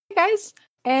guys,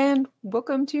 and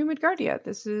welcome to Midgardia.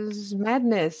 This is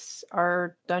Madness,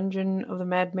 our Dungeon of the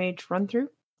Mad Mage run-through.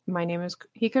 My name is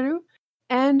Hikaru,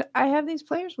 and I have these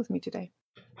players with me today.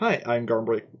 Hi, I'm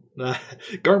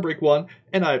Garnbreak1,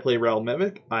 and I play Ral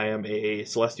Mevik. I am a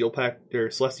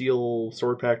Celestial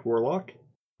Sword Pact Warlock.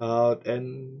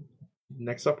 And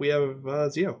next up we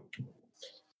have Zio.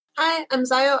 Hi, I'm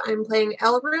Zio. I'm playing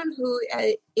Elrune, who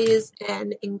is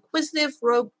an inquisitive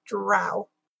rogue drow.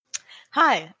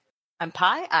 Hi, I'm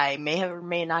Pi. I may have or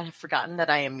may not have forgotten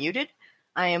that I am muted.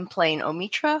 I am playing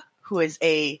Omitra, who is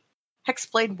a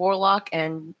Hexblade Warlock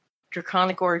and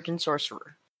Draconic Origin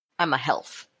Sorcerer. I'm a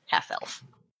half-elf.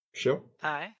 Sho.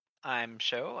 Hi, I'm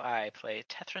Sho. I play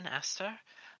Tethran Astar,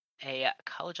 a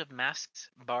College of Masks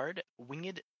Bard,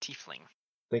 Winged Tiefling.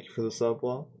 Thank you for the sub,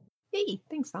 Law. Hey,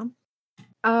 thanks, Tom.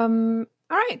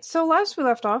 Alright, so last we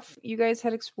left off, you guys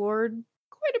had explored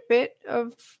quite a bit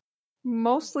of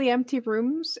mostly empty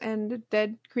rooms and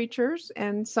dead creatures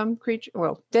and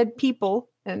dead people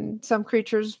and some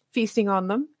creatures feasting on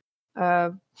them.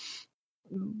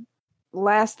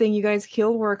 Last thing you guys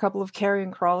killed were a couple of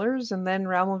carrion crawlers, and then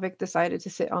Ralmovic decided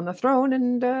to sit on the throne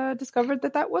and discovered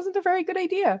that wasn't a very good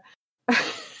idea.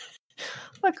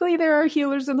 Luckily, there are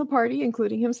healers in the party,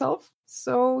 including himself,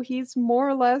 so he's more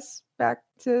or less back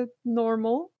to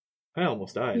normal. I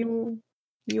almost died.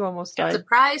 You almost died.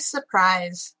 Surprise,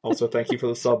 surprise. Also, thank you for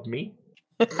the sub, me.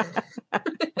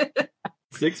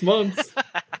 6 months.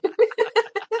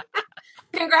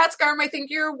 Congrats, Garm. I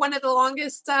think you're one of the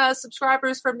longest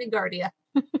subscribers from Midgardia.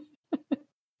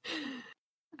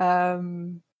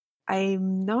 I'm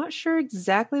not sure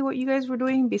exactly what you guys were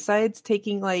doing besides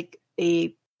taking like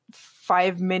a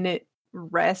 5-minute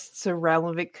rest so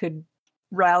Ralmovic could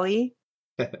rally.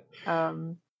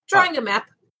 Drawing a map.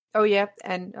 Oh yeah,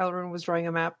 and Elrune was drawing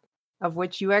a map of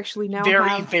which you actually now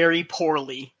have... Very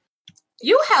poorly.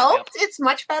 You helped. It's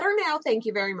much better now. Thank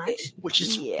you very much. Which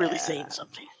is really saying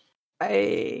something.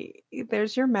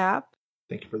 There's your map.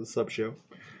 Thank you for the sub, Sho.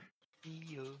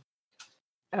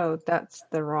 Oh, that's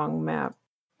the wrong map.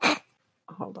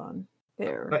 Hold on.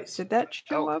 There. Nice. Did that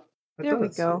show up? There we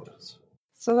go. Does.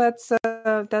 So that's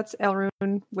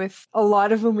Elrune with a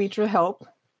lot of Omitra help.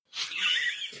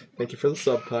 Thank you for the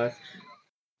sub, Pi.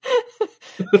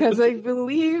 Because I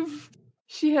believe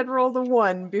she had rolled a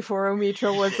 1 before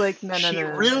Omitra was like, no. She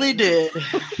really did.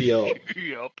 Yo.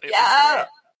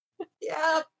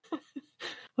 Yep.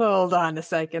 Hold on a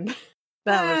second.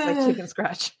 That looks like chicken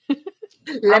scratch.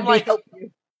 Let me help you.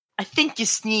 I think you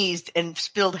sneezed and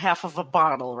spilled half of a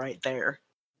bottle right there.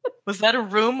 Was that a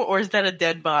room or is that a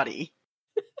dead body?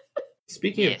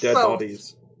 Speaking of dead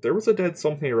bodies, there was a dead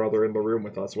something or other in the room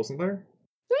with us, wasn't there?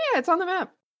 Oh, yeah, it's on the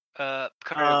map. We're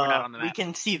not on the map. We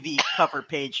can see the cover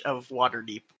page of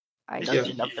Waterdeep.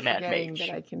 Dungeon of the Mad Mage.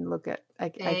 That I can look at. I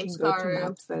can Thanks, go Karu. to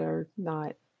maps that are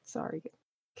not. Sorry.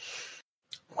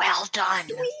 Well done.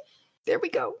 There we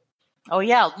go. Oh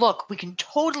yeah, look, we can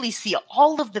totally see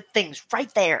all of the things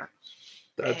right there.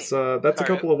 That's a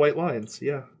couple of white lines,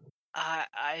 yeah.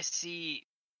 I see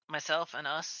myself and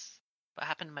us. What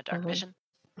happened to my dark vision?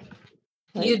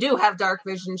 You do have dark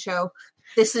vision, Sho.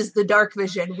 This is the dark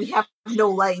vision. We have no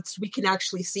lights. We can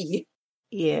actually see.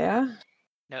 Yeah.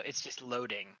 No, it's just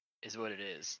loading, is what it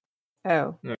is.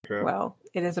 Oh. Okay. Well,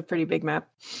 it is a pretty big map.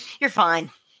 You're fine.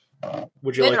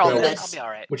 Would you I'll be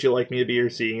alright. Would you like me to be your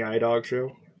seeing eye dog,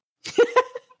 Sho?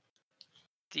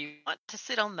 Do you want to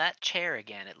sit on that chair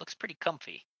again? It looks pretty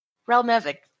comfy.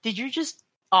 Ralmevic, did you just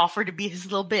offer to be his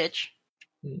little bitch?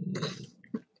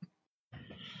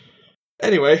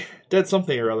 Anyway, dead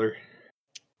something or other.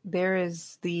 There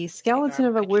is the skeleton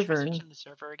of a wyvern. The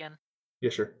server again? Yeah,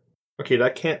 sure. Okay,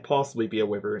 that can't possibly be a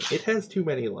wyvern. It has too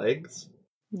many legs.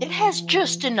 It has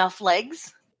just enough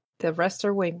legs. The rest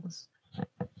are wings.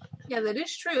 Yeah, that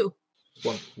is true.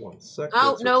 One second.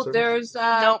 Oh, no, there's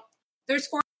 4.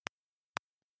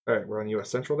 Alright, we're on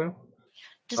US Central now.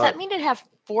 Does that mean it have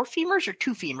 4 femurs or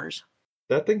 2 femurs?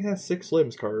 That thing has 6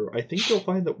 limbs, Karu. I think you'll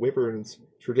find that wyverns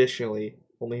traditionally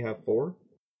only have 4.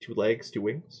 2 legs, 2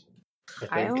 wings.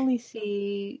 I only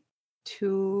see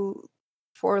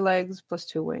 4 legs plus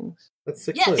 2 wings. That's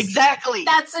 6 Yes, limbs. Exactly.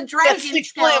 That's a dragon That's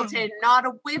skeleton, not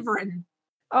a wyvern.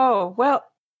 Oh, well.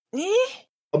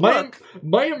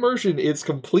 My immersion is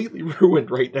completely ruined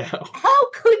right now. How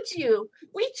could you?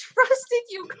 We trusted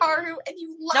you, Karu, and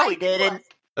you lied. No, we didn't.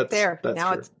 That's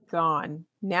now true. it's gone.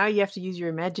 Now you have to use your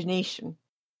imagination.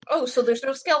 Oh, so there's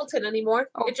no skeleton anymore?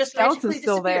 Oh, It just skeleton's magically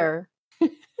still disappeared.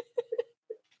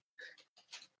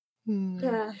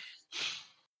 there.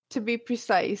 To be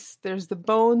precise, there's the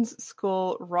bones,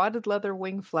 skull, rotted leather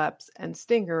wing flaps, and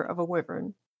stinger of a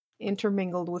wyvern,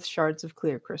 intermingled with shards of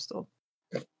clear crystal.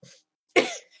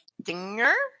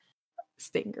 Stinger?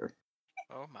 Stinger.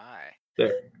 Oh my.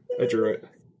 There, I drew it.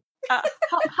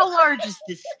 How large is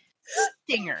this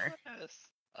stinger? Yes.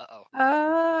 Uh-oh.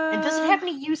 And does it have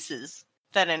any uses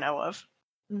that I know of?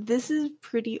 This is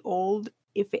pretty old.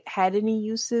 If it had any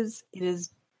uses, it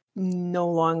is no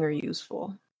longer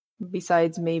useful.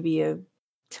 Besides maybe a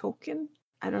token?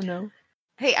 I don't know.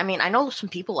 Hey, I mean, I know some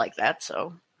people like that,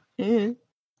 so... I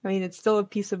mean, it's still a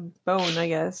piece of bone, I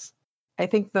guess. I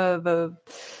think the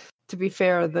to be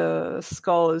fair, the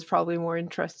skull is probably more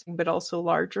interesting, but also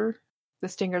larger. The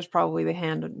stinger's probably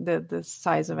the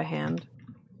size of a hand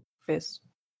fist.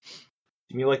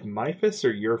 You mean like my fist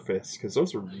or your fist? Because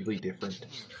those are really different.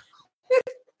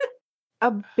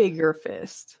 A bigger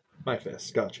fist. My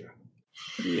fist, gotcha.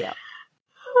 Yeah.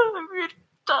 I'm gonna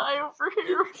die over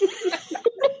here.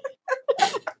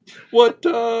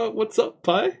 What's up,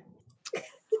 Pi?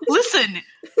 Listen,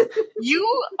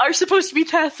 you are supposed to be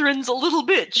Tathrin's a little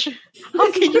bitch.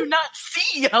 How can you not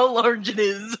see how large it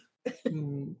is?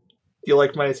 Do you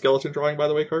like my skeleton drawing, by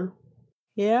the way, Carter?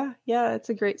 Yeah, it's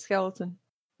a great skeleton.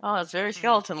 Oh, it's very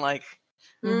skeleton-like.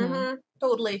 Mm-hmm.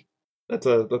 Totally. That's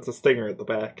a stinger at the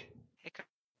back.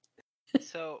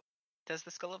 So, does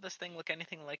the skull of this thing look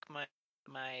anything like my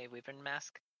wyvern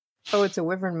mask? Oh, it's a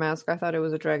wyvern mask. I thought it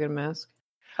was a dragon mask.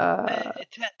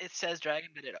 It says dragon,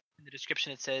 but in the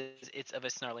description it says it's of a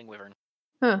snarling wyvern.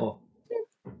 Huh.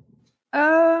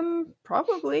 Oh.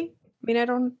 Probably. I mean, I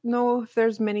don't know if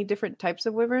there's many different types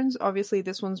of wyverns. Obviously,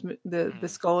 this one's the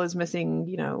skull is missing,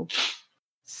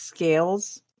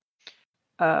 scales,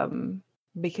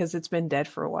 because it's been dead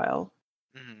for a while.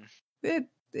 Mm-hmm.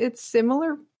 It's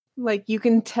similar. Like, you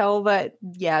can tell that,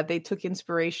 yeah, they took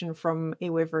inspiration from a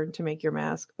wyvern to make your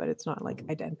mask, but it's not like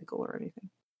identical or anything.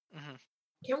 Mm-hmm.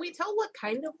 Can we tell what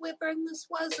kind of wyvern this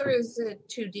was, or is it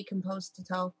too decomposed to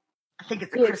tell? I think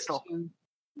it's a crystal. Too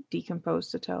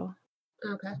decomposed to tell.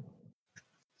 Okay.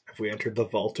 Have we entered the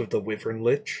vault of the Wyvern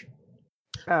Lich?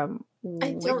 I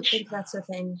don't think that's a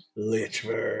thing.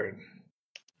 Lichvern.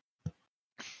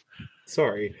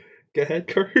 Sorry. Go ahead,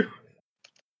 Karu.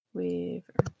 Wyvern.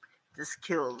 This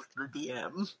kills the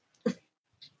DM.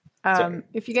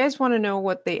 If you guys want to know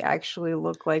what they actually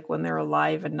look like when they're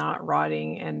alive and not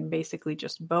rotting and basically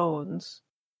just bones.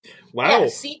 Wow. Yeah,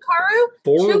 see, Karu?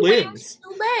 4 2 limbs.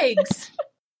 2 legs.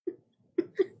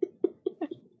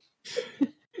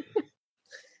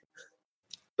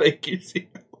 Thank you, Zia.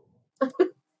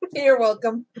 You're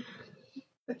welcome.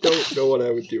 I don't know what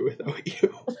I would do without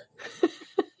you.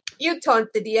 You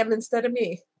taunt the DM instead of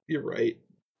me. You're right.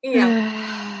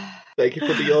 Yeah. Thank you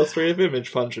for the illustrative image,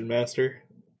 Function Master.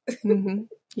 Mm-hmm.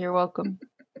 You're welcome.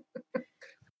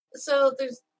 So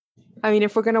there's... I mean,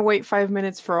 if we're going to wait 5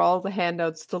 minutes for all the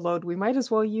handouts to load, we might as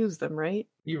well use them, right?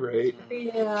 You're right.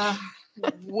 Yeah.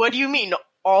 What do you mean,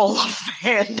 all of the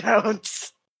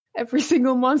handouts? Every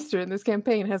single monster in this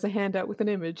campaign has a handout with an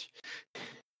image.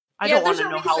 I Yeah, don't want there's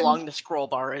to a know how reason- long the scroll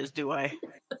bar is, do I?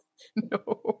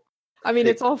 No. I mean,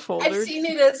 it's all folded. I've seen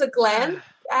it as a glance,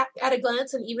 at a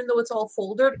glance, and even though it's all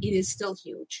folded, it is still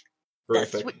huge.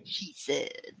 That's Terrific. what she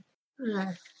said.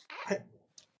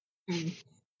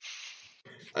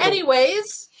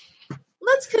 Anyways,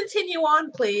 let's continue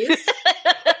on, please.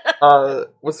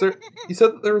 Was there... You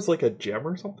said that there was like a gem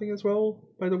or something as well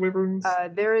by the Wyverns?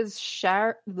 There is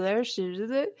shards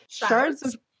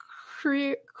of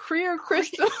clear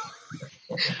crystal.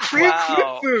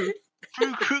 Wow.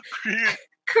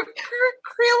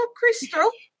 Krill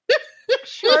crystal.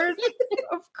 Shards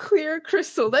of clear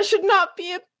crystal. That should not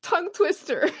be a tongue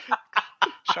twister.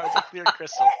 Shards of clear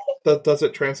crystal. Does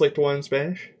it translate to one in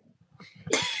Spanish?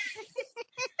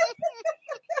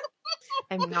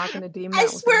 I'm not going to DM that. I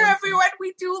with swear, an answer. everyone,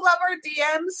 we do love our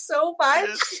DMs so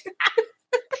much.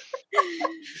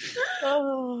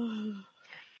 Oh.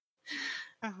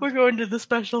 We're going to the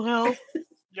special hell.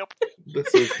 Yep.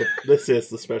 This is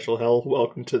the special hell.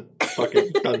 Welcome to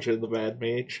fucking Dungeon the Mad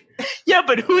Mage. Yeah,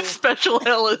 but whose special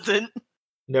hell isn't?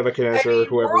 Nebuchadnezzar, I mean,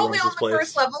 whoever we're only runs on this the place.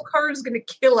 first level. Karu's going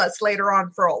to kill us later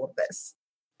on for all of this.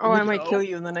 Oh, I might No. kill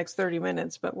you in the next 30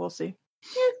 minutes, but we'll see.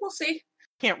 Yeah, we'll see.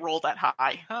 Can't roll that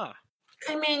high. Huh.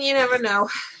 I mean, you never know.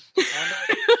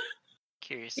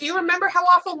 Curious. Do you remember how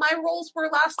awful my rolls were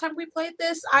last time we played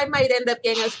this? I might end up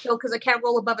getting us killed because I can't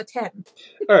roll above a 10.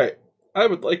 Alright, I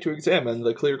would like to examine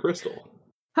the clear crystal.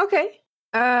 Okay.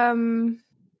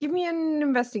 Give me an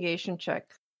investigation check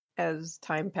as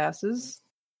time passes.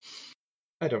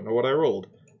 I don't know what I rolled.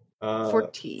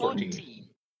 14. 14.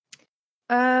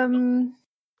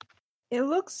 It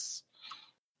looks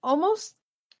almost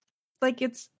like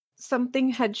something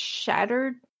had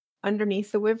shattered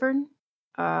underneath the wyvern.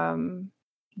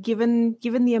 given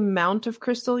the amount of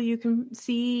crystal you can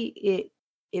see,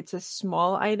 it's a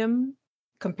small item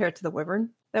compared to the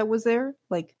wyvern that was there.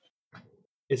 Like,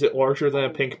 Is it larger than a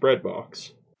pink bread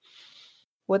box?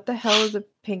 what the hell is a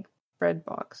pink bread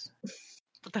box?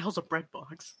 What the hell's a bread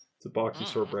box? It's a box you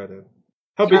store bread in.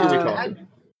 How big are we Uh, talking?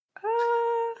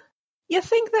 You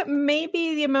think that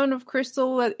maybe the amount of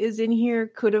crystal that is in here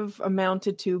could have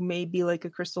amounted to maybe like a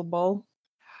crystal ball?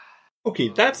 Okay,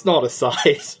 that's not a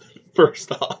size.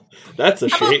 First off, that's a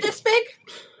How about shape. this big?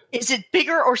 Is it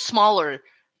bigger or smaller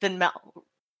than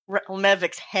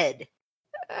Mevic's head?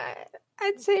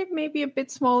 I'd say maybe a bit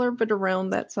smaller, but around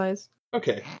that size.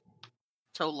 Okay.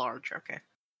 So large, okay.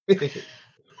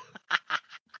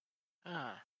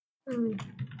 Ah. Hmm.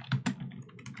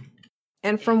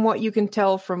 And from what you can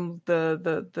tell from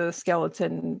the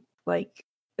skeleton, like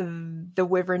the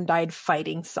wyvern died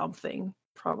fighting something,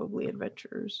 probably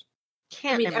adventurers.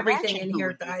 Can't I mean, imagine everything in who here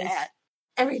would do dies. that.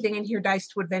 Everything in here dies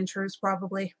to adventurers,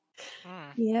 probably. Hmm.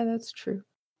 Yeah, that's true.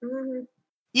 Mhm.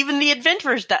 Even the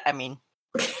adventurers died. I mean,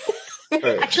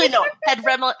 Alright. actually, no. Had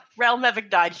Rel Mevic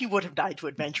died, he would have died to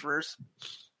adventurers.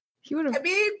 He would I have.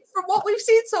 mean, from what we've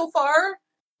seen so far,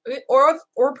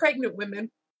 or pregnant women.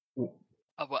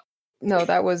 What? No,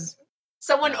 that was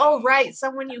Someone, oh right,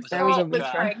 someone you That was thought a was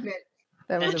Mitra. pregnant.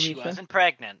 And she Avisha. wasn't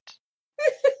pregnant.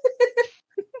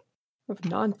 Of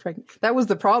non-pregnant. That was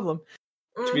the problem.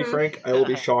 To be Mhm. frank, I will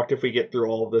be shocked if we get through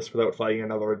all of this without fighting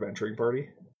another adventuring party.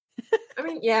 I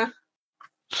mean, yeah.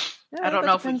 Yeah, I don't that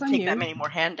know if we depends can on take you. that many more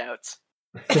handouts.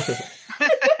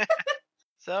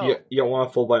 So, You don't want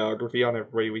a full biography on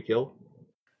everybody we kill?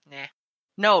 nah.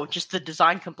 No, just the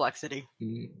design complexity.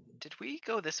 Did we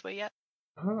go this way yet?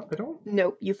 I don't.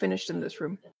 Nope, you finished in this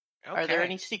room. Are there Okay.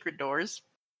 any secret doors?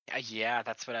 Yeah,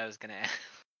 that's what I was gonna ask.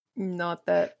 Not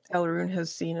that Elrune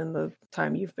has seen in the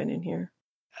time you've been in here.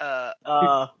 He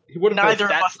would have. Neither of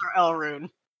that- us are Elrune.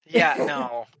 Yeah,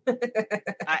 no.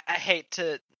 I hate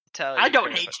to tell you. I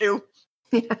don't hate to.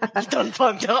 You done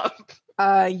fucked up.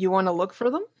 You want to look for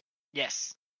them?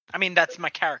 Yes. I mean, that's my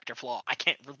character flaw. I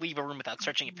can't leave a room without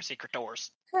searching it for secret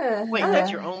doors. Wait, that's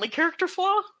your only character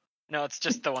flaw? No, it's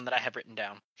just the one that I have written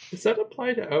down. Does that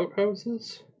apply to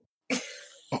outhouses?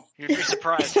 You'd be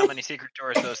surprised how many secret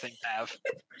doors those things have.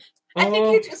 I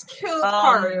think you just killed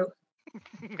Karu.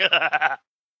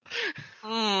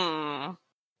 Hmm.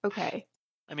 Okay.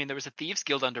 I mean, there was a thieves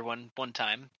guild under one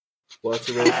time. Well, that's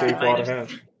a really shitty flaw to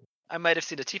have. I might have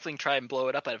seen a tiefling try and blow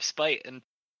it up out of spite and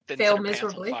then Fail set her pants on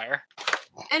miserably. fire.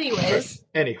 Anyways,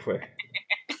 Anyway,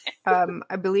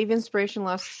 I believe inspiration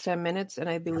lasts 10 minutes, and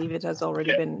I believe it has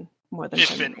already been more than 10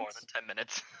 It's been minutes. more than 10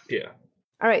 minutes. yeah.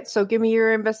 All right, so give me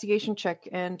your investigation check,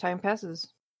 and time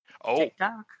passes. Oh,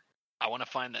 TikTok. I want to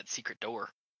find that secret door.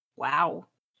 Wow.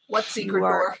 what secret You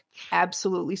are- door?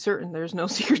 Absolutely certain there's no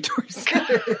secret doors.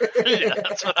 Yeah,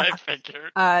 that's what I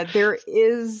figured. There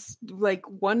is like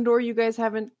one door you guys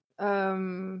haven't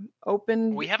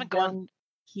opened. We haven't down gone-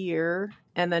 here,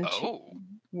 and then Oh,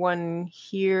 one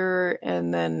here,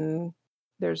 and then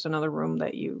there's another room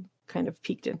that you kind of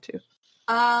peeked into.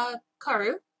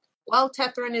 Karu, while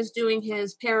Tethrin is doing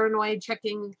his paranoid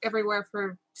checking everywhere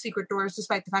for secret doors,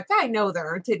 despite the fact that I know there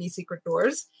are titty secret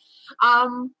doors,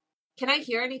 can I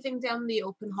hear anything down the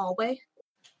open hallway?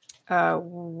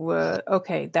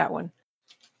 Okay, that one.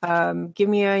 Give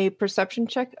me a perception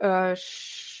check.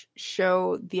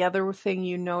 Show the other thing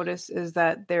you notice is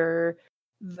that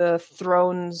the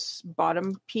throne's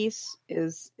bottom piece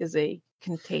is a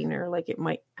container, like it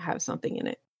might have something in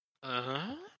it.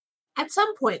 uh-huh. At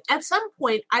some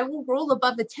point, I will roll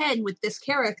above a 10 with this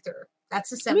character.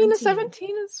 That's a I 17. mean, a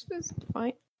 17 is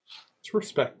fine. It's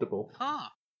respectable. Huh.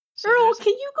 So Earl, there's a-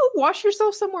 can you go wash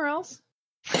yourself somewhere else?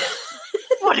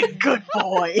 What a good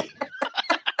boy.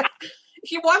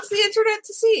 He wants the internet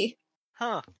to see.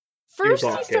 Huh. First,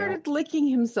 off he started licking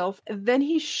himself, and then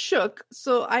he shook.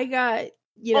 So I got,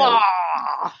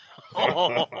 Ah.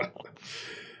 Oh.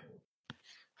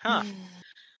 Huh.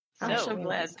 I'm So- so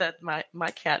glad that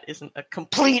my cat isn't a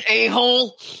complete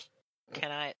a-hole.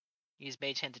 Can I use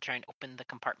Mage Hand to try and open the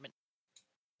compartment?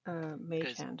 mage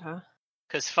Good. hand, huh?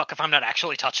 Because fuck if I'm not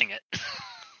actually touching it.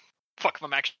 Fuck if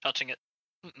I'm actually touching it.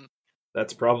 Mm-mm.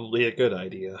 That's probably a good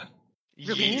idea.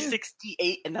 Really, Yeah.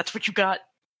 68, and that's what you got?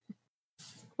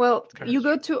 Well, Kinda you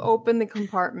go to open the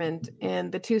compartment,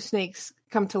 and the two snakes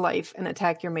come to life and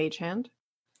attack your mage hand.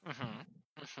 Mm-hmm.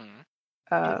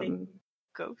 Mm-hmm. Um,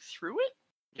 Go through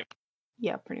it?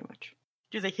 yeah, pretty much.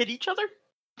 Do they hit each other?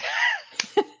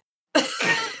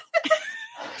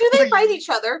 Do they bite each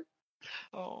other?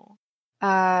 Oh.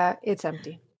 It's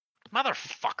empty.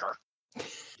 Motherfucker.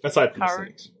 Aside from the Coward.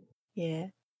 snakes. Yeah.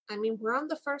 I mean, we're on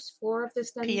the first floor of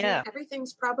this dungeon. Yeah.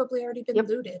 Everything's probably already been Yep.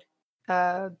 looted.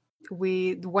 The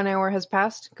 1 hour has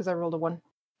passed because I rolled a 1.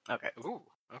 Okay. Ooh,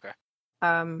 okay.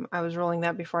 I was rolling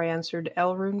that before I answered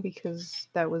Elrune because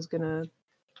that was gonna.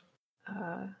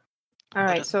 All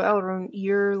right, so Elrune,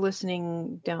 you're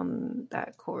listening down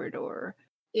that corridor.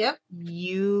 Yep.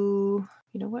 You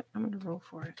know what? I'm gonna roll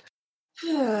for it.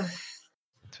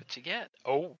 That's what you get.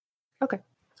 Oh,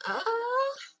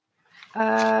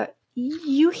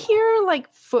 You hear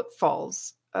like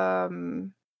footfalls.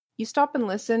 You stop and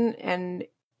listen, and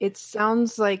it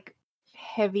sounds like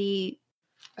heavy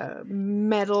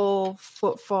metal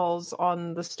footfalls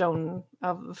on the stone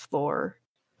of the floor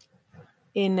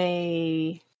in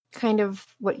a kind of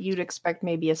what you'd expect,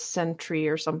 maybe a sentry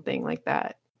or something like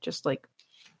that, just like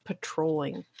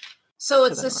patrolling. So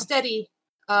To it's the a north. steady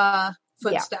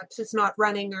footsteps. It's not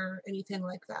running or anything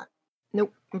like that.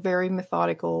 Nope, very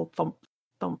methodical thump,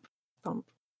 thump, thump.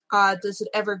 Does it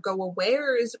ever go away,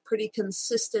 or is it pretty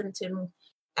consistent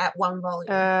at one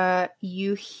volume?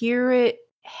 You hear it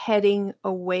heading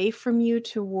away from you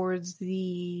towards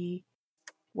the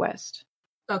west.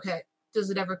 Okay. Does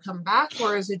it ever come back,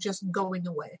 or is it just going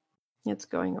away? It's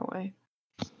going away.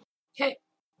 Okay.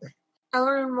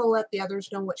 Ellerin will let the others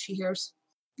know what she hears.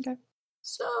 Okay.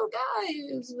 So,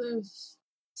 guys,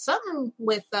 something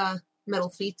with metal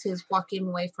feet is walking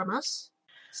away from us.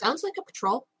 Sounds like a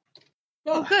patrol.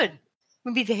 Oh, good.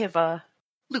 Maybe they have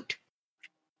loot.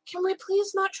 Can we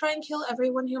please not try and kill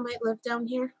everyone who might live down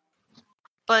here?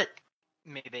 But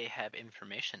maybe they have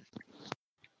information.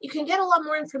 You can get a lot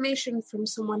more information from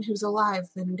someone who's alive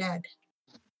than dead.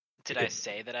 Did I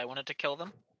say that I wanted to kill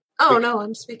them? Oh, no,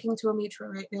 I'm speaking to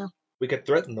Omitra right now. We could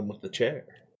threaten them with the chair.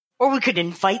 or we could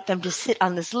invite them to sit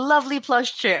on this lovely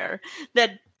plush chair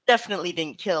that definitely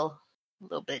didn't kill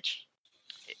little bitch.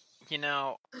 You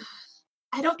know,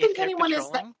 I don't if think they're anyone is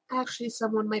that. patrolling- Actually,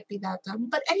 someone might be that dumb.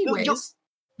 But anyways,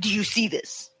 Do you see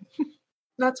this?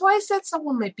 that's why I said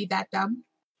someone might be that dumb.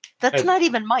 That's I- not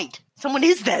even might. Someone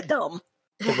is that dumb.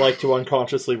 I'd like to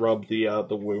unconsciously rub the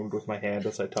wound with my hand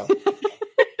as I talk.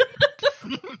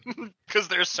 because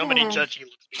there's so many Yeah. judgy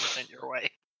looks being sent your way.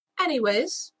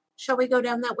 Anyways, shall we go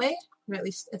down that way? Or at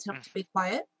least attempt to be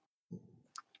quiet.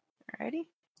 Alrighty.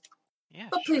 Yeah,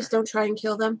 But sure. please don't try and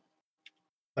kill them.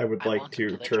 I would I like want to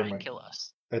them to try turn and my. kill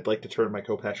us. I'd like to turn my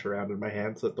Kopesh around in my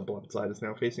hand so that the blunt side is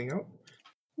now facing out.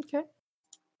 Okay.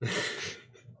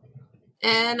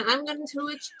 And I'm going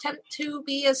to attempt to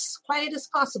be as quiet as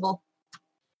possible.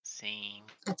 Same.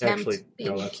 Attempt Actually, being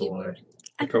no, a that's a lie. keyword.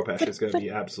 The Kopesh is going to be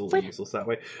absolutely useless that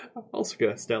way. I'm also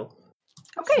going to stealth.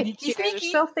 Okay, Sneaky, you guys are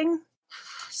sneaky. stealthing.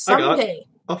 Someday,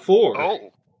 A 4.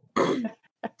 Oh,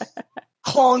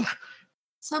 Honk!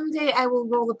 someday I will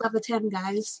roll above a 10,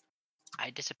 guys.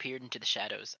 I disappeared into the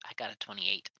shadows. I got a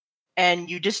 28. And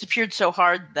you disappeared so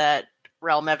hard that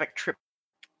Ralmevic tripped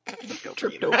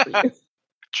Tripped over you.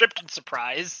 Tripped in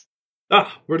surprise.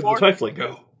 Ah, where did Or- the Tiefling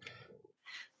go?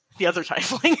 the other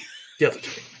tiefling. The other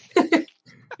Tiefling.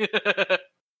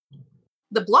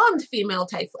 The blonde female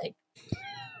tiefling.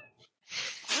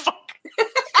 Fuck.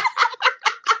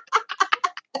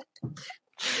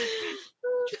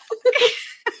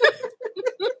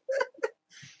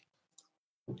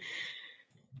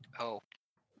 Oh,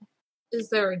 Is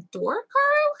there a door,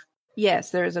 Carl?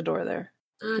 Yes, there is a door there.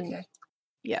 Okay.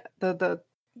 Yeah, the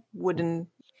wooden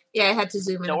Yeah, I had to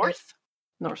zoom in. a bit. North?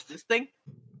 north. This thing?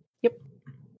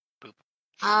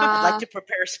 Uh, I'd like to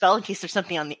prepare a spell in case there's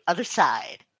something on the other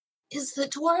side. is the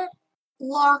door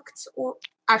locked or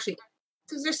actually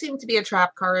does there seem to be a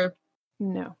trap, Karu?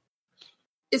 No,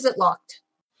 Is it locked?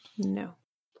 no.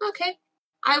 Okay.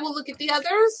 I will look at the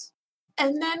others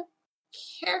and then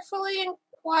carefully and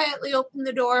quietly open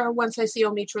the door once I see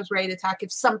Omitra's ready to attack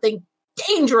if something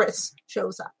dangerous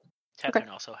shows up. Tetrin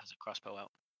also has a crossbow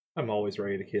out. I'm always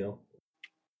ready to kill.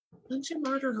 Bunch of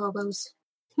murder hobos.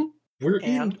 We're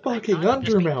And in fucking I'm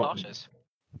just being Undermountain. cautious.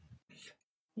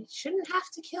 We shouldn't have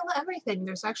to kill everything.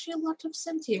 There's actually a lot of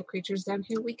sentient creatures down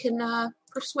here we can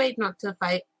persuade not to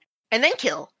fight. And then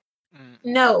kill. Mm,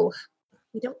 No,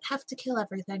 we don't have to kill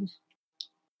everything.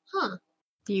 Huh.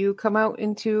 You come out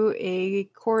into a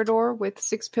corridor with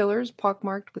 6 pillars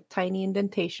pockmarked with tiny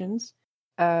indentations.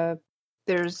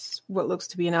 There's what looks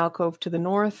to be an alcove to the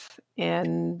north,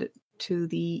 and to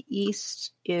the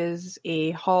east is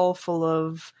a hall full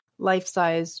of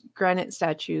life-size granite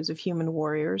statues of human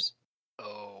warriors.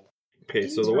 Oh, Okay,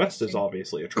 so the west is Interesting.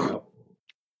 obviously a trap.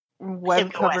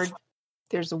 Web covered. west.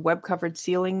 There's a web-covered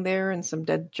ceiling there and some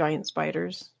dead giant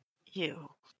spiders. Ew.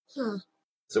 Huh.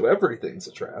 So everything's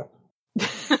a trap.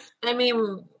 I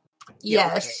mean,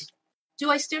 Yeah, yes. Do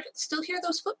I still hear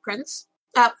those footprints?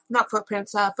 Not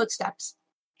footprints, footsteps.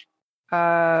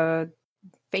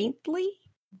 Faintly,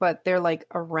 but they're like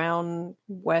around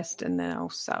west and now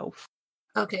south.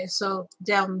 Okay, so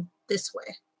down this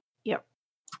way. Yep.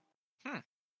 I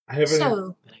have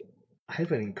So,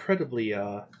 an incredibly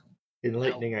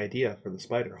enlightening idea for the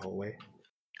spider hallway.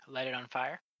 Light it on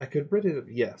fire. I could rid it of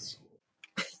yes.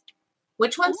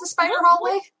 which one's the spider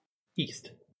hallway?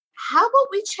 East. How about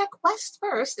we check west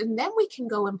first, and then we can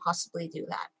go and possibly do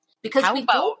that? Because How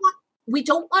about- we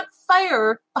don't want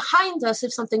fire behind us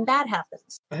if something bad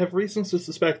happens. I have reasons to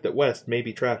suspect that West may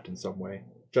be trapped in some way,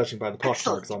 judging by the Excellent.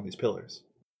 pockmarks on these pillars.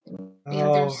 And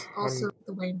Oh, there's also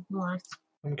the way north.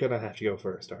 I'm gonna have to go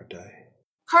first, aren't I?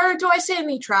 Kara, do I see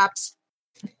any traps?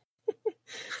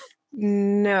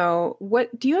 No.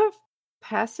 What do you have?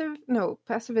 Passive? No,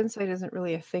 passive insight isn't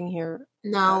really a thing here.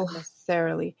 No. Not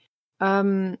necessarily.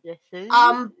 Yes, it is.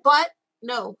 But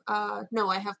no,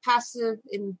 I have passive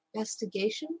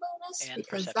investigation bonus And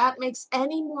because perception. that makes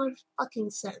any more fucking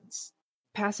sense.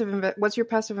 What's your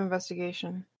passive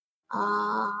investigation?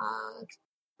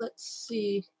 Let's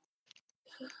see.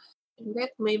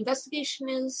 My investigation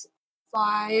is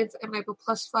 5, and I have a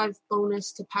 +5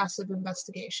 bonus to passive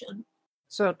investigation.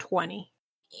 So 20.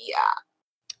 Yeah.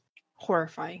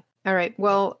 Horrifying. All right.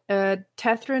 Well,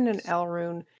 Tethrin and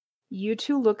Elrune, you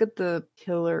two look at the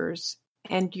pillars,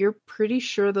 and you're pretty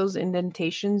sure those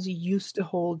indentations used to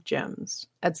hold gems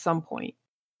at some point,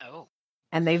 Oh.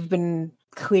 and they've been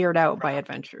cleared out by Robbed.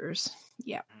 adventurers.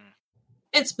 Yeah.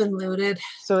 It's been looted.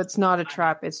 So it's not a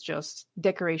trap, it's just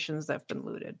decorations that have been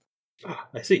looted. Ah,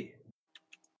 I see.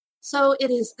 So it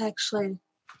is actually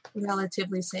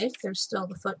relatively safe. There's still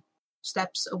the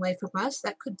footsteps away from us.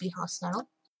 That could be hostile.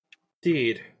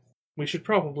 Indeed. We should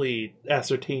probably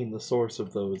ascertain the source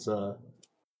of those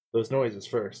noises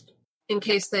first. In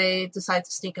case they decide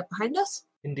to sneak up behind us?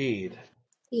 Indeed.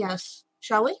 Yes.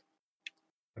 Shall we?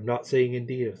 I'm not saying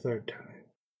indeed a third time.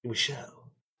 We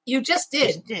shall. You just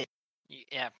did.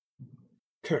 Yeah.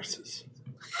 Curses.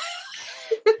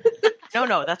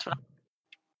 No, that's what.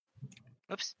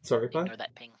 Whoops. Sorry, Pi? Ignore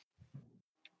that ping.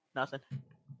 Nothing.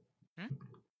 I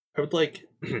would like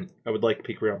to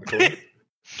peek around the corner.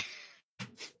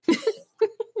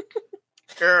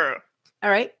 Sure. All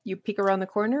right. You peek around the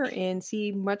corner and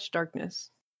see much darkness.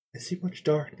 I see much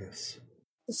darkness.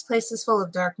 This place is full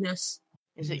of darkness.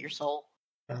 Is it your soul?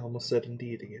 I almost said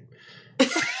indeed again.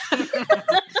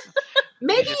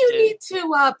 Maybe just you did. need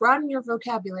to broaden your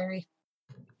vocabulary.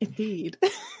 Indeed.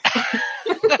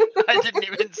 I didn't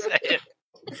even say it.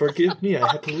 Forgive me,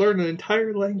 I had to learn an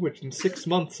entire language in 6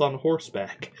 months on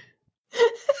horseback.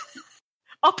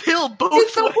 Uphill both Did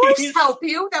the horse ways. help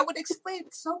you? That would explain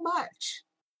so much.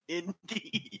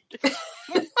 Indeed.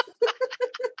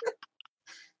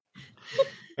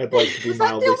 I'd like to be Was that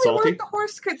the mildly only salty. word the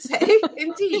horse could say?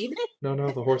 Indeed. No,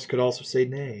 the horse could also say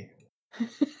nay.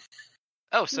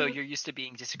 Oh, so you're used to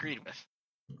being disagreed with.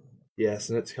 Yes,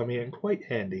 and it's coming in quite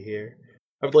handy here.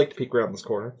 I would like to peek around this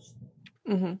corner.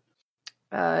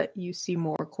 Mm-hmm. You see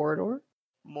more corridor.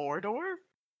 Mordor?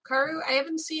 Karu, I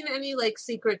haven't seen any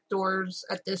secret doors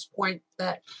at this point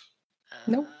that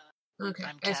Nope. okay,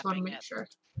 I'm I just want to tapping make it. sure.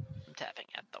 I'm tapping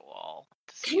at the wall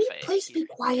to see Can you if I please hear be any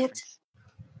quiet?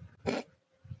 difference.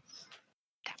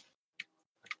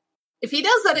 If he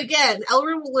does that again,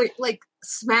 Elrond will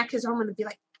smack his arm and be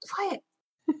like, quiet.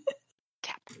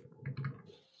 Tap.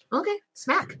 Okay,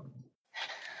 smack.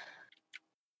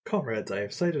 Comrades, I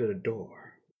have sighted a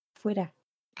door. Fuera.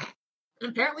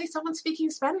 Apparently someone's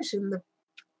speaking Spanish in the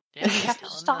Yeah, You they're have to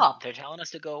telling us- stop. They're telling us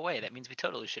to go away. That means we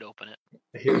totally should open it.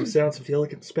 I hear the sounds of the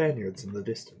elegant Spaniards in the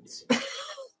distance.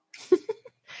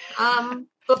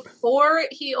 before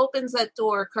he opens that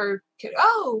door, Karu can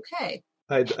okay.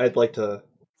 I'd like to...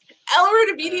 Elrond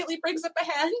immediately brings up a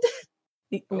hand.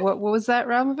 What was that,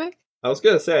 Ramovic? I was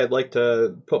gonna say I'd like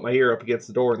to put my ear up against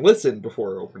the door and listen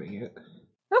before opening it.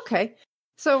 Okay.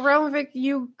 So, Ramovic,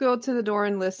 you go to the door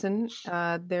and listen.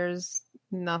 There's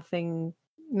nothing,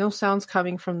 no sounds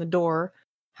coming from the door.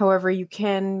 However, you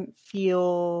can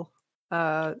feel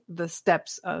the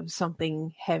steps of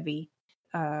something heavy.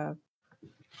 The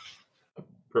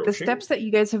Approaching. steps that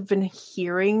you guys have been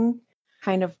hearing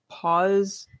kind of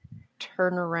pause,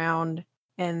 turn around,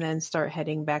 and then start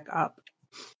heading back up.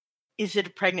 Is it a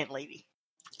pregnant lady?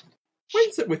 What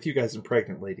is it with you guys and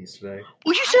pregnant ladies today?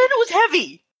 Well, you said it was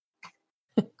heavy.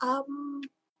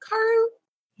 Karu,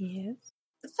 Yes.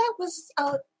 that was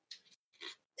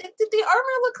did the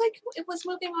armor look like it was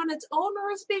moving on its own,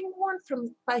 or is being worn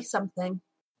by something?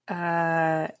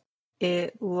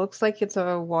 It looks like it's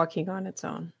walking on its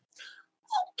own.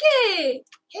 Okay.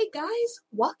 Hey guys,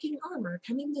 walking armor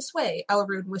coming this way,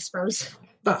 Elrond whispers.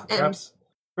 Ah, perhaps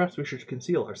Perhaps we should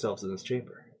conceal ourselves in this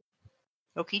chamber.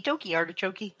 Okie dokie,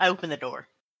 artichoke. I open the door.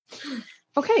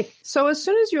 Okay, so as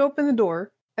soon as you open the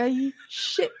door, a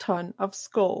shit ton of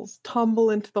skulls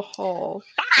tumble into the hall.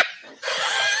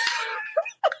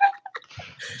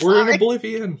 We're in Sorry.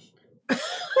 oblivion.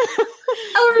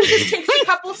 Ellery just takes a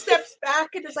couple steps back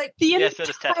and is like, The Yes, it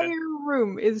is entire Tetran.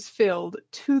 room is filled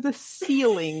to the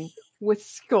ceiling with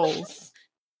skulls.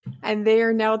 And they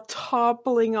are now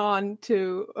toppling on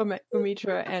to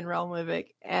Omitra and Relmivik.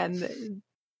 And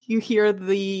you hear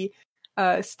the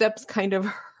steps kind of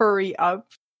hurry up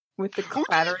with the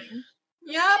clattering.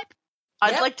 yep.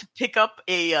 I'd Yep. like to pick up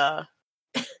a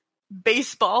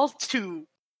baseball to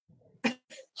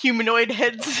humanoid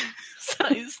heads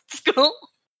sized skull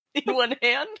in one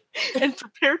hand and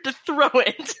prepare to throw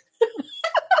it.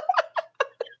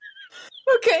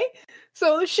 Okay,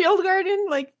 so the shield guardian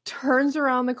turns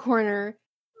around the corner,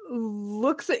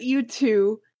 looks at you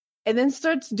two, and then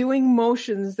starts doing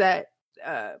motions that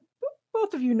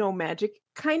both of you know magic.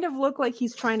 Kind of look like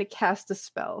he's trying to cast a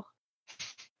spell.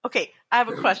 Okay, I have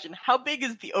a question. How big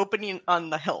is the opening on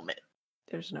the helmet?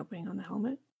 There's an opening on the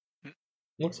helmet.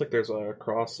 Looks like there's a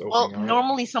cross opening Well, on it.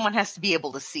 normally someone has to be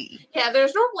able to see. Yeah,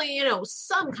 there's normally,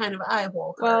 some kind of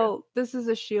eyeball. Well, this is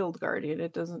a shield guardian.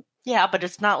 It doesn't. Yeah, but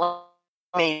it's not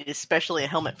made especially a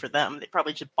helmet for them. They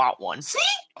probably just bought one. See?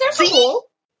 There's See? a hole.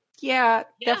 Yeah,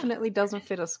 Yeah. definitely doesn't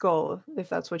fit a skull if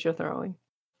that's what you're throwing.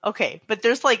 Okay, but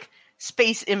there's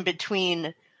space in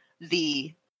between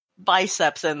the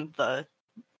biceps and the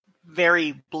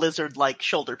very blizzard-like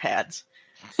shoulder pads.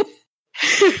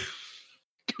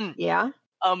 Yeah.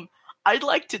 I'd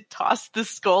like to toss the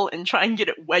skull and try and get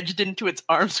it wedged into its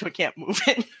arm so it can't move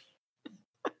it.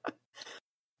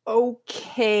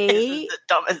 Okay. This is the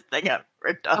dumbest thing I've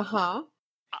ever done.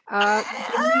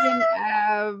 Give me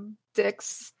an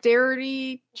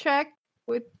dexterity check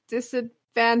with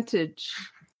disadvantage.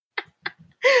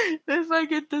 If I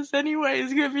get this anyway,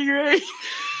 it's gonna be great.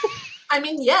 I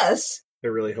mean, yes. I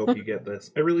really hope you get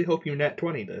this. I really hope you nat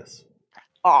 20 this.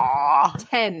 Aww.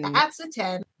 10. That's a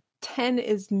 10. 10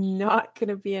 is not going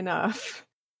to be enough.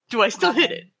 Do I still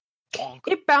hit it? Bonk.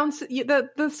 It bounces.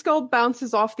 The skull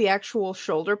bounces off the actual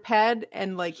shoulder pad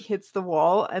and hits the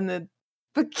wall, and the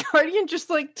guardian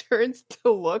just turns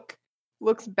to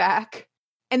looks back,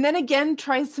 and then again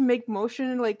tries to make motion.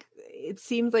 And it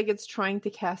seems like it's trying to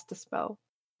cast a spell.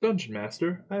 Dungeon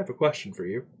Master, I have a question for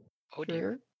you. Oh dear.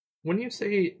 Here. When you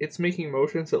say it's making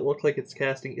motions that look like it's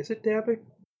casting, is it dabbing?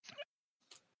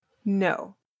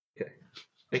 No.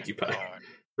 Thank you, Pi, Darn.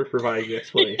 for providing the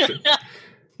explanation.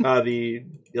 The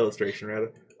illustration,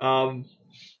 rather.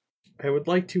 I would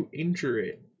like to injure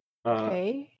it.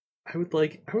 Okay. I would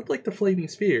like the flaming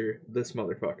sphere, this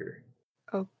motherfucker.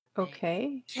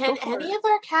 Okay. Can Go for any it. of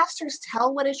our casters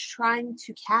tell what it's trying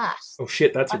to cast? Oh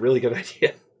shit, that's a really good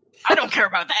idea. I don't care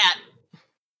about that.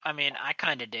 I mean, I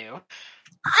kind of do. I'm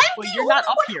Well, the you're only not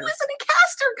up one here. who isn't a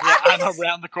caster, Yeah, guys! I'm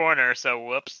around the corner, so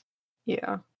whoops.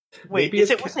 Yeah. Wait, Maybe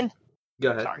is it's it within? Go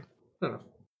ahead. Sorry. No.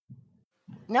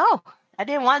 No, I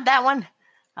didn't want that one.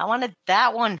 I wanted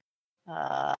that one.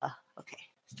 Okay,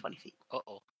 it's 20 feet.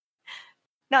 Uh-oh.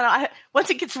 No. Once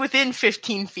it gets within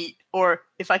 15 feet, or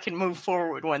if I can move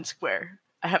forward one square,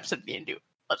 I have something to do.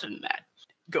 Other than that,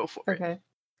 go for it. Okay.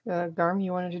 Garm,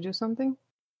 you wanted to do something?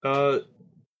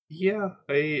 Yeah,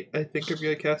 I think I'm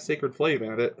gonna cast Sacred Flame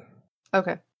at it.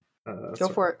 Okay. Go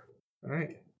for it.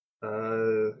 Alright.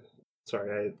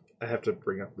 Sorry, I have to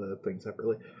bring up the thing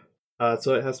separately.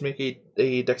 So it has to make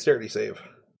a dexterity save.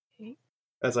 Okay.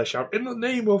 As I shout, in the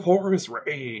name of Horus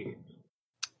Ray!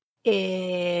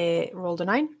 It rolled a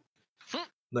 9.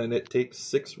 Then it takes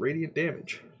 6 radiant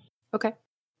damage. Okay.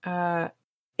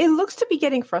 It looks to be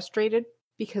getting frustrated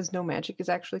because no magic is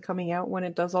actually coming out when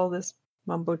it does all this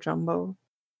mumbo jumbo.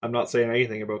 I'm not saying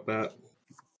anything about that.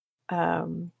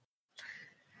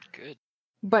 Good.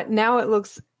 But now it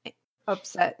looks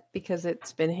upset because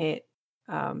it's been hit.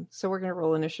 So we're gonna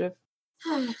roll initiative.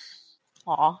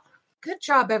 Aw. Good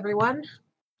job, everyone.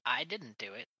 I didn't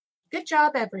do it. Good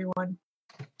job, everyone.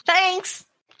 Thanks!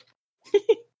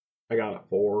 I got a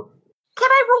 4. Can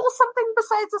I roll something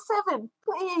besides a 7?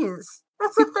 Please.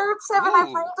 That's the third 7 I've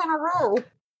Ooh. rolled in a row.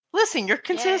 Listen, you're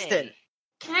consistent. Yay.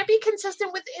 Can I be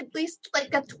consistent with at least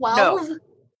a 12?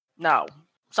 No.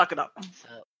 Suck it up.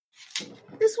 So,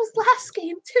 This was last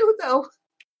game too, though.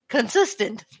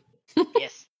 Consistent.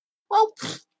 yes. Well,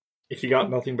 If you got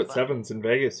nothing but 7s in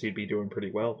Vegas, you'd be doing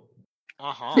pretty well.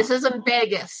 Uh-huh. this isn't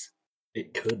Vegas.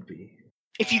 It could be.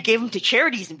 If you gave them to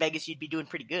charities in Vegas, you'd be doing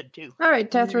pretty good, too. All right,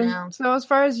 Tethrin. No. So as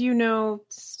far as you know,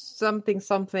 something,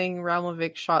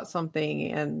 Ralmovic shot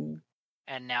something, and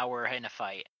And now we're in a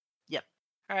fight. Yep.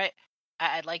 All right.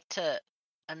 I'd like to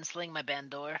unsling my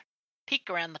bandor, peek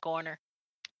around the corner,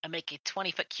 and make a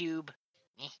 20-foot cube.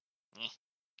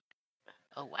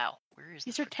 Oh, wow. Where is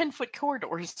These this? are 10-foot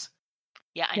corridors.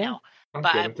 Yeah, I Yeah. know. I'm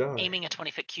But gonna I'm die. aiming a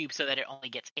 20-foot cube so that it only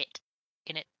gets it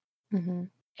in it. Mm-hmm.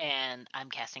 And I'm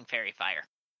casting Fairy Fire.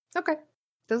 Okay.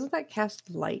 Doesn't that cast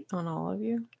light on all of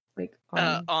you? Like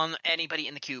On anybody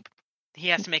in the cube. He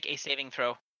has to make a saving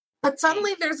throw. But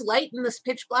suddenly there's light in this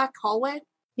pitch black hallway.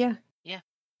 yeah,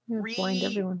 Three. blind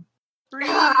everyone. 3.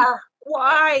 Ah,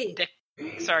 why?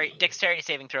 Dexterity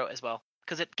saving throw as well.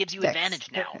 Because it gives you Dex.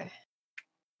 advantage now. Okay.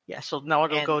 Yeah, so now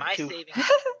it'll And go my to... saving...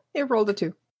 It rolled a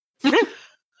 2.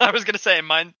 I was going to say,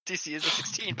 mine DC is a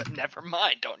 16, but never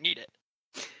mind. Don't need it.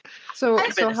 So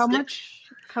Could've been a how six.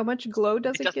 much glow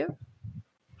does It it doesn't- give?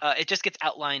 It just gets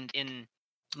outlined in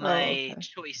my okay.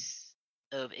 choice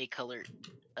of a color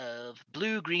of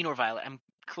blue, green, or violet.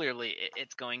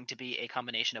 It's going to be a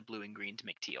combination of blue and green to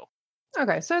make teal.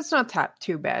 Okay, so it's not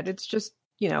too bad. It's just,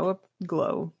 a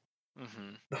glow.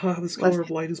 Mm-hmm. This color of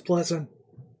light is pleasant.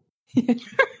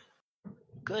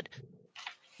 Good.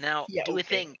 Now Yeah, do a okay.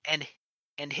 thing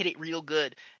and hit it real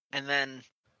good, and then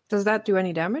Does that do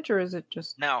any damage, or is it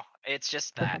just... no, it's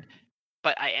just that.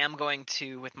 But I am going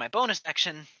to, with my bonus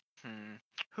action.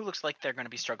 Who looks like they're going to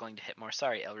be struggling to hit more?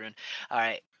 Sorry, Elrune. All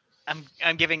right,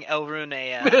 I'm giving Elrune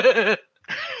a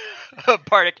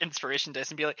bardic inspiration dice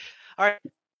and be like, all right,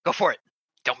 go for it.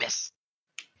 Don't miss.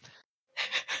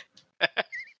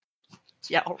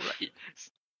 Yeah, alright.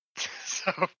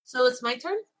 So So it's my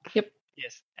turn?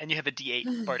 yes, and you have a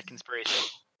D8 bardic inspiration.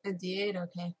 A D8,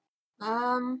 okay.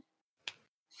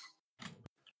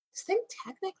 This thing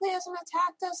technically hasn't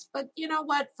attacked us, but you know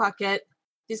what? Fuck it.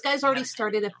 These guys already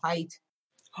started a fight.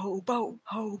 Hobo,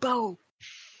 hobo.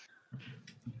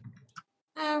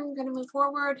 I'm gonna move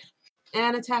forward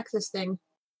and attack this thing.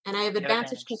 And I have have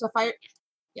advantage advantage. because of fire.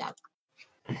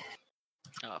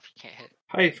 Oh, if you can't hit.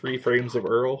 Hi, 3 frames of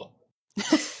Earl.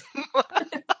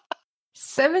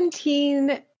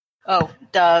 17... Oh,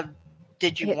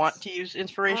 did you Hits. want to use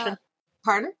inspiration?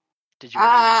 Pardon? Did you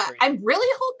want to use inspiration? I'm really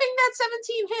hoping that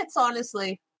 17 hits,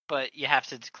 honestly. But you have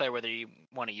to declare whether you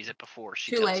want to use it before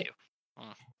she Too tells late. you.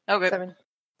 Okay.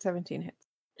 17 hits.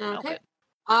 Okay. Okay.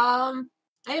 I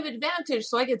have advantage,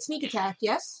 so I get sneak attack,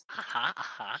 yes?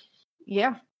 Aha.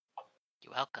 Yeah,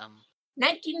 You're welcome.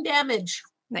 19 damage.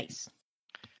 nice.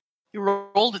 You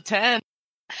rolled a 10.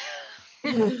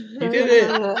 You did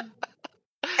it!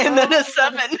 And then a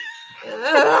 7.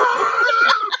 Why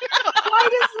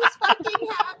does this fucking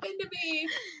happen to me?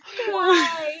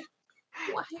 Why?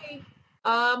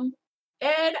 And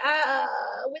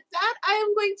with that, I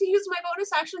am going to use my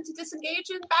bonus action to disengage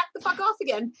and back the fuck off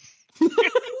again.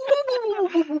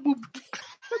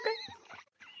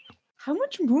 How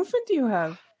much movement do you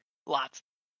have? Lots.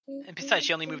 And besides,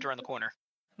 she only moved around the corner.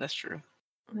 That's true.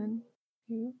 1,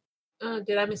 2.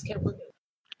 Did I miscount?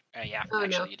 Yeah, Oh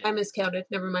actually no, you did. I miscounted.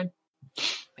 Never mind.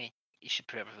 You should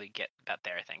probably get about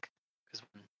there, I think. Because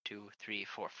 1, 2, 3,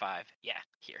 4, 5. Yeah,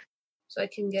 here. So I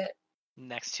can get,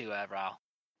 Next to Ral.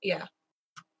 yeah.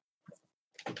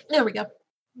 There we go.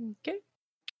 Okay.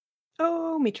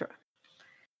 Oh, Mitra.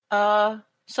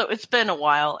 So it's been a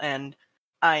while, and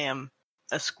I am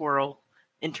a squirrel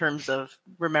in terms of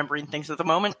remembering things at the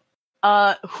moment.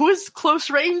 Who is close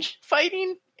range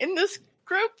fighting in this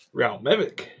group?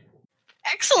 Ralmevic.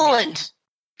 Excellent!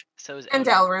 So is And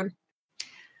Elrune. Dalrun.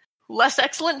 Less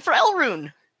excellent for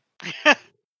Elrune.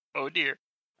 Oh dear.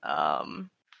 Oh,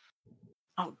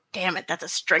 damn it, that's a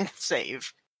strength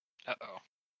save. Uh-oh.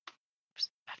 I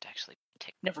have to actually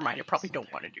take... Never mind, I probably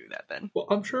don't want to do that then. Well,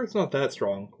 I'm sure it's not that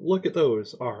strong. Look at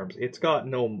those arms. It's got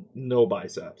no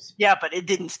biceps. Yeah, but it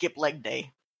didn't skip leg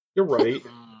day. You're right.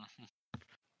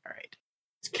 Alright.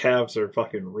 Its calves are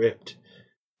fucking ripped.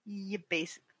 You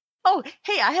basic. Oh,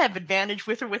 hey, I have advantage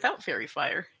with or without fairy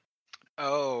fire.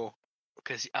 Oh.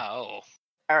 Because... Oh.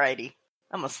 Alrighty.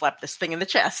 I'm gonna slap this thing in the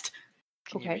chest.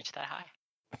 Can you Okay. reach that high?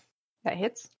 That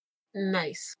hits.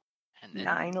 Nice. And then...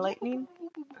 9 lightning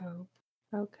Oh.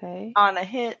 Okay. on a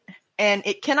hit. And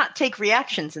it cannot take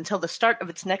reactions until the start of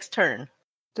its next turn.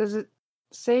 Does it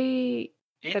say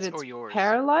that It's it's or yours.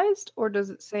 paralyzed, or does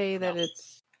it say that No.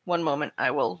 it's... One moment,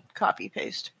 I will copy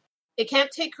paste. It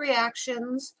can't take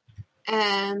reactions,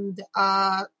 and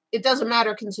it doesn't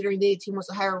matter considering the 18 was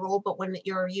a higher roll, but when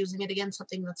you're using it against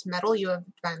something that's metal, you have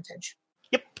advantage.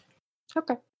 Yep.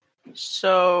 Okay.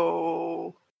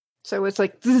 So So it's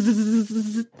like...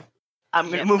 I'm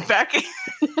gonna Yep. move back.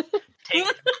 Take...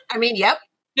 I mean, yep.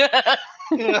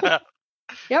 Yep,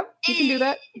 you can do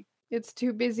that. It's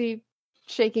too busy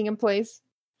shaking in place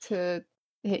to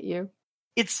hit you.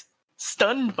 It's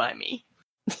stunned by me.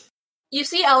 You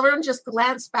see Elrond just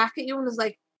glance back at you and is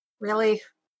like, really?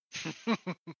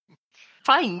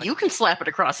 Fine, you can slap it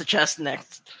across the chest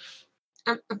next.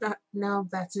 I'm not, no,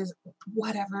 that's his,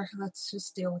 whatever. Let's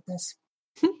just deal with this.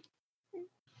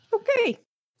 Okay.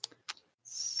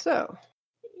 So,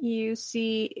 you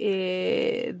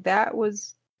see, that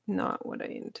was not what I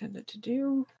intended to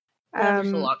do. There's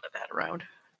a lot of that around.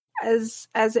 As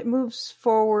it moves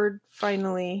forward,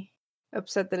 finally,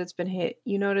 upset that it's been hit,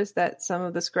 you notice that some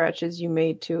of the scratches you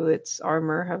made to its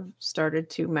armor have started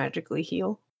to magically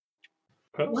heal.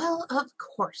 Well, of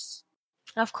course.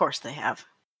 Of course they have.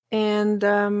 And,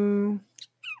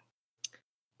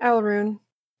 Alrune,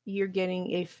 you're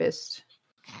getting a fist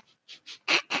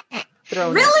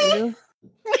thrown Really?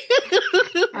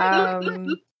 at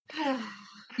you.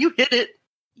 You hit it.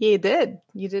 You did.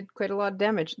 You did quite a lot of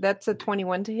damage. That's a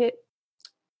 21 to hit.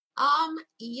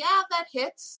 Yeah, that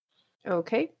hits.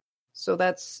 Okay. So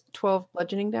that's 12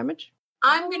 bludgeoning damage.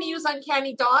 I'm going to use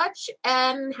Uncanny Dodge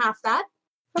and half that.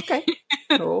 Okay.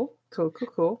 Cool.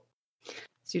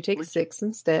 So you take 6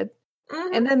 instead. Mhm.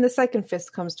 And then the second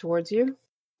fist comes towards you.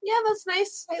 Yeah, that's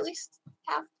nice. I at least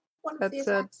have one of the That's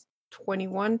a attacks.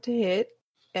 21 to hit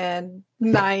and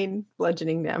 9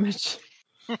 bludgeoning damage.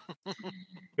 If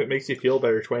it makes you feel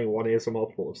better, 21 is a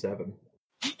multiple of 7.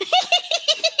 Can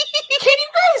you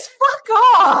guys fuck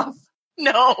off?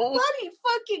 No. Bloody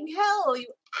fucking hell, you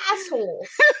assholes.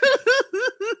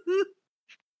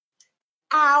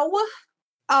 Ow.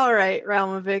 All right,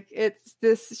 Ralmovic. It's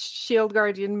this shield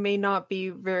guardian may not be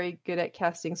very good at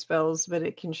casting spells, but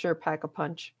it can sure pack a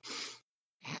punch.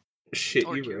 Shit,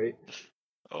 Told you you. right.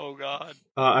 Oh god.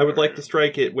 I would like to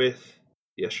strike it with...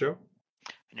 Yes, show?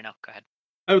 No, go ahead.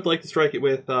 I would like to strike it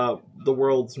with the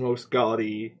world's most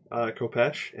gaudy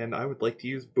Kopesh, and I would like to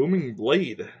use Booming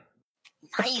Blade.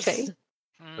 Nice. Okay.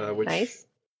 Which Nice.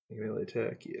 melee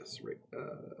attack, yes, right.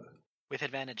 With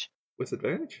advantage. With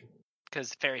advantage?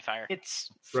 Because fairy fire. It's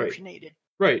Right. fusionated.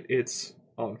 Right, it's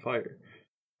on fire.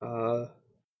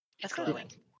 It's good.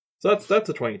 glowing. So that's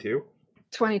a 22.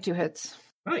 22 hits.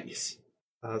 Nice.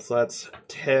 So that's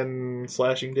 10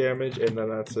 slashing damage, and then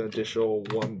that's an additional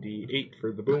 1d8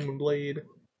 for the Booming Blade.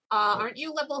 Aren't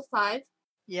you level 5?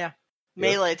 Yeah.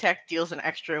 Melee attack deals an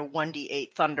extra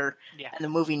 1d8 thunder, Yeah. and the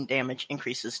moving damage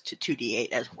increases to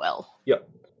 2d8 as well. Yep.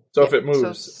 So if Yep, it moves...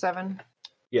 So 7.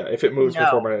 Yeah, if it moves No.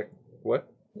 before my...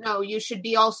 What? No, you should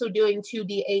be also doing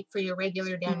 2d8 for your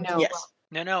regular damage No. as Yes.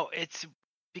 well. No, it's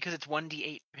because it's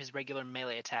 1d8 for his regular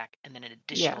melee attack, and then an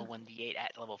additional 1d8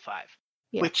 at level 5.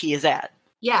 Yeah. Which he is at.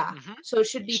 Yeah, Mm-hmm. so it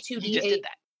should be He just 2d8. did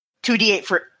that. 2d8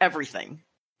 for everything.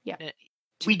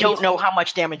 We don't 2d8. know how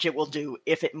much damage it will do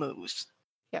if it moves.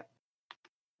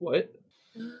 What?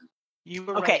 You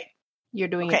were Okay, right. You're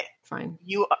doing Okay. it fine.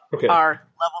 you Okay, are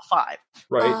level 5.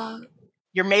 right.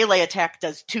 Your melee attack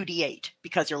does 2d8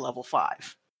 because you're level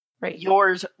 5. Right.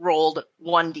 Yours rolled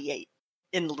 1d8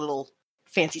 in the little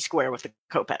fancy square with the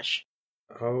Kopesh.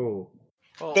 Oh,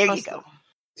 Well, There you plus go.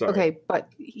 sorry. Okay, but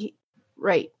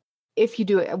right. If you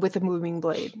do it with a booming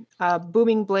blade,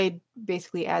 booming blade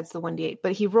basically adds the 1d8,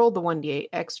 but he rolled the 1d8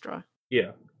 extra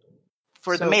Yeah.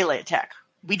 For the So- melee attack.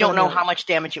 We For don't the know melee. how much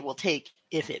damage it will take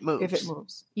if it moves. if it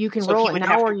moves. You can So roll he it would now,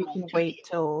 have to or you roll can 2d8. wait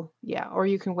till or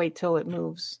you can wait till it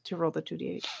moves to roll the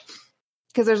 2d8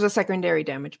 because there's a secondary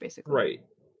damage basically. Right.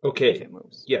 If Okay. it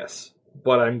moves. Yes,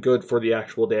 but I'm good for the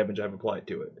actual damage I've applied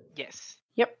to it. yes.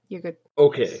 Yep, you're good.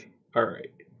 Okay. All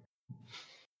right.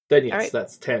 Then yes, All right.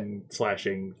 that's 10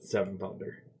 slashing, 7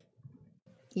 thunder,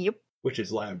 Yep. which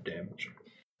is loud damage.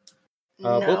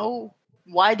 No.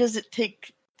 Why does it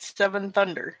take 7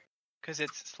 thunder? Because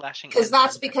it's slashing. Because and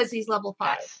that's thunder. because he's level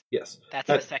 5. Yes. That's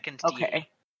That- the second Okay.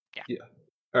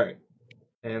 All right.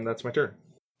 And that's my turn.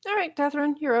 All right,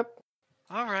 Catherine, you're up.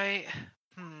 All right.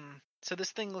 So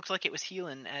this thing looks like it was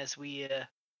healing as we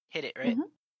hit it, right? Mhm.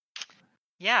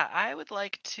 Yeah, I would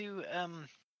like to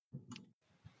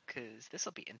because this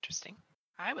will be interesting.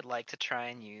 I would like to try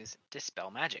and use Dispel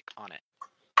Magic on it.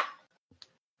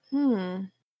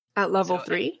 At level So,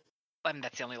 3? I mean,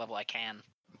 that's the only level I can,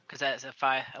 because as a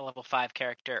level 5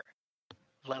 character,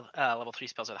 level 3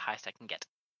 spells are the highest I can get.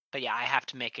 But yeah, I have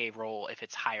to make a roll if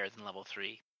it's higher than level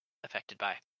 3 affected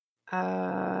by.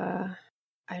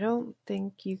 I don't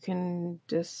think you can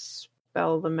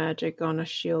dispel the magic on a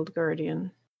shield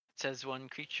guardian. It says one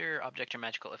creature, object, or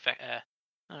magical effect.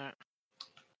 All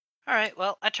right,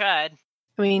 well, I tried.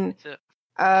 I mean,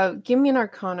 So, give me an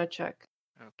Arcana check.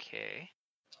 okay.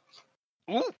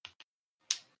 Ooh.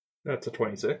 That's a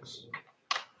 26.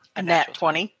 A nat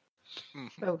 20.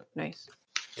 Oh, nice.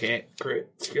 Can't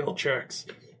crit skill checks.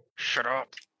 Shut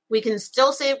up. We can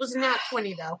still say it was a nat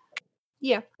 20, though.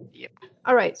 Yeah. Yep.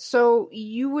 All right. So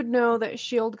you would know that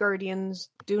shield guardians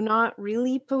do not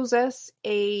really possess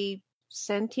a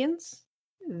sentience.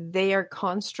 They are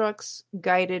constructs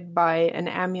guided by an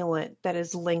amulet that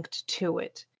is linked to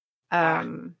it.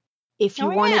 If you Oh,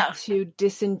 wanted yeah. to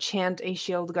disenchant a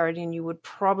shield guardian, you would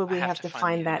probably I have to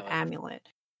find that amulet.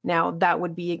 Now, that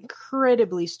would be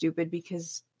incredibly stupid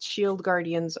because shield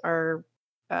guardians are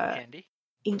Handy.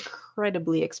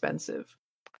 incredibly expensive.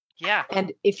 Yeah.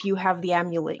 And if you have the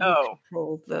amulet, you Oh.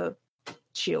 control the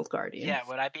shield guardian. Yeah.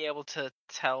 Would I be able to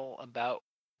tell about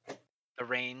the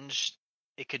range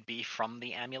it could be from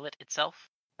the amulet itself?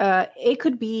 It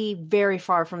could be very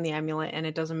far from the amulet, and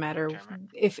it doesn't matter Determine.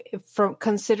 if from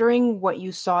considering what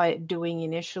you saw it doing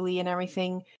initially and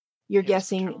everything. You're It was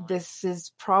guessing patrolling. this is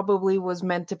probably was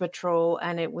meant to patrol,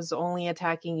 and it was only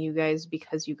attacking you guys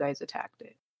because you guys attacked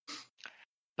it.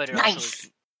 But Nice.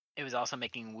 it was also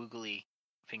making woogly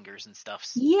fingers and stuff.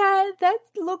 Yeah, that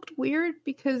looked weird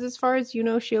because, as far as you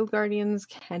know, shield guardians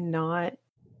cannot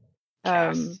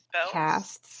Cast spells?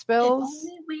 cast If spells.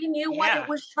 only we knew what Yeah. it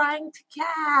was trying to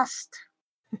cast.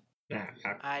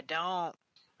 I don't.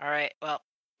 All right. Well,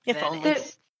 If then only.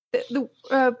 it's-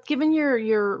 Given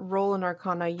your role in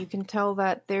Arcana, you can tell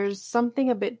that there's something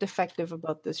a bit defective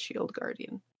about this shield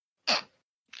guardian.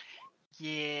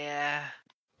 Yeah.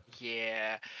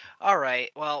 All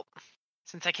right. Well,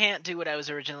 since I can't do what I was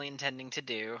originally intending to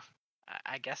do,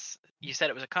 I guess you said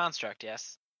it was a construct,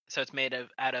 yes? So it's made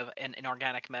out of an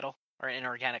inorganic metal or an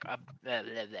inorganic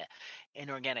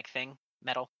inorganic thing,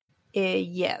 metal.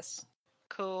 Yes.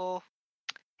 Cool.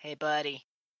 Hey, buddy,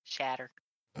 shatter.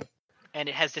 And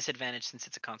it has disadvantage since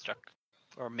it's a construct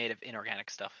or made of inorganic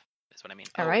stuff. Is what I mean.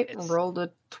 All right. Rolled a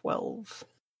 12.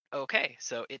 Okay,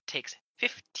 so it takes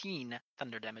 15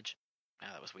 thunder damage. Oh,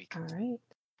 that was weak. All right.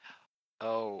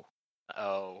 Oh,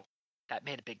 that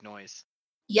made a big noise.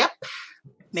 Yep.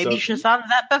 Maybe So- you should have thought of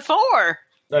that before.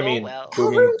 I mean, well.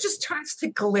 booming, Haroon just turns to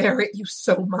glare at you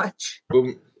so much.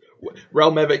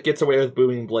 Realm Mevic gets away with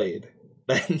booming blade.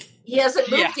 Then He hasn't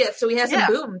moved yet, so he hasn't Yeah.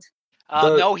 boomed.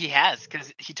 No, he has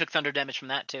because he took thunder damage from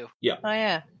that too. Oh,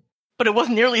 yeah. But it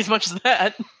wasn't nearly as much as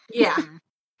that. Yeah.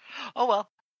 Oh well.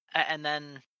 And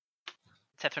then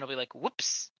Tethrin will be like,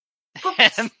 "Whoops,"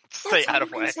 Whoops. and stay That's all out of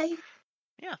you can way. say.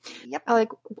 I like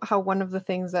how one of the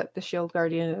things that the shield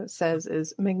guardian says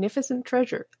is magnificent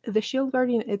treasure. The shield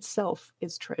guardian itself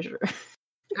is treasure.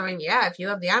 I mean, yeah, if you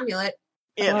have the amulet.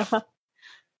 If. All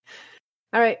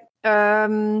right.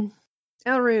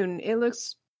 Elrune, it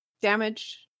looks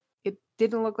damaged. It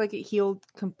didn't look like it healed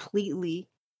completely.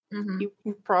 Mhm. You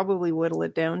can probably whittle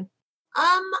it down.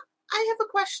 I have a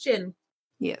question.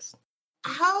 Yes.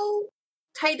 How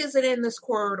tight is it in this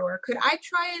corridor? Could I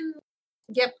try and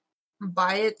get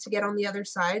by it to get on the other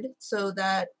side so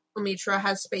that Omitra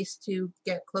has space to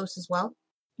get close as well?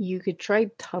 You could try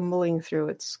tumbling through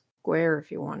its square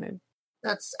if you wanted.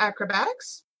 That's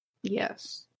acrobatics?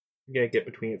 Yes. you gotta get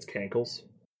between its cankles.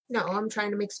 No, I'm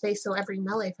trying to make space so every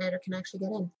melee fighter can actually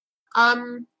get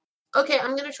in. Okay,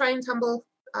 I'm gonna try and tumble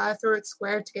through its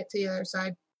square to get to the other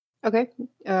side. Okay.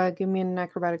 Give me an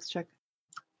acrobatics check.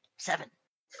 7.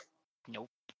 Nope.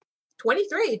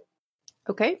 23.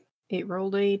 Okay. It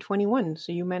rolled a 21,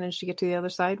 so you managed to get to the other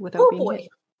side without Oh being boy.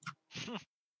 hit.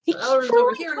 Elrune's For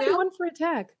over here now. 21 for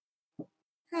attack.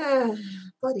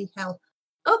 Bloody hell.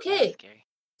 Okay. Scary.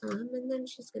 And then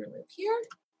she's gonna move here.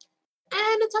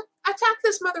 And attack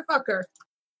this motherfucker.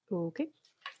 Okay.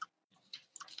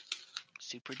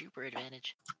 Super duper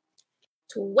advantage.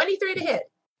 23 to hit.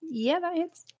 Yeah, that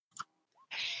hits.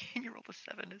 You rolled a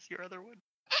 7 as your other one.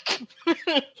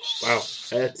 Wow,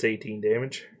 that's 18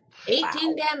 damage.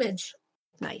 18 damage.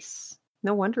 Nice.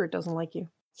 No wonder it doesn't like you.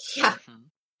 Yeah.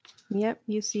 Yep,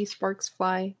 you see sparks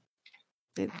fly.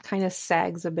 It kind of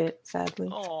sags a bit, sadly.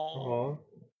 Oh, Aw.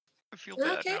 I feel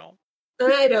bad Okay. now.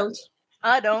 I don't.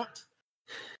 I don't.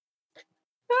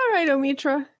 All right,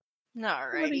 Omitra. What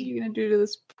are Alrighty. you going to do to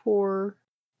this poor...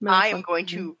 I am motherfucker? going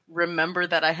to remember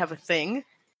that I have a thing.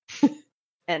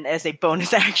 And as a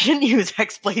bonus action, use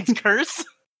Hexblade's Curse.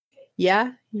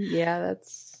 Yeah,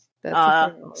 that's a thing, all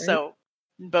right? So,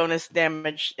 bonus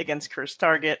damage against cursed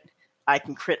target. I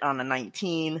can crit on a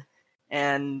 19.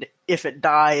 And if it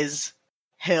dies,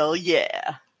 hell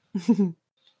yeah.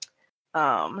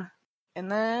 And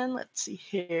then, let's see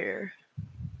here.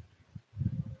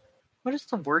 What is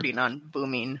the wording on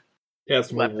booming? Yeah,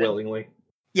 it's more Weapon. willingly.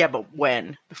 Yeah, but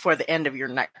when? Before the end of your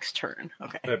next turn.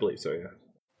 Okay. I believe so, yeah.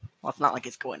 Well, it's not like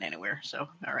it's going anywhere, so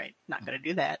alright, not gonna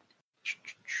do that.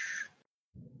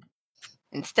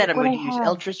 Instead, I'm Look going what to I use have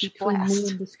Eldritch between me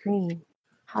Blast. and the screen.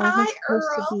 How am I Hi, supposed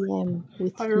Earl. to DM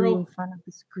with Hi, you Earl. in front of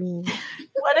the screen?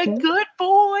 What a good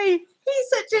boy! He's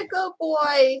such a good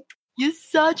boy. You're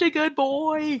such a good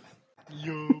boy.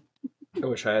 Yup. I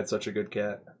wish I had such a good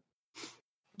cat.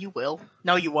 You will.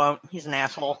 No, you won't. He's an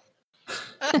asshole.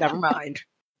 Never mind.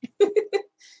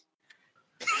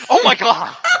 Oh my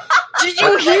god! Did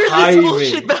you hear Timing. this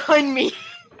bullshit behind me?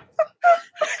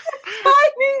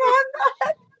 Timing on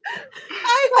that.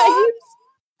 I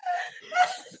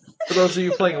For those of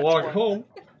you playing along at home,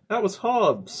 that was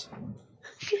Hobbs,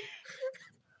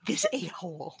 This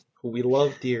a-hole, who we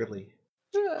love dearly.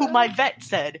 who my vet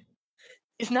said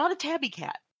is not a tabby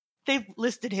cat. They've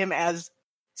listed him as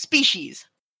species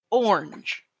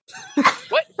orange.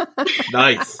 What?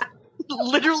 Nice.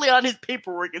 Literally on his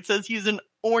paperwork, it says he's an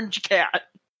orange cat.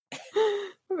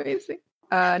 Amazing.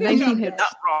 19 hits.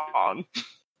 Not wrong.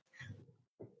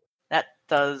 That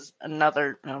does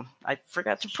another. No, I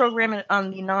forgot to program it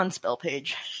on the non-spell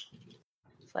page.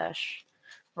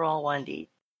 / roll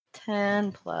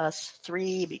 1d10 plus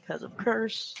 3 because of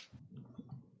curse.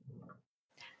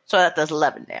 So that does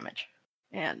 11 damage.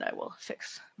 And I will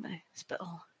fix my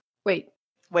spell. Wait.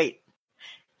 Wait.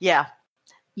 Yeah.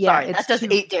 Yeah, Sorry, it's that does 2.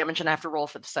 8 damage and I have to roll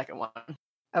for the second one.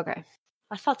 Okay.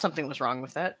 I thought something was wrong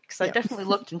with that, because I Yeah. definitely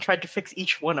looked and tried to fix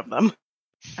each one of them.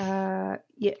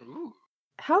 Yeah. Ooh.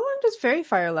 How long does Fairy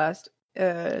Fire last?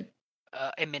 A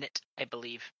minute, I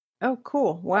believe. Oh,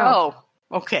 cool. Wow.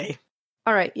 Oh, okay.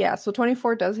 All right. Yeah. So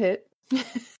 24 does hit.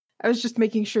 I was just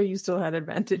making sure you still had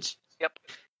advantage. Yep.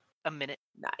 A minute.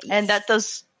 Nice. And that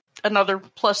does another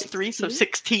plus 3, so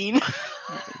 16.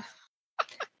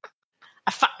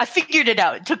 I figured it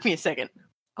out. It took me a second. You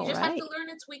All just right. have to learn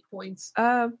its weak points.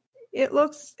 It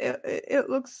looks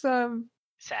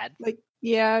Sad. like,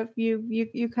 yeah,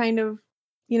 you kind of,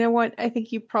 you know what? I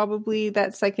think you probably,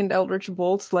 that second Eldritch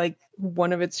Bolt, like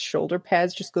one of its shoulder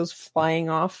pads just goes flying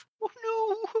off.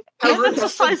 Oh Yeah, Elrond that's the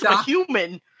has to size of a duck.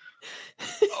 human. no!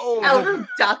 Oh. Elrond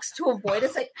ducks to avoid.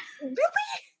 It's like,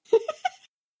 really?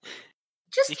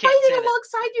 Just You can't fighting say that.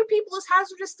 alongside you people is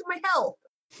hazardous to my health.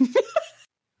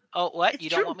 Oh, what? It's You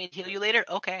don't true. want me to heal you later?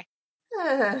 Okay.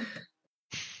 I'm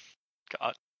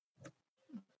God.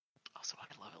 Also, I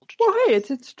love Eldritch. Well, hey,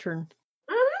 it's its turn.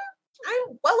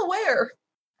 well aware.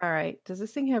 All right. Does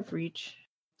this thing have reach?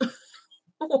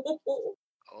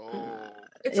 Oh.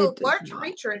 It's It a does large not.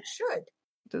 creature. It should.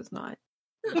 It does not.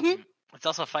 It's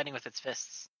also fighting with its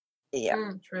fists.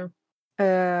 Yeah. True.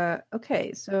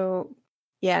 Okay. So,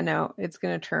 yeah, no, it's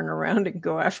gonna turn around and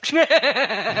go after.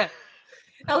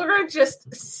 Elrond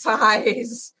just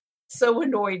sighs. So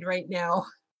annoyed right now.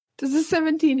 Does a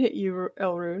 17 hit you,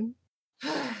 Elrune?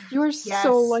 You are Yes.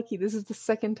 so lucky. This is the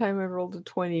second time I rolled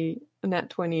a nat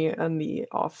 20 on the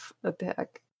off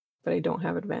attack, but I don't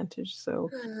have advantage. So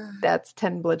that's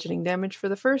 10 bludgeoning damage for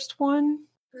the first one,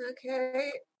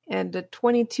 Okay. and a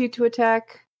 22 to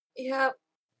attack. Yep.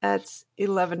 That's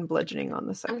 11 bludgeoning on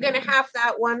the second. I'm gonna one. half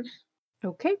that one.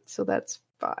 Okay, so that's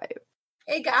 5.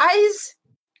 Hey guys!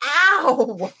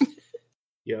 Ow!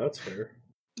 Yeah, that's fair.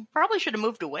 Probably should have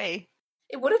moved away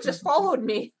It would have just followed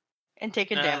me. and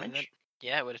taken damage. that-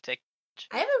 yeah, it would have taken.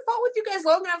 I haven't fought with you guys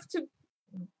long enough to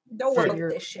know about Figure.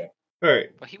 this shit. All right.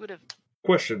 Well, he would have.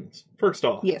 Questions. First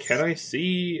off, Yes. can I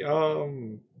see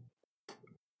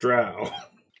Drow?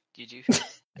 Did you?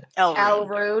 Elrond.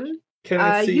 Alrune. Can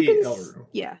I see you can Elrune?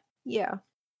 yeah.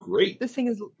 Great. This thing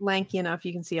is lanky enough.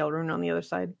 You can see Elrune on the other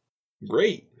side.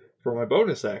 Great. For my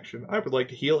bonus action, I would like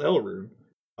to heal Elrune.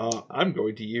 I'm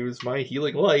going to use my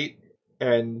healing light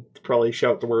and probably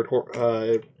shout the word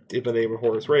in the name of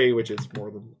Horus Ray, which is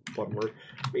more than one word.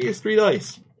 We use 3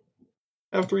 dice.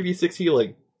 I have 3d6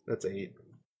 healing. That's 8.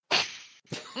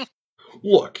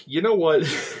 Look, you know what?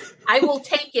 I will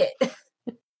take it.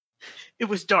 It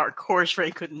was dark. Horus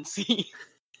Ray couldn't see.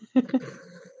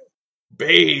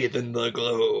 Bathe in the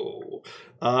glow.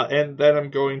 And then I'm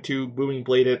going to Booming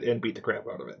Blade it and beat the crap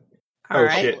out of it. All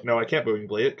right. Shit. No, I can't Booming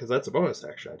Blade it because that's a bonus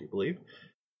action, I do believe.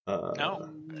 No.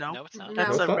 No, No, it's not.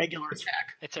 that's No, a it's not. regular It's-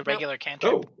 attack. It's a regular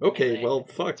cantrip. Oh, okay. And Well,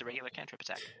 fuck. It's a regular cantrip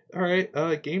attack.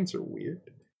 Alright, games are weird.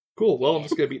 Cool, well, I'm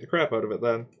just gonna beat the crap out of it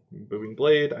then. Booming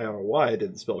Blade, I don't know why I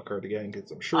didn't spell a card again, because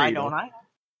I'm sure I you don't. know.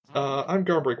 I I'm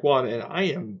Garnbreak 1, and I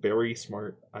am very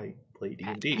smart. I play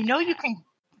D&D. you know you can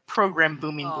program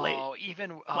Booming Blade. Oh,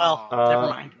 even. Well, oh, never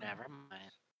mind. Never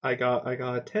mind. I got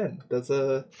a 10. Does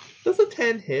a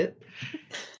 10 hit?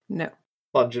 No.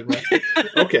 Dungeon Master.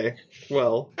 Okay,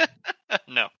 well,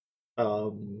 No.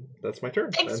 that's my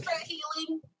turn. Thanks then. for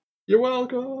healing. You're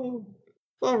welcome!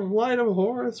 The light of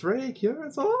Horus Ray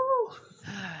cures all!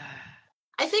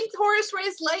 I think Horus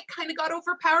Ray's light kind of got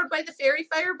overpowered by the fairy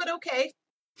fire, but okay.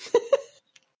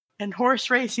 And Horus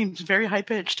Ray seems very high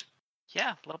pitched.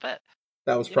 Yeah, a little bit.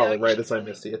 That was You probably know, right as I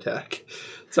missed the attack.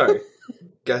 Sorry.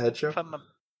 Go ahead, Joe.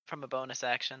 From a bonus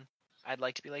action, I'd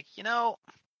like to be like,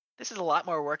 this is a lot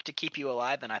more work to keep you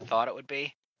alive than I thought it would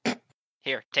be.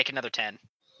 Here, take another 10.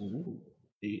 Ooh,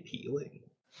 8 healing.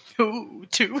 Ooh,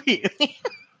 2 healing.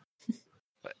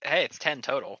 But hey, it's 10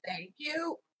 total. Thank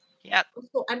you. Yep.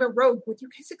 Also, I'm a rogue. What do you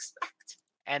guys expect?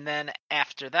 And then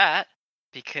after that,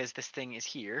 because this thing is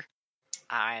here,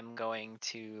 I'm going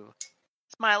to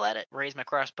smile at it, raise my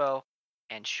crossbow,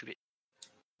 and shoot it.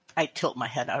 I tilt my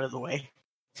head out of the way.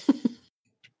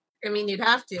 I mean, you'd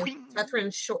have to. Boing.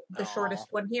 Catherine's the Oh, shortest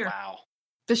one here. Wow.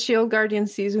 The shield guardian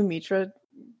sees Umitra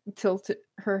tilt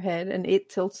her head, and it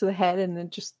tilts the head, and then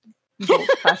just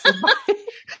passes by.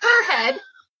 Her head.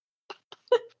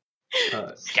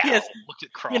 Scowl, Yes, looked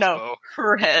at crossbow.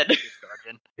 Her head.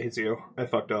 Guardian. Izio, I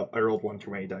fucked up. I rolled one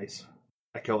too many dice.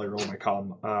 I can only roll my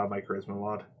charisma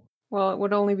mod. Well, it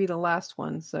would only be the last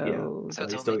one, so Yeah. So it's I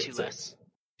only still 2 get less. 6.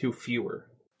 2 fewer.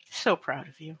 So proud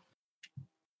of you.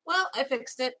 Well, I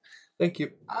fixed it. Thank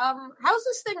you. How's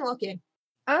this thing looking?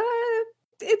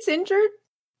 it's injured.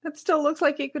 It still looks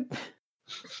like it could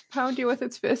pound you with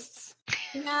its fists.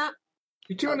 Yeah.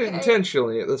 You're doing it Okay.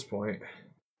 intentionally at this point.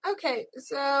 Okay,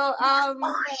 so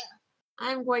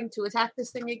I'm going to attack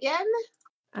this thing again.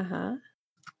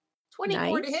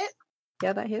 24 to Nice. hit.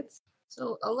 Yeah, that hits.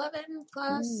 So 11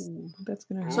 plus. Ooh, that's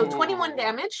gonna hurt. So 21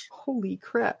 damage. Holy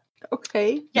crap.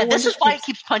 Okay. Yeah, No this wonder is why it it's-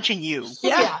 keeps punching you.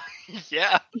 Yeah.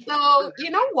 Yeah. So, you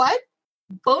know what?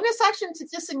 Bonus action to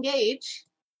disengage.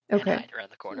 And Okay. hide around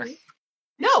the corner.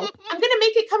 No, I'm going to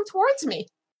make it come towards me.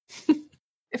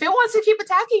 If it wants to keep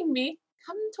attacking me,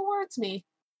 come towards me.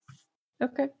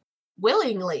 Okay.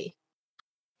 Willingly.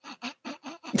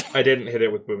 I didn't hit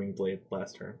it with Booming Blade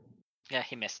last turn. Yeah,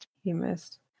 he missed. He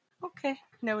missed. Okay,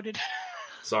 noted.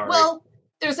 Sorry. Well,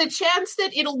 there's a chance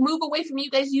that it'll move away from you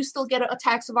guys. You still get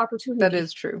attacks of opportunity. That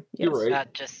is true. Yes. You're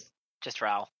right. Just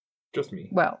Raoul. Just me.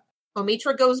 Well,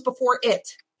 Omitra goes before it.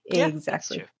 Yeah, That's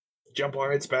exactly. true. Jump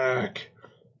on its back.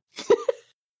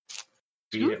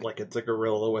 Beat it like it's a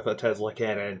gorilla with a Tesla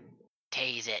cannon.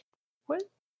 Tase it. What?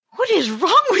 What is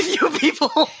wrong with you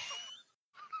people? All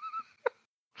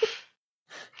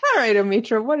right,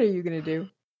 Omitra, what are you going to do?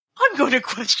 I'm going to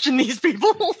question these people.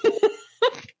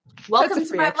 Welcome That's a to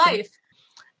free my action. life.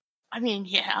 I mean,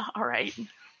 yeah, all right.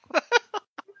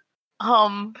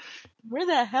 Where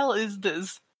the hell is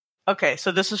this? Okay,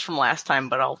 so this is from last time,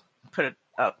 but I'll put it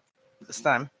up this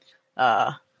time.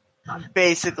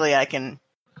 Basically, I can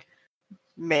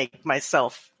make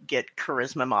myself get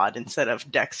charisma mod instead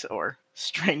of dex or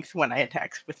strength when I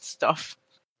attack with stuff,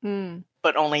 Mm.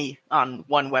 but only on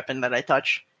one weapon that I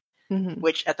touch, hmm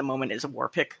which at the moment is a war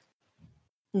pick,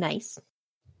 Nice.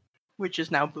 which is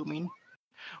now booming.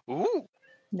 Ooh.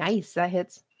 Nice. That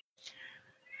hits.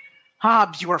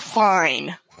 Hobbs, you are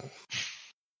fine.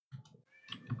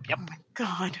 Yep. Oh my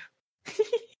god.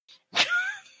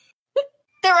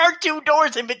 There are 2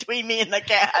 doors in between me and the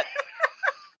cat.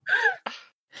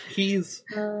 He's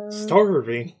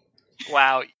starving.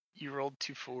 Wow, you rolled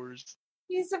 2 4s.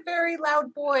 He's a very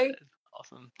loud boy.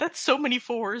 Awesome. That's so many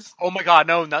 4s. Oh my god,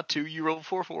 no, not 2. You rolled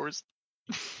 4 4s.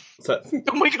 So,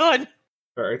 Oh my god.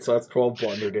 alright, so that's 12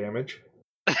 blunder damage.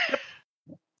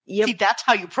 Yep. See, that's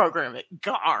how you program it.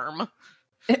 Garm.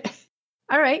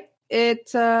 All right.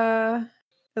 It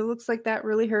looks like that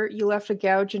really hurt. You left a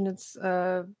gouge in its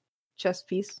chest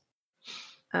piece.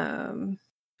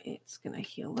 It's gonna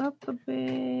heal up a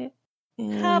bit.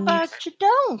 How about you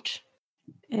don't?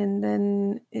 And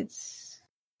then it's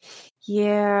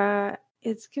gonna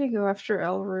go after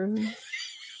Elrune.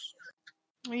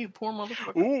 Oh, you poor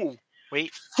motherfucker. Ooh.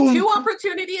 Wait. 2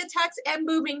 opportunity attacks and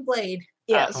booming blade.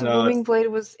 Yeah, Uh, so no, Booming it's- Blade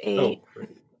was 8. Oh,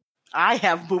 I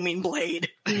have booming blade.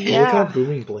 you look Yeah. at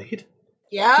Booming Blade?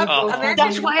 Yeah, Oh. imagine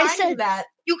That's why I combining said- that.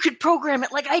 You could program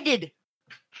it like I did.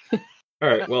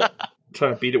 Alright, well,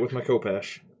 trying to beat it with my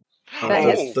Kopesh.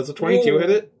 That hits. Does a 22 hit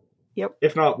it? Yep.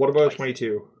 If not, what about a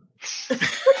 22?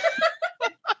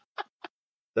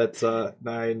 That's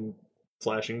 9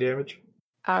 slashing damage.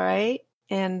 All right.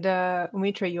 And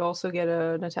Umitra, you also get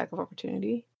an attack of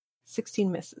opportunity.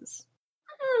 16 misses.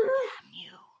 Damn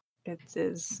you. It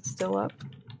is still up,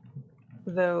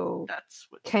 though That's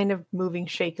what. kind of moving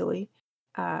shakily.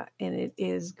 And it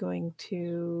is going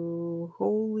to...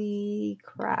 Holy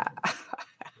crap.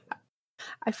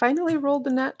 I finally rolled the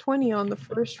nat 20 on the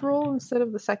first roll instead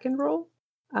of the second roll.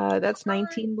 That's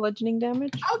 19 bludgeoning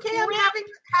damage. Okay, I'm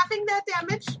having that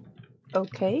damage.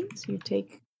 Okay, so you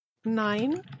take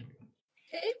 9.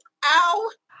 Okay. Ow!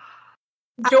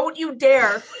 Don't you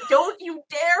dare! Don't you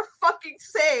dare fucking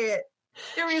say it!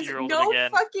 There is She rolled it no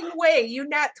again. fucking way you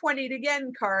nat 20'd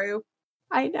again, Karu.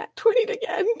 I nat 20'd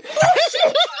again.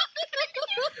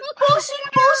 Bullshit!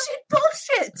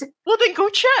 Bullshit! Well, then go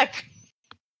check.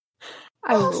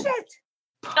 I will Bullshit!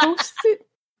 post it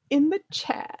in the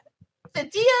chat. The DM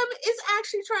is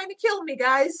actually trying to kill me,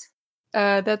 guys.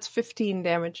 That's 15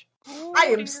 damage.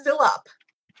 I am still up.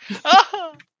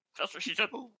 That's what she said.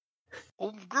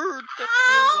 Oh, good. That's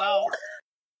Ow!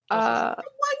 wow.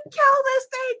 Someone kill this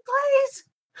thing, please!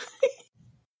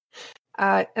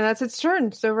 And that's its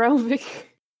turn. So Relvic,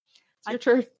 it's your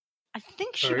turn. I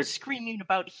think she Alright. was screaming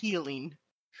about healing.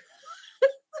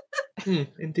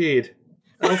 Indeed.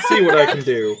 I'll see what I can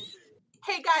do.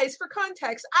 Hey guys, for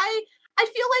context, I feel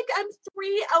like I'm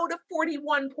 3 out of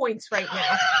 41 points right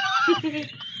now.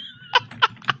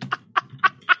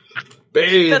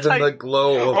 Bathe That's in how- the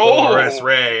glow of Oh. Horus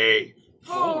Ray.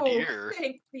 Oh, dear.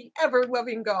 Thank the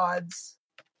ever-loving gods.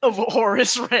 Of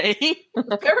Horus Ray.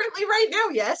 Apparently right now,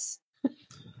 yes.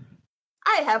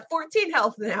 I have 14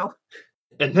 health now.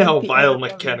 And now, The vile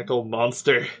ever-loving. mechanical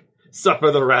monster, suffer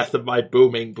the wrath of my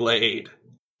booming blade.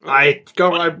 I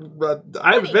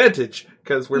have advantage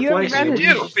because we're You have flanking. advantage.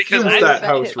 You do, because Use I that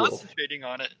was house rule. concentrating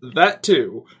on it. That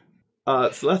too. So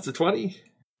that's a 20,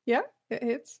 Yeah, it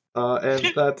hits.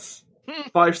 and that's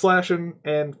 5 slashing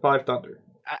and 5 thunder.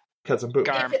 Because I'm booming.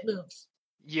 Garm. If it moves.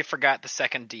 You forgot the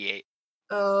second D8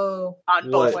 Oh. On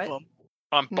What? both of them.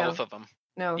 on No. both of them.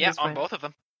 No, Yeah, he's on fine. both of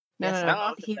them. No, Yes, no, on no.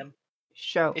 both of He them.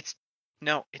 show. It's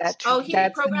no, it's That's- two. Oh, he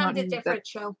That's programmed not- a different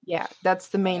show. Yeah, that's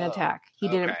the main Oh, attack. He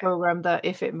didn't okay. program the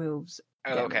if it moves.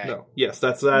 Okay. No, yes,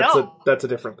 that's No. a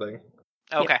different thing,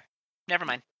 Okay. Never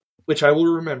mind. which I will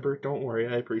remember. Don't worry,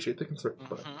 I appreciate the concern.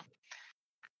 But,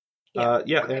 Mhm.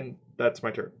 yeah, Okay. and that's my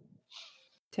turn.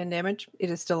 10 damage. It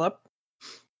is still up.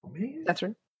 Oh, man. That's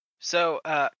right. So,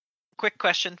 quick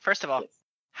question. First of all,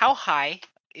 how high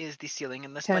is the ceiling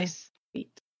in this 10. place?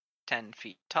 Feet. 10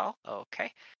 feet tall.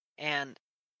 Okay. And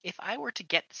if I were to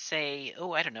get, say,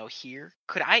 I don't know, here,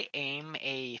 could I aim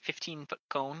a 15-foot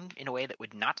cone in a way that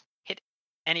would not hit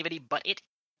anybody but it?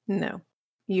 No.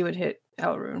 You would hit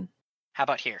Elrune. How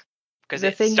about here? Because The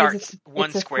it thing is, starts it's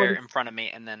one a square 40 in front of me,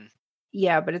 and then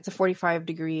Yeah, but it's a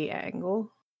 45-degree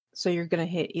angle. So you're going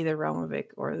to hit either Relmovic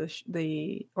or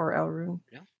or Elrune.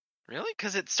 really,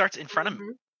 because it starts in front of me.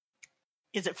 Mhm.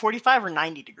 Is it 45 or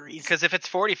 90 degrees? Because if it's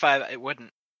 45, it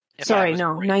wouldn't. If I Sorry, was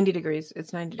no, right. 90 degrees.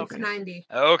 It's 90 It's degrees. 90.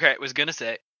 Okay, was gonna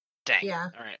say. Dang. Yeah.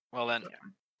 All right. Well then.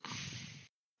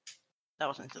 That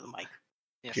was into the mic.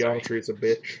 Yeah. Sorry. Geometry is a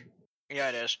bitch. Yeah,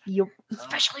 it is. Yep.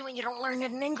 Especially when you don't learn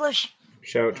it in English.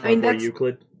 Shout out to I mean, my boy that's-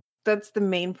 Euclid. That's the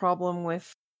main problem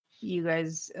with you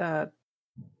guys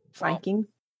flanking.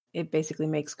 It basically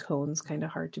makes cones kind of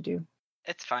hard to do.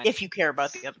 It's fine. If you care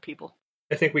about the other people.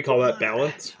 I think we call that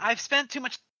balance. I've spent too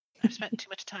much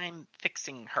time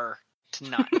fixing her to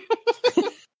not.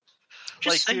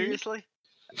 Just saying. Seriously.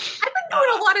 I've been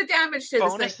doing a lot of damage to this thing.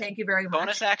 bonus- Thank you very much.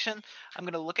 Bonus action. I'm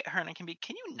gonna look at her and I can be.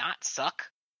 Can you not suck?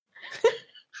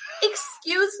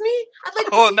 Excuse me? I'd like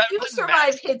to Oh, see that you was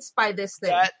survive max. hits by this thing.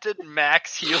 That did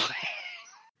max healing.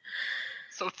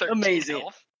 So 13 Amazing.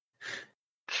 health.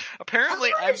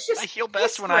 Apparently, Otherwise, just I heal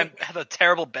best when I have a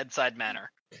terrible bedside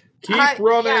manner. Keep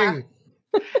running!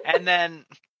 And then,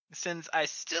 since I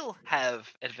still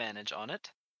have advantage on it,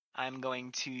 I'm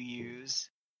going to use.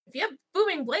 If you have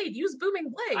Booming Blade, use Booming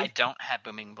Blade. I don't have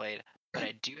Booming Blade, but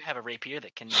I do have a rapier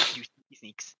that can do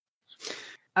sneaks.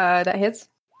 That hits.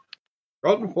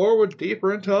 Run forward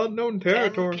deeper into unknown 10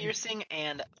 territory. piercing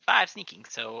and 5 sneaking,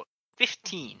 so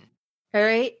 15. All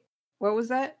right. What was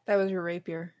that? That was your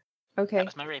rapier. Okay. That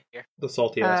was my rapier. The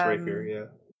salty ass Um, rapier, yeah.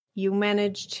 You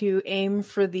managed to aim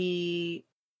for the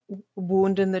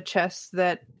wound in the chest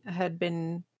that had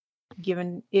been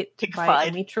given it by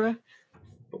Pigfied. Omitra,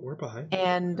 But we're behind.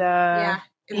 and yeah.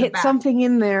 in the hit back. something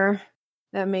in there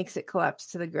that makes it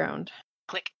collapse to the ground.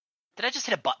 Click. Did I just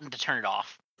hit a button to turn it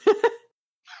off?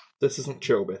 This isn't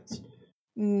Chobits.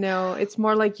 No, it's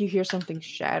more like you hear something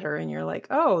shatter and you're like,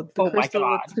 oh, the Oh my crystal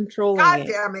God. that's controlling God it.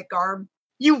 damn it, Garb.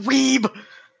 You weeb!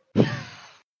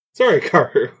 Sorry,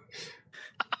 Karu.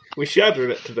 We shattered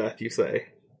it to death, you say.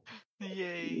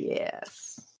 Yay.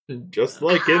 Yes. Just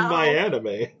like in my Ow.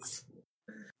 animes.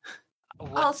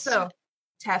 Also,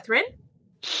 Tethrin,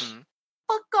 Hmm.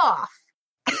 fuck off.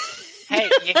 Hey,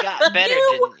 you got better,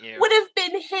 You didn't you? Would have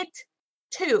been hit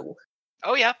too.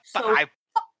 Oh yeah, but So- I.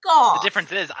 Fuck off. The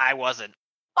difference is I wasn't.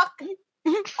 Fuck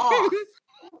off.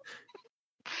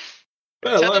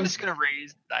 Well, So I'm I'm, just gonna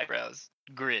raise eyebrows,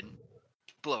 grin,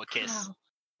 blow a kiss. Wow.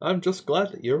 I'm just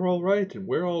glad that you're alright and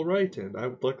we're alright, and I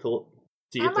would like to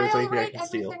see if Am there's I anything I alright? can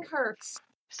steal. Everything hurts.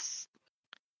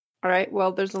 All right.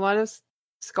 Well, there's a lot of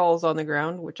skulls on the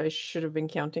ground, which I should have been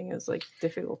counting as like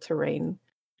difficult terrain.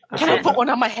 Can I put one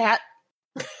on my hat?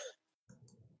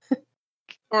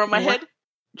 Or on my head?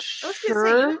 I was gonna say, you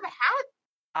Sure. have a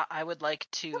hat? I would like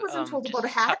to I wasn't told just about a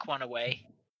hat. tuck one away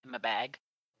in my bag.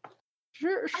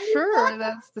 Sure, Are you sure. not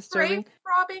That's disturbing. Grave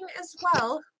robbing as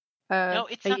well. No,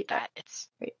 it's are not you, that. It's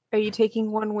Are you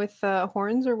taking one with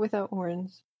horns or without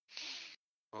horns?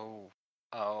 oh,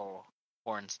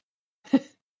 horns.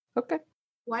 Okay.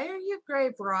 Why are you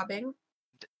grave robbing?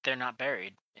 They're not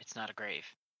buried. It's not a grave.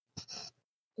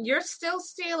 You're still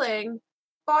stealing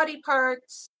body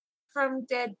parts from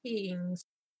dead beings.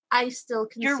 I still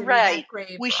consider You're right. that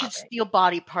grave We robbing. should steal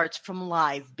body parts from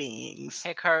live beings.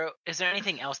 Hey, Karu, is there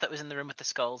anything else that was in the room with the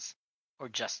skulls, or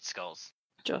just skulls?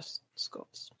 Just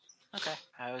skulls. Okay,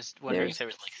 I was wondering There's if there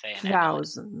was like say an amulet.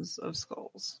 thousands of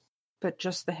skulls, but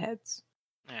just the heads.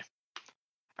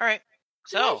 All right,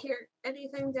 Did I so hear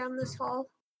anything down this hall?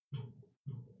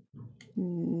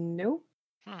 No.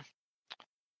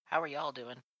 how are y'all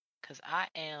doing? Because I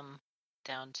am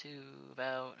down to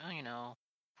about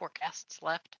 4 casts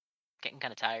left. Getting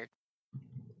kind of tired.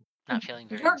 Not feeling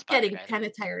very You're inspired getting either. kind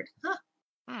of tired.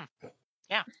 Huh.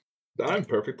 I'm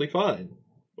perfectly fine.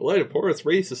 The light of Horus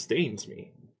Ray sustains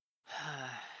me.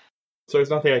 So there's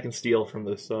nothing I can steal from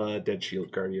this dead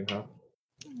shield guardian, huh?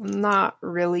 Not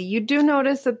really. You do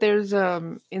notice that there's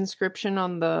inscription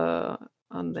on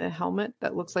the helmet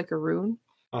that looks like a rune.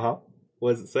 Uh-huh.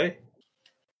 What does it say?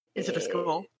 Is it a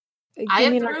skull? Give I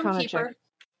am me the an Arcana roomkeeper. check.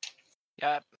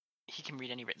 Yeah, he can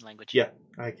read any written language. Yeah,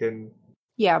 I can...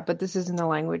 Yeah, but this isn't a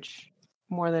language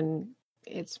more than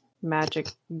it's magic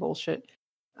bullshit.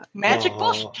 Magic Aw.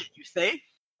 bullshit, did you say?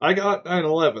 I got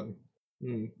 9/11.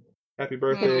 Happy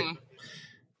birthday.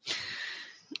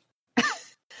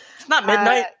 It's not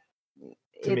midnight.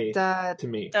 To me. It To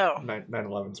me. Oh.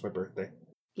 9/11's my birthday.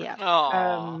 yeah.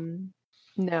 Aww.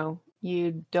 No,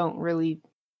 you don't really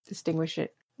distinguish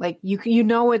it. Like you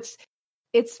know it's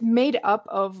made up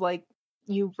of like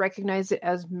you recognize it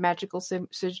as magical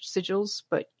sigils,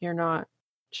 but you're not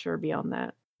sure beyond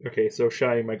that. Okay, so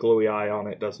shining my glowy eye on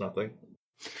it does nothing.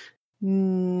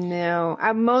 No,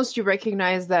 at most you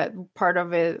recognize that part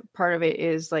of it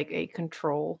is like a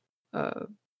control.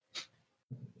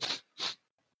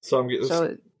 So I'm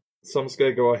So just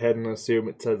gonna go ahead and assume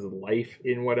it says life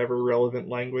in whatever relevant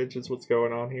language is what's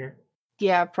going on here.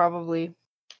 yeah, probably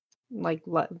like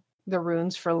the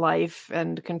runes for life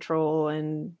and control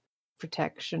and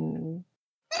protection.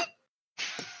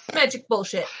 Magic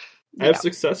bullshit. I have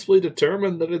successfully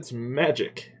determined that it's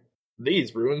magic.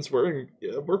 These runes were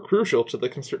crucial to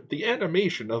the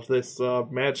animation of this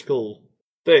magical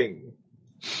thing.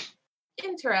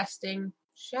 Interesting.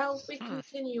 Shall we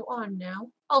continue on now?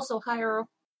 Also, Hyro,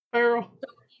 Earl,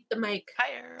 eat the mic.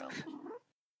 Hi,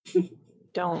 Earl.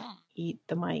 Don't eat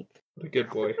the mic. what a good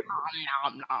boy.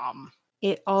 Nom, nom.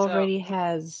 It already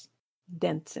has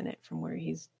dents in it from where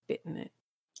he's bitten it.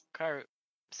 Karu,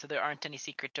 so there aren't any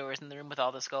secret doors in the room with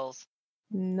all the skulls?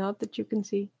 Not that you can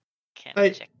see. Can't we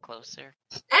check closer?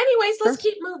 Anyways, let's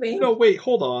keep moving. No, wait,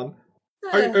 hold on.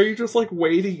 Are you just like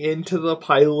wading into the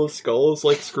pile of skulls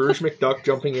like Scrooge McDuck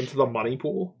jumping into the money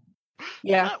pool?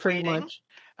 Yeah, not pretty waiting. much.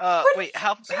 What Wait, are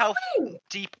how you doing?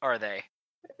 deep are they?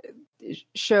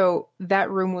 Show that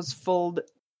room was full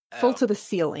Oh. to the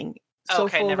ceiling. So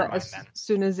Okay, full never that mind as then.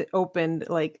 soon as it opened,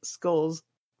 like skulls,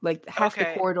 like half the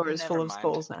Okay, corridor is full never of mind.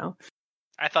 skulls now.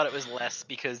 I thought it was less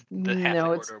because the half No,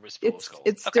 the it's corridor was full of it's skulls.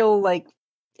 it's Okay. still like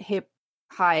hip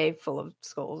high full of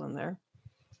skulls in there.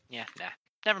 Yeah, nah.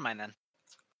 Never mind then.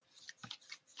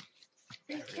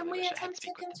 Can we wish I had attempt to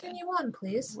speak with them. continue on,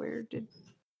 please? Where did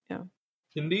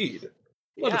Indeed.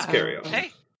 Let us Yeah. carry on.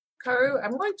 Hey. Karu,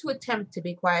 I'm going to attempt to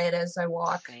be quiet as I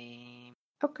walk. Same.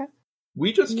 okay?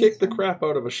 We just kicked the crap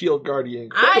out of a shield guardian. I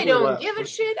incredibly don't loud. give a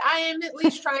shit. I am at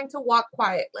least trying to walk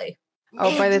quietly.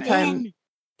 Oh, by the Man.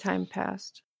 time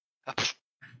passed. Oh, pfft.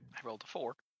 I rolled a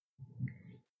 4.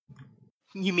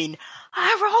 You mean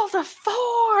I rolled a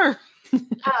 4?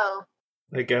 Oh.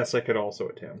 I guess I could also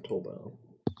attempt. Hold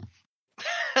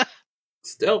on.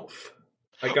 Stealth.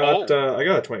 I got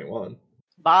a 21.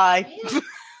 Bye.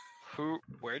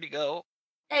 Where'd he go?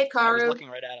 Hey, I was Karu, looking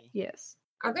right at him. Yes.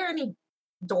 are there any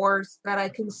doors that I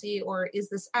can see, or is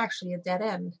this actually a dead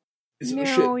end? Is it a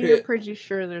No, shit you're pit? pretty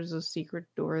sure there's a secret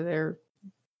door there.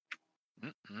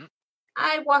 Mm-mm.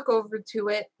 I walk over to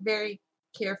it very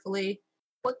carefully.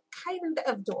 What kind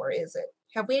of door is it?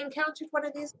 Have we encountered one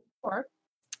of these before?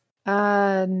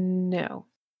 No.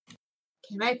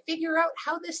 Can I figure out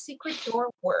how this secret door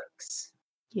works?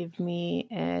 Give me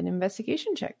an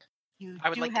investigation check. You I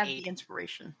would do like to have aid. the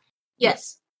inspiration.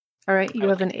 Yes. All right, I you would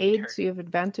have an like to aid aid, her. so you have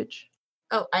advantage.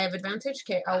 Oh, I have advantage?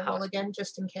 Okay, I'll Uh-huh. roll again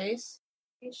just in case.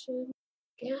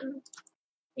 Again.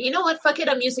 You know what? Fuck it.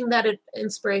 I'm using that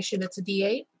inspiration. It's a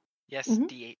D8. Yes, Mhm.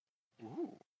 D8.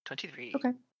 Ooh, 23.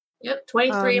 Okay. Yep,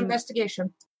 23 Um,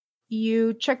 investigation.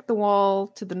 You check the wall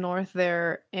to the north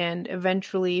there and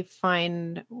eventually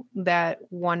find that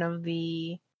one of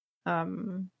the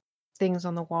things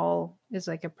on the wall is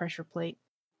like a pressure plate.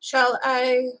 Shall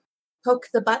I poke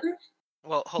the button?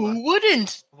 Well, hold on. Who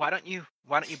wouldn't? Why don't you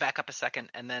back up a second,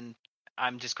 and then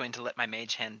I'm just going to let my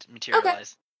mage hand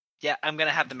materialize. Yeah, I'm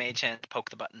gonna have the mage hand poke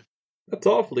the button. That's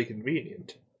awfully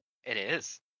convenient. It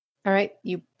is. All right,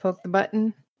 you poke the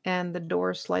button and the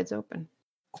door slides open.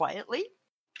 Quietly?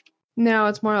 No,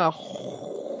 it's more like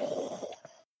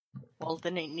Well,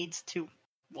 then it needs to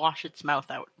wash its mouth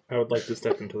out. I would like to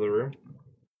step into the room.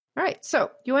 All right,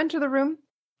 so you enter the room.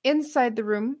 Inside the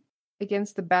room,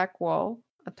 against the back wall,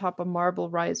 atop a marble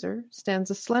riser, stands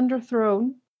a slender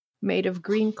throne made of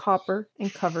green copper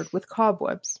and covered with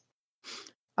cobwebs.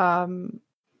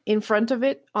 In front of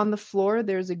it, on the floor,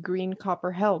 there's a green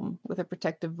copper helm with a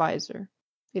protective visor.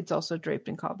 It's also draped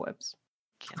in cobwebs.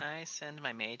 Can I send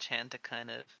my mage hand to kind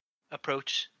of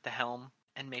approach the helm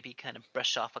and maybe kind of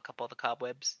brush off a couple of the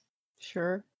cobwebs?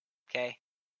 Sure. Okay.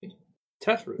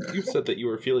 Tethrin, you said that you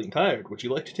were feeling tired. Would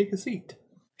you like to take a seat?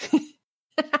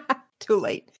 Too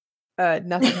late.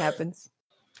 Nothing happens.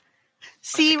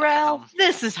 See, pick up the Ralph, helm.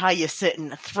 this is how you sit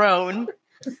in a throne.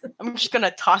 I'm just gonna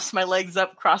toss my legs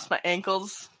up, cross my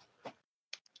ankles.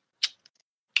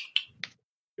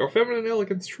 Your feminine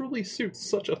elegance truly suits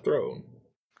such a throne.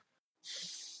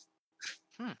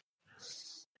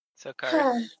 So,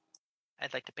 Kari,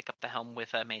 I'd like to pick up the helm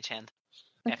with a mage hand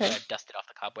after Okay. I've dusted off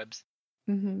the cobwebs.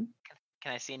 Mm-hmm.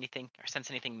 Can I see anything or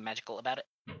sense anything magical about it?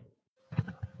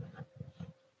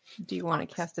 Do you want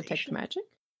to cast Detect Conversation? Magic?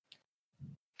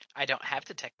 I don't have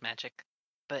detect magic,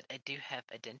 but I do have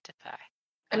identify.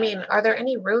 I mean, are there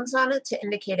any runes on it to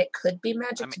indicate it could be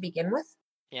magic to begin with?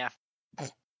 Yeah.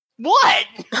 What?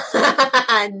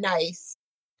 Nice.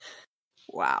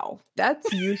 Wow,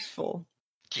 that's useful.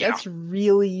 Yeah. That's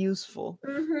really useful.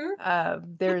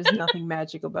 Mm-hmm. There is nothing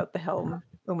magical about the helm,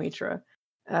 Omitra.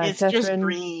 It's just Tethrin,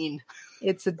 green.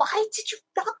 It's a Why did you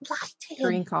not lie to him?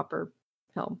 green copper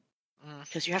helm.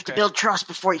 Because you have to Okay. build trust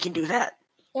before you can do that.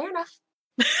 Fair enough.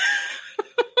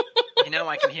 You know,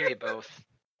 I can hear you both.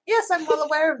 Yes, I'm well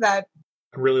aware of that.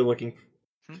 I'm really looking...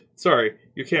 Sorry,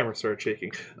 your camera started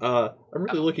shaking. I'm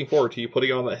really looking forward to you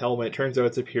putting on that helmet. It turns out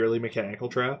it's a purely mechanical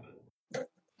trap.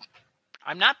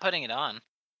 I'm not putting it on.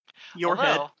 Your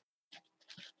head.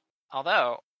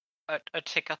 Although, a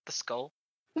tick up the skull.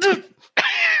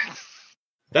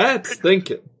 That's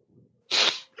thinking.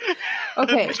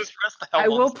 Okay, Just rest the helm I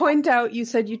on will the- point out you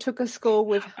said you took a skull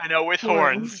with I know, with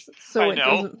horns. so I it know.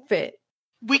 doesn't fit.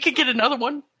 We could get another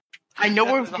one. I know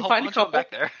where we There's a can whole find a bunch of them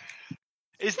couple. back there.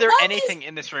 Is there That anything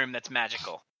in this room that's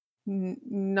magical?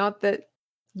 Not that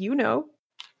you know.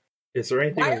 Is there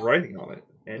anything Why- with writing on it?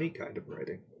 Any kind of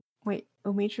writing. Wait,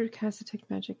 Omitra cast Detect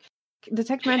Magic.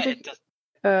 Detect Yeah, Magic.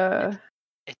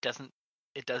 it doesn't.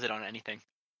 It does it on anything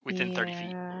within 30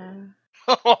 feet. yeah.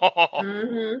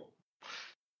 Mm-hmm.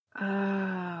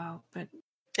 Oh, but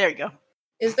There you go.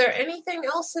 Is there anything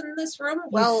else in this room? you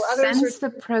Well, others sense are...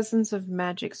 the presence of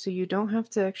magic, so you don't have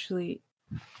to actually.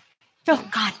 Oh,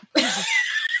 God.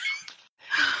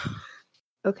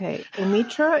 Okay,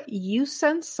 Omitra, you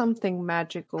sense something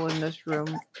magical in this room.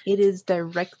 It is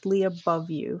directly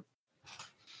above you.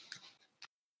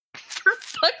 For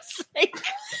fuck's sake.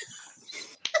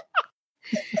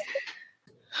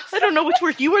 I don't know which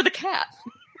work, you or the cat.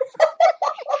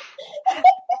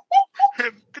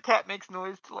 The cat makes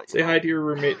noise to like. Say hi to your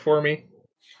roommate for me.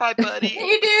 Hi, buddy.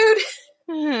 Hey,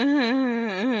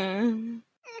 dude!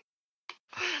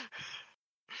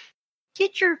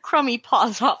 Get your crummy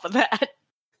paws off of that.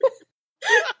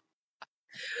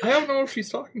 I don't know if she's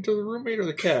talking to the roommate or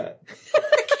the cat.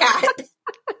 The cat.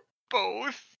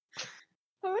 Both.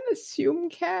 I'm gonna assume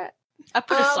cat. I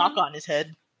put a sock on his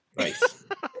head. Nice.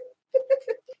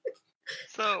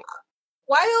 So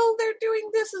While they're doing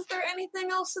this, is there anything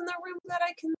else in the room that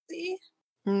I can see?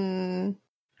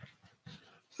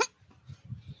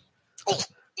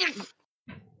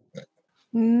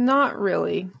 Not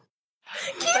really.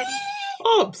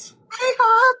 Hobbs! Hey,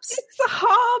 Hobbs! It's a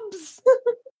Hobbs!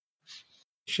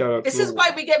 Shout out This to is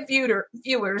why we get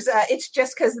viewers. It's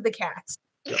just because of the cats.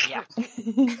 yeah.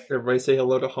 Everybody say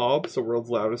hello to Hobbs, the world's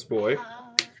loudest boy.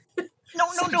 No,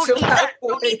 don't So eat that. boy.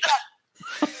 Don't eat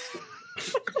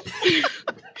that.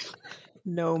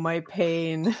 Know my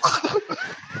pain.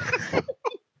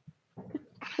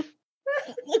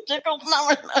 Tickles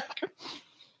my neck.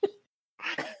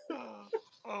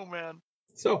 Oh man.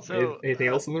 So, So, anything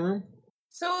else in the room?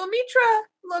 So Omitra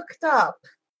looked up.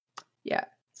 Yeah.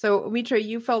 So, Mitra,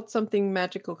 you felt something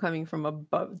magical coming from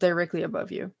above, directly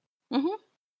above you. Mm-hmm.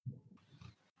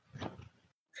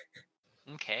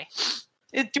 Okay.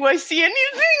 Do I see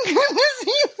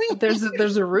anything?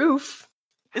 There's a roof,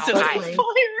 Is How it on high?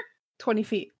 fire? 20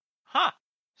 feet. Huh.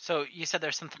 So you said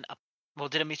there's something up. Well,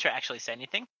 did Amitra actually say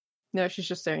anything? No, she's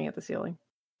just staring at the ceiling.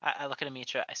 I look at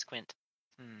Amitra. I squint.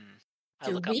 I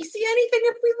Do look we up. see anything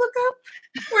if we look up?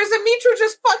 Or is Amitra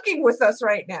just fucking with us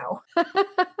right now?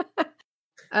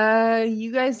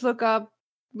 You guys look up.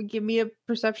 Give me a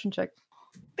perception check.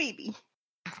 Baby.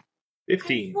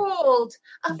 15. I rolled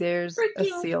a There's a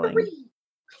freaking ceiling. 3. I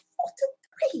rolled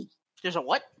a 3. There's a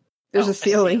what? There's Oh, a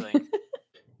ceiling.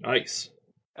 Nice.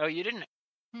 Oh, you didn't.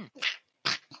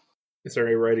 Is there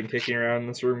any writing kicking around in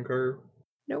this room, Carter?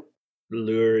 Nope.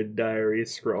 Lurid diary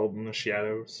scrawled in the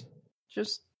shadows.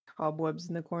 Just cobwebs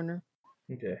in the corner.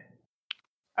 Okay.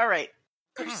 All right.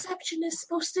 Perception is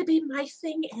supposed to be my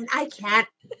thing, and I can't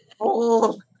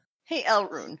roll. Hey,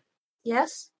 Elrune.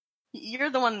 Yes? You're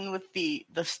the one with the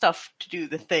stuff to do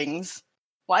the things.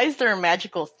 Why is there a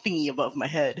magical thingy above my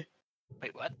head?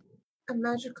 Wait, what? A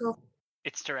magical...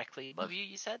 It's directly above you.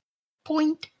 You said.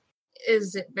 Point.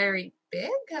 Is it very big?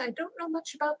 I don't know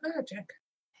much about magic.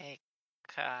 Hey,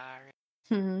 Kari,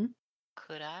 Hmm.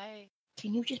 could I?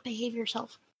 Can you just behave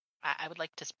yourself? I would like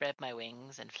to spread my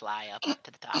wings and fly up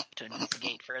to the top to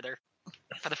investigate further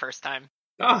for the first time.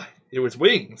 Ah, it was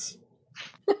wings.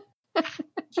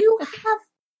 You have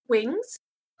wings?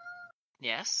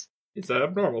 Yes. Is that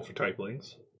abnormal for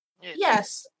typelings?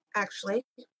 Yes, actually.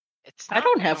 It's I not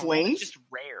don't have normal, it's wings. just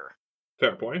rare.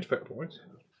 Fair point, fair point.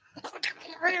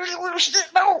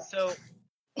 No. So.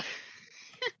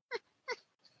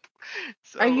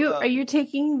 So, Are you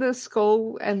taking the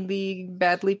skull and the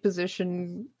badly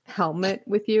positioned helmet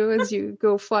with you as you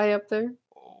go fly up there?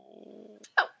 Oh,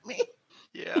 Help me.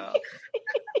 yeah.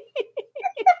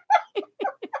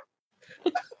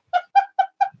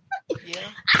 Yeah.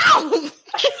 Ow!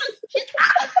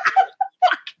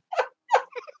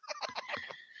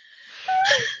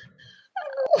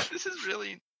 This is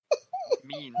really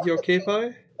mean. You okay, Pi?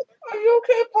 Are you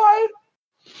okay, Pie?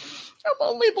 I'm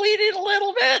only bleeding a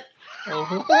little bit.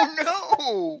 Uh-huh. Oh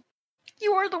no!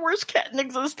 You are the worst cat in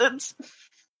existence.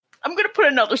 I'm gonna put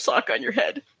another sock on your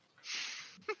head.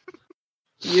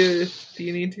 Yeah, do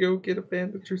you need to go get a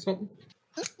bandage or something?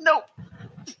 No.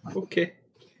 Okay.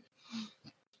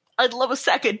 I'd love a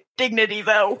second dignity,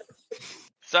 though.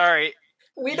 Sorry.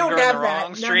 We you don't were on have the that.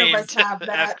 wrong None stream of us to have that.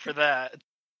 ask for that.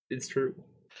 It's true.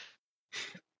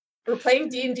 We're playing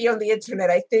D&D on the internet.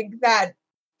 I think that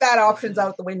option's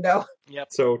out the window. Yep.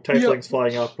 So, Typhling's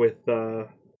flying up with the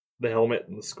helmet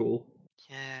and the school.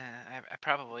 Yeah, I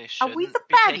probably Are shouldn't we the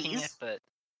be taking baddies? it, but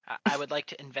I would like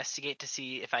to investigate to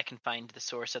see if I can find the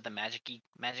source of the magic.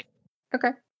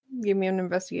 Okay. Give me an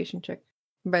investigation check.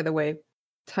 By the way,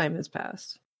 time has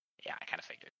passed. Yeah, I kind of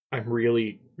figured. I'm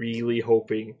really, really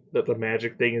hoping that the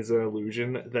magic thing is an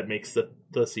illusion that makes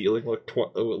the ceiling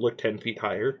look 10 feet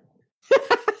higher.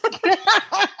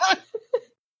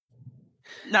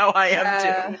 No, I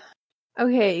am too.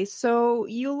 Okay, so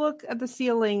you look at the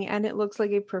ceiling and it looks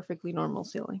like a perfectly normal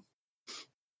ceiling.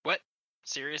 What?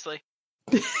 Seriously?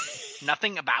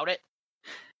 Nothing about it?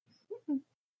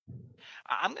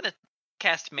 I'm gonna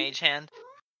cast Mage Hand,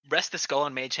 rest the skull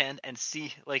on Mage Hand, and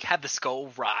see, have the skull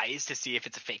rise to see if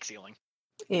it's a fake ceiling.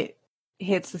 It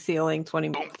hits the ceiling 20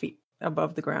 Boom. feet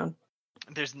above the ground.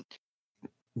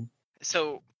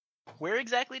 So, where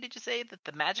exactly did you say that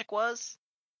the magic was?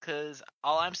 Because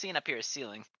all I'm seeing up here is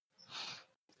ceiling.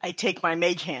 I take my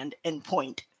mage hand and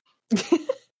point.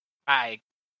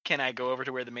 Can I go over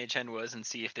to where the Mage Hand was and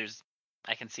see if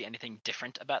I can see anything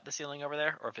different about the ceiling over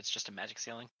there, or if it's just a magic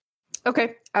ceiling?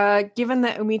 Okay, given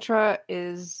that Umitra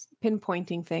is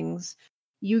pinpointing things,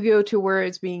 you go to where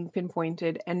it's being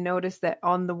pinpointed and notice that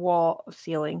on the wall of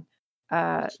ceiling,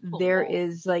 there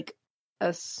is like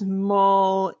a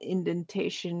small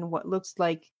indentation, what looks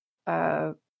like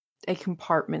a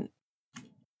compartment,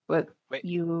 but Wait.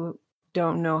 you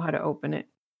don't know how to open it.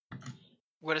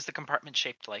 What is the compartment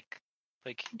shaped like?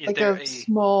 Is Like there a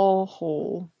small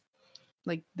hole,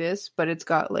 like this, but it's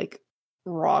got like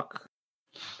rock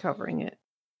covering it.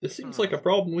 This seems like a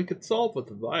problem we could solve with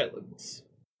violence.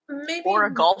 Maybe Or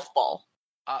a golf ball.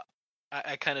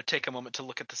 I kind of take a moment to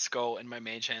look at the skull in my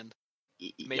Mage Hand.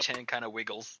 Mage Hand kind of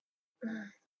wiggles.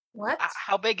 What?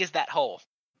 How big is that hole?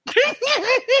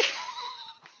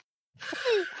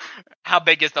 How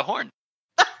big is the horn?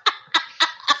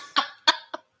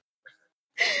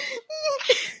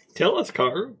 Tell us,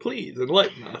 Karu, please,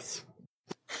 enlighten us.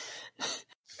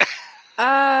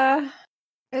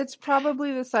 It's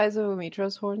probably the size of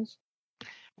Umitra's horns.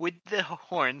 Would the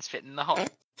horns fit in the hole?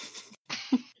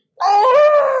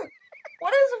 Oh!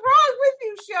 What is wrong with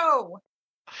you, show?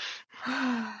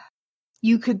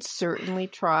 You could certainly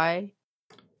try.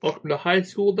 Welcome to High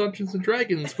School Dungeons and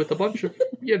Dragons with a bunch of,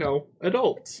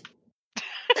 adults. God,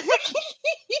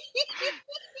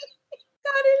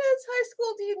 it is high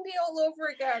school D&D all over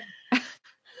again.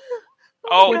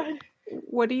 Oh,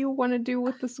 What do you want to do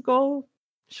with the skull?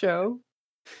 Show.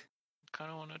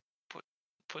 kind of want to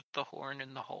put the horn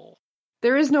in the hole.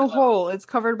 There is no hole. It's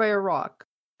covered by a rock.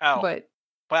 Oh, But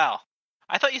well,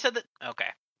 I thought you said that. Okay.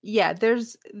 yeah,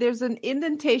 there's an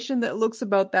indentation that looks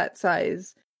about that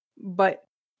size, but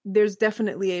there's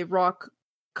definitely a rock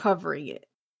covering it.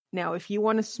 Now, if you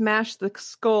want to smash the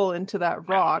skull into that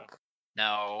rock,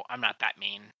 No, I'm not that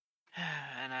mean.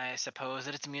 And I suppose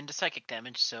that it's immune to psychic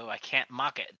damage, so I can't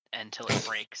mock it until it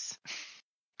breaks.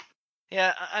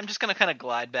 Yeah, I'm just gonna kind of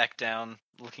glide back down,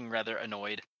 looking rather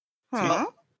annoyed. Huh?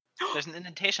 There's an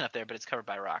indentation up there, but it's covered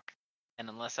by rock. And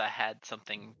unless I had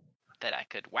something that I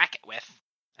could whack it with,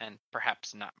 and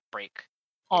perhaps not break.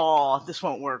 Oh, this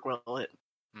won't work, will it?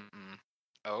 Mm-mm.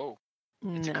 Oh,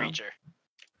 it's a no. creature.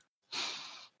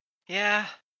 Yeah.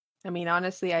 I mean,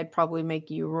 honestly, I'd probably make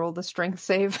you roll the strength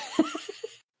save.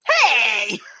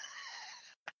 Hey!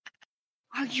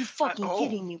 Are you fucking oh.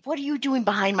 kidding me? What are you doing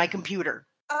behind my computer?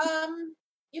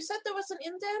 You said there was an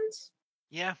indent?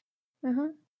 Yeah.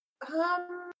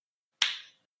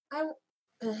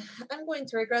 I'm going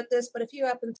to regret this, but if you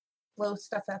happen to blow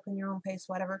stuff up in your own pace,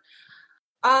 whatever.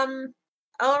 Elrune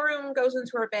goes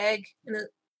into her bag and it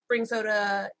brings out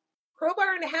a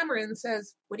crowbar and a hammer and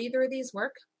says, "Would either of these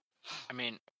work?" I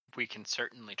mean, we can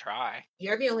certainly try.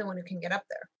 You're the only one who can get up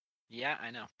there. Yeah,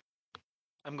 I know.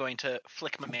 I'm going to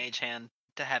flick my mage hand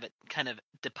to have it kind of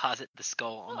deposit the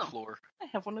skull on the floor. I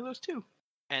have one of those too.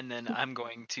 And then I'm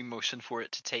going to motion for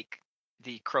it to take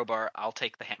the crowbar. I'll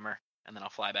take the hammer, and then I'll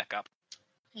fly back up.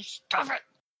 Stop it!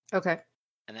 Okay.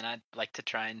 And then I'd like to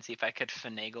try and see if I could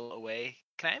finagle a way.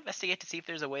 Can I investigate to see if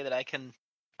there's a way that I can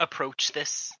approach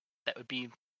this that would be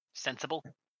sensible?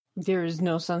 There is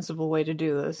no sensible way to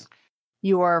do this.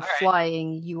 You are All right.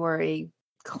 flying. You are a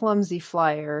clumsy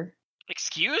flyer.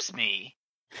 Excuse me.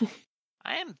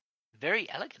 I am very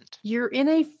elegant. You're in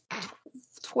a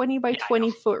 20 by Yeah, I 20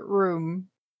 know. foot room.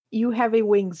 You have a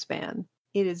wingspan.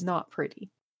 It is not pretty.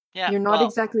 Yeah, You're not well,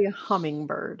 exactly a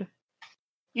hummingbird.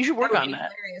 You should work That would on be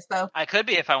that. hilarious, though. I could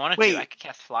be if I wanted Wait. to. I could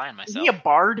cast fly on Is myself. he a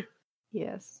bard?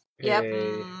 Yes. Yep.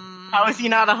 Hey. How is he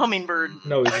not a hummingbird?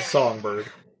 No, he's a songbird.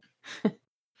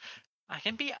 I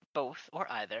can be both or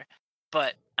either,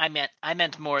 but I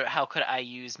meant more. How could I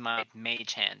use my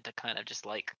mage hand to kind of just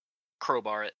like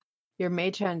crowbar it? Your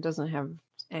mage hand doesn't have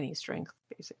any strength,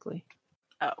 basically.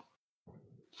 Oh.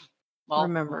 Well,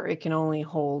 Remember, it can only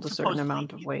hold a certain supposedly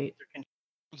amount of you- weight.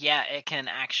 Yeah, it can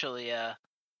actually.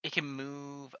 It can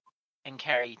move and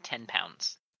carry 10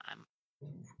 pounds.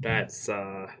 That's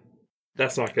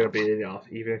not going to be enough,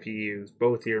 even if you use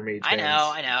both your mage I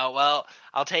hands. know. Well,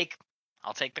 I'll take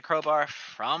the crowbar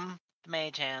from the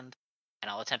mage hand, and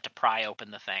I'll attempt to pry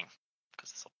open the thing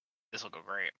because this will go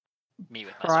great. Me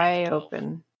with my Pry strength 12.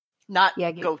 open. Not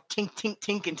Yeah, go tink tink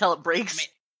tink until it I breaks. mean,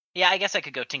 yeah, I guess I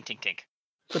could go tink tink tink.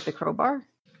 With the crowbar?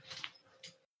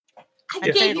 I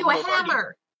Yes. gave you a Yes.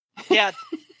 hammer. Yeah,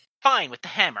 fine with the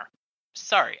hammer.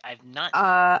 Sorry, I've not.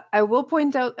 I will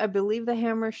point out, I believe the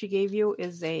hammer she gave you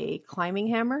is a climbing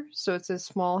hammer. So it's a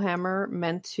small hammer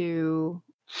meant to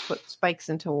put spikes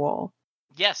into a wall.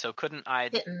 Yeah, so couldn't I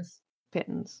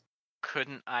Kittens.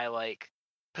 like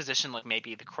position like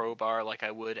maybe the crowbar like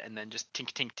I would, and then just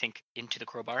tink tink tink into the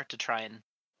crowbar to try and?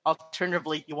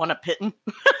 Alternatively, you want a pitten?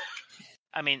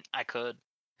 I mean, I could.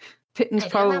 Pitten's I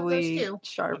do have those probably too. A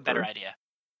sharper. better idea.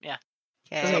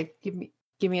 Okay,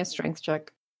 give me a strength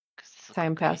check. 'Cause this'll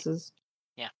Time go great. passes.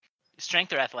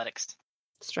 Strength or athletics?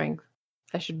 Strength.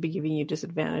 I should be giving you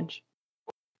disadvantage.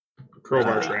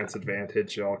 Crowbar Uh, trance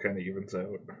advantage, it all kind of evens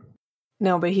out.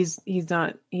 No, but he's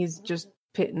not. He's just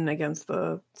pitting against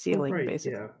the ceiling, Right,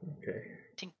 basically. yeah,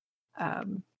 okay.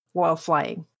 While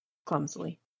flying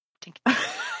clumsily. Tink.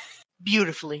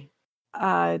 Beautifully.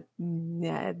 Nah,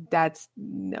 that's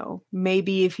no.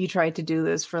 Maybe if you tried to do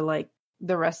this for like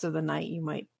the rest of the night, you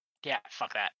might. Yeah,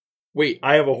 fuck that. Wait,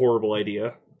 I have a horrible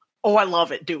idea. Oh, I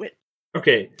love it. Do it.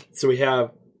 Okay, so we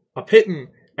have a pitten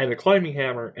and a climbing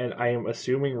hammer, and I am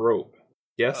assuming rope.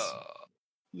 Yes?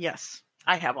 Yes.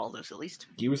 I have all those at least.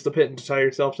 Use the pitten to tie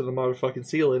yourself to the motherfucking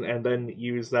ceiling, and then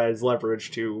use that as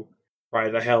leverage to pry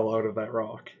the hell out of that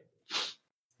rock.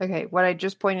 Okay, what I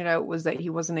just pointed out was that he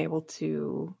wasn't able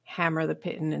to hammer the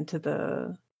pitten into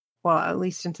the, well, at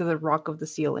least into the rock of the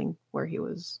ceiling where he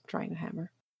was trying to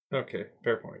hammer. Okay,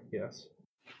 fair point, yes.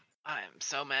 I'm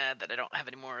so mad that I don't have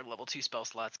any more level 2 spell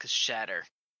slots because Shatter.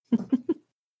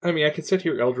 I mean, I could sit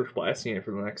here Eldritch Blasting it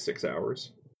for the next 6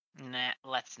 hours. Nah,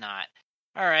 let's not.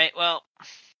 Alright, well,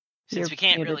 since You're we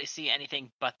can't muted. really see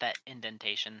anything but that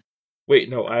indentation. Wait,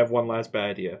 no, I have one last bad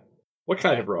idea. What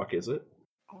kind of rock is it?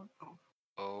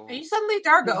 Oh. Are you suddenly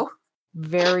Dargo?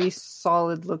 Very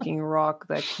solid looking rock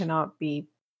that cannot be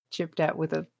chipped at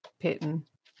with a pitten.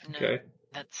 No, Okay.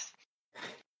 that's...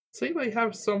 So you might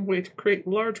have some way to create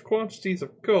large quantities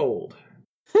of gold.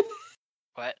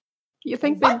 What? You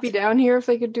think What? they'd be down here if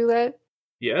they could do that?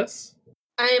 Yes?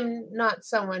 I am not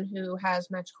someone who has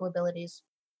magical abilities.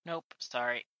 Nope,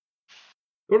 sorry.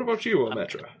 What about you, I'm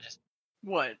Ometra? just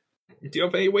What? Do you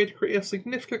have any way to create a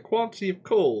significant quantity of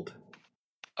gold?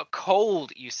 a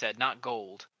cold, you said, not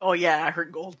gold. Oh yeah, I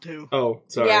heard gold too. Oh,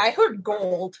 sorry. Yeah, I heard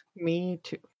gold. Me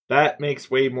too. That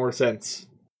makes way more sense.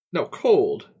 No,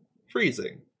 cold.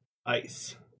 Freezing.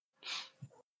 Ice.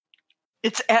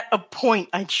 It's at a point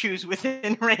I choose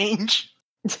within range.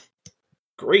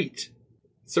 Great.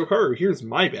 So, Haru, here's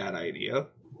my bad idea.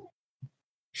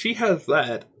 She has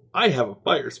that. I have a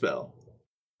fire spell.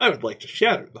 I would like to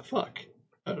shatter the fuck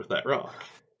out of that rock.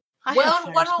 I Well, have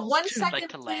fire one spells, too. second, like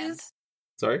to land. please.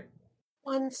 Sorry?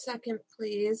 1 second,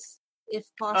 please, if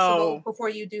possible, Oh. before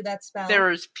you do that spell.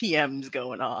 There's PMs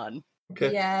going on.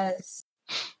 Okay. Yes.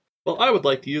 Well, I would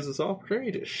like to use this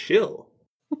opportunity to shill.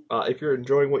 If you're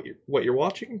enjoying what you're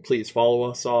watching, please follow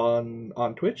us on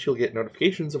Twitch. You'll get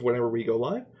notifications of whenever we go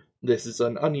live. This is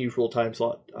an unusual time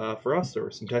slot for us. There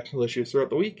were some technical issues throughout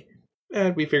the week,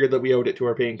 and we figured that we owed it to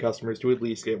our paying customers to at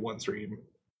least get one stream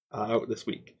out this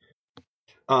week.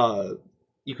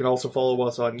 You can also follow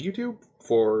us on YouTube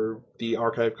for the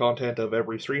archive content of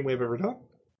every stream we've ever done.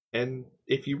 And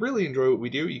if you really enjoy what we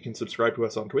do, you can subscribe to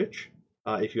us on Twitch.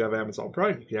 If you have Amazon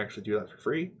Prime, you can actually do that for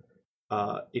free.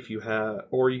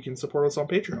 Or you can support us on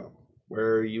Patreon,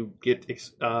 where you get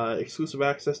exclusive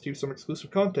access to some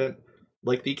exclusive content,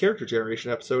 like the character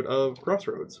generation episode of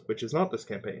Crossroads, which is not this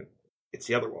campaign. It's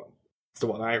the other one. It's the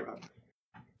one I run.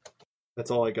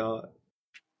 That's all I got.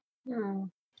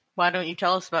 Why don't you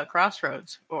tell us about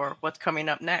Crossroads or what's coming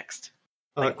up next?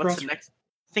 Like, what's the next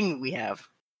thing we have?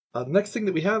 The next thing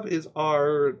that we have is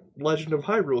our Legend of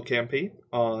Hyrule campaign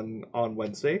on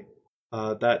Wednesday.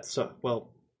 That's,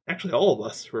 actually all of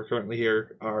us who are currently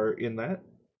here are in that.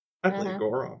 I play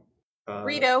Goron.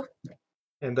 Rito.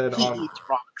 And then He on... eats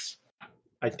rocks.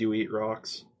 I do eat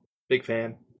rocks. Big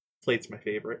fan. Slate's my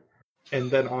favorite. And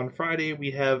then on Friday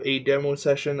we have a demo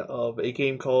session of a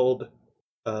game called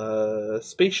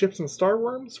Spaceships and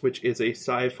Starworms, which is a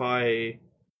sci-fi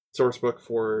sourcebook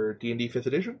for D&D 5th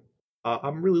edition.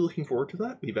 I'm really looking forward to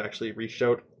that. We've actually reached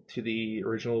out to the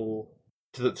original,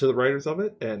 to the writers of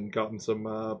it, and gotten some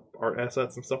art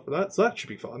assets and stuff for that. So that should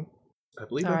be fun. I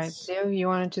believe All right, that's... Sue, you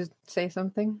wanted to say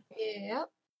something? Yep.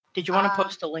 Did you want to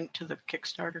post a link to the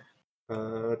Kickstarter?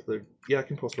 I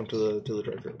can post one to the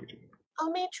Drive RPG.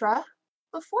 Omitra,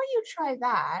 before you try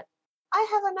that, I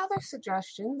have another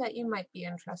suggestion that you might be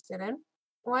interested in.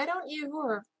 Why don't you,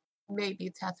 or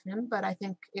maybe Tethrin, but I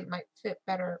think it might fit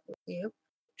better with you,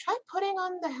 try putting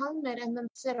on the helmet and then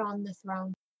sit on the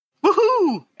throne.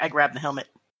 Woohoo! I grabbed the helmet.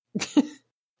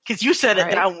 Because you set it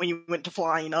Right. down when you went to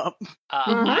flying up.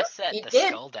 I set You the did.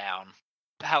 skull down.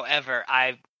 However,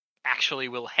 I actually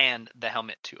will hand the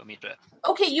helmet to Amitra.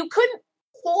 Okay, you couldn't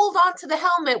hold on to the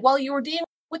helmet while you were dealing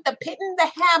with the pitten,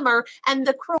 the hammer, and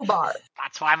the crowbar.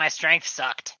 That's why my strength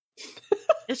sucked.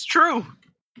 It's true.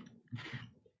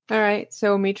 All right,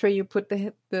 so Mitra, you put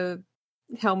the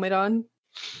helmet on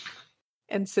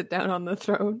and sit down on the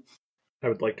throne. I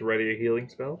would like to ready a healing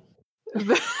spell. I would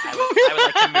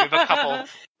like to move a couple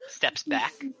steps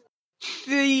back.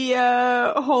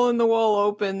 The hole in the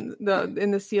wall in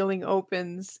the ceiling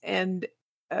opens, and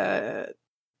a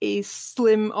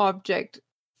slim object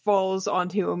falls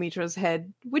onto Omitra's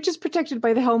head, which is protected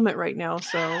by the helmet right now,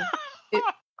 so it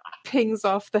pings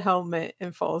off the helmet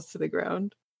and falls to the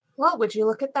ground. Well, would you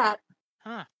look at that?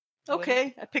 Huh.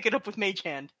 Okay, I pick it up with Mage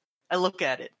Hand. I look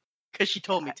at it, because she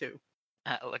told me to.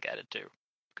 I'll look at it too,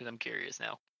 because I'm curious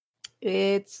now.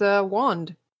 It's a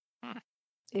wand. Hmm.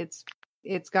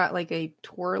 It's got like a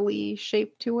twirly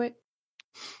shape to it.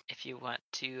 If you want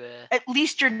to... At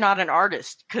least you're not an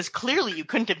artist, because clearly you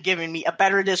couldn't have given me a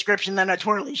better description than a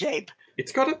twirly shape.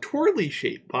 It's got a twirly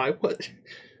shape. By what?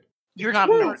 You're not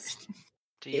an Twirls. artist.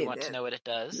 Do you want to know what it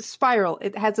does? Spiral.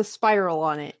 It has a spiral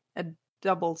on it. A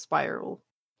double spiral.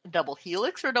 Double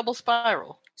helix or double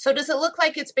spiral? So does it look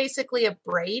like it's basically a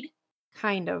braid?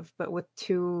 Kind of, but with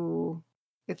two...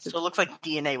 So it looks like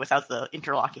DNA without the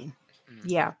interlocking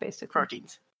Yeah, basically.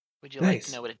 proteins. Would you like Nice.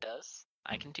 to know what it does?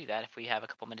 I can do that if we have a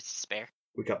couple minutes to spare.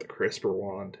 We got the CRISPR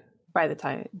wand. By the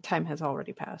time has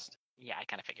already passed. Yeah, I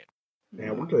kind of figured.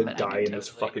 Man, we're gonna But I die could in this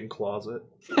totally- fucking closet.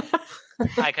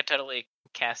 I could totally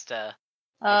cast Uh,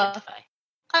 Identify.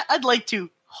 I'd like to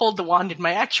hold the wand in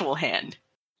my actual hand.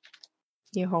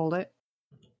 You hold it.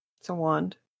 It's a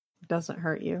wand. It doesn't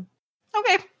hurt you.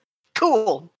 Okay,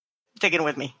 cool. Take it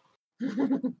with me.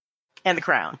 And the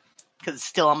crown, because it's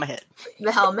still on my head.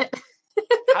 The helmet.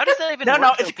 How does that even No, work? no,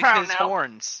 though? it's a crown Because now.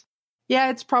 horns. Yeah,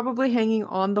 it's probably hanging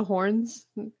on the horns.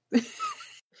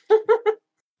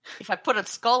 If I put a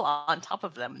skull on top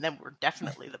of them, then we're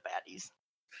definitely the baddies.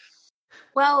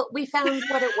 Well, we found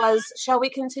what it was. Shall we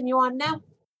continue on now?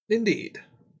 Indeed.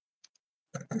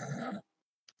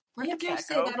 You do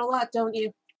say Echo. that a lot, don't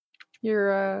you?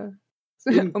 Your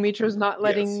Mm. Omitra's not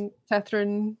letting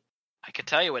Tethrin. I could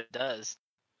tell you what it does.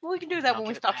 Well, we can do that I'll when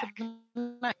we give it stop back. for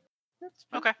the night. That's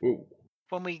fine. Okay. Ooh,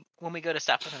 When we go to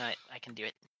stop for the night, I can do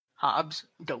it. Hobbs,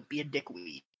 don't be a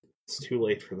dickweed. it's too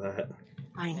late for that.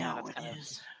 I Yeah, know that's it kind of-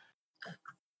 is.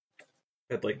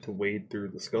 I'd like to wade through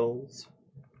the skulls.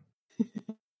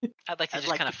 I'd like to I'd just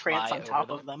like kind to of prance fly on top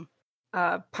over of them.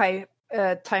 them.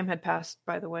 Time had passed,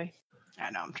 by the way. I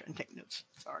know, I'm trying to take notes.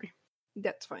 Sorry.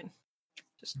 That's fine.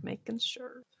 Just making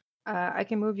sure. I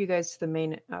can move you guys to the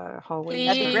main hallway. Please.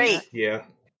 That'd be great. Yeah.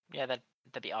 Yeah, that'd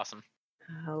be awesome.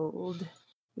 Hold.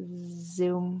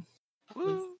 Zoom.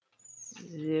 Woo!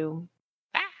 Zoom.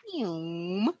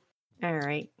 Zoom. All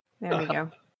right. There we go.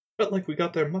 Felt like we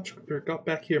got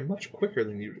back here much quicker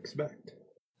than you'd expect.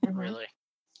 Really?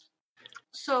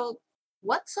 So,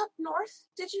 what's up north,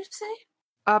 did you say?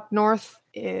 Up north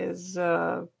is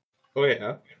Oh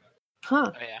yeah.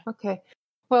 huh. Oh yeah. Okay.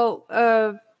 Well,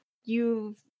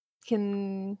 you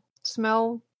can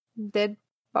smell dead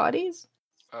bodies?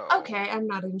 Oh. Okay, I'm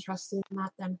not interested in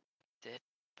that then.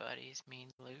 Buddies mean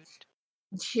loot?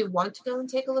 Do you want to go and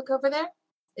take a look over there?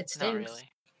 It Not stinks. really.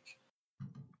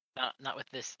 Not with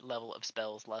this level of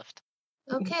spells left.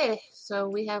 Okay, so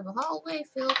we have a hallway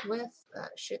filled with a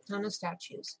shit ton of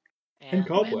statues. And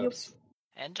cobwebs.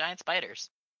 And giant spiders.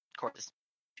 Corpses.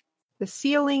 The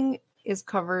ceiling is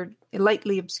covered,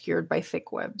 lightly obscured by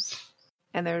thick webs.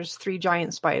 And there's 3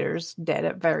 giant spiders dead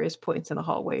at various points in the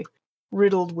hallway,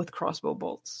 riddled with crossbow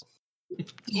bolts.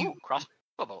 Ooh, crossbow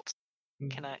bolts.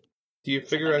 Can I Do you send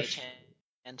figure my I mage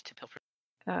hand to pilfer?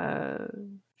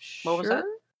 Sure. What was that?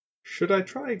 should I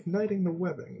try igniting the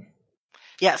webbing?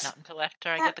 Yes. Not until after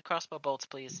I Yeah. get the crossbow bolts,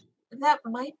 please. That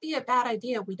might be a bad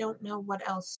idea. We don't know what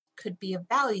else could be of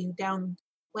value down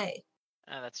the way.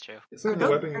 That's true. Isn't the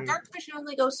Our webbing? dark vision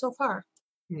only goes so far.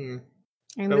 And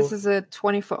Oh. this is a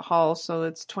 20-foot hall, so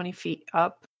it's 20 feet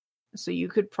up. So you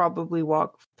could probably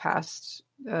walk past,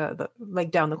 down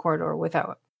the corridor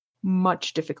without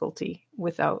much difficulty,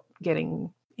 without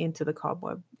getting into the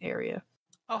cobweb area.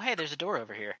 Oh, hey, there's a door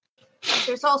over here.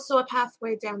 There's also a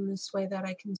pathway down this way that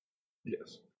I can.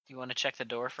 Yes. Do you want to check the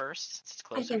door first? Since it's I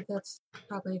closer. think that's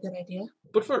probably a good idea.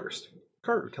 But first,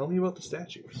 Carter, tell me about the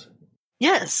statues.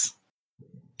 Yes.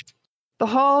 The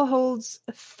hall holds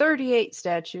 38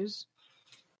 statues.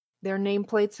 Their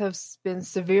nameplates have been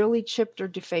severely chipped or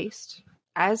defaced,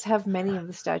 as have many of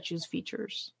the statues'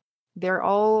 features. They're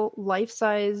all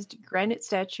life-sized granite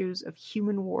statues of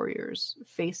human warriors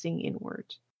facing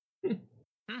inward.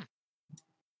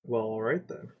 Well, all right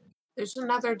then. There's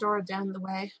another door down the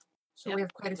way, so Yep. we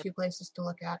have quite a few places to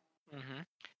look at. Mm-hmm.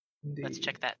 Indeed. Let's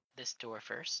check this door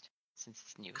first, since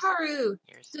it's new. Karu,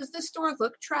 Here's- does this door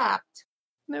look trapped?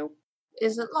 Nope.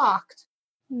 Is it locked?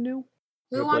 Nope.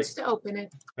 Who Would wants like- to open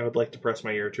it? I would like to press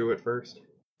my ear to it first.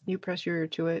 You press your ear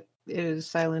to it. It is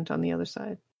silent on the other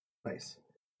side. Nice.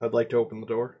 I'd like to open the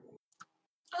door.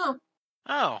 Oh,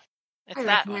 Oh, it's I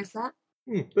that one. recognize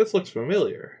that. This looks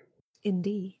familiar.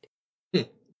 Indeed.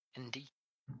 Indeed.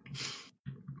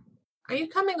 Are you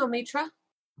coming, Omitra?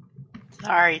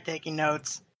 Sorry, taking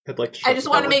notes. I'd like to. Shut I just the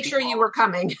want to door. make sure you were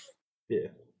coming. Yeah.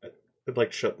 I'd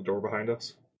like to shut the door behind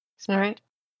us. All right.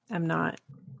 I'm not.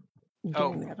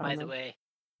 Oh, doing that on by the them. way,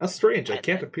 That's strange. I I'd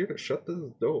can't like- appear to shut this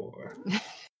door.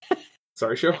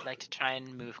 Sorry, Show. I'd like to try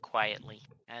and move quietly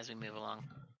as we move along.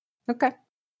 Okay.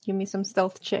 Give me some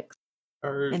stealth checks.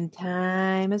 Are And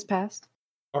time has passed.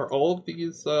 all of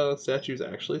these statues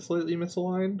actually slightly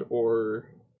misaligned, or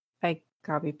I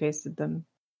copy pasted them.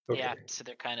 okay? Yeah, so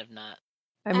they're kind of not.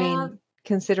 I mean, Um,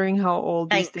 considering how old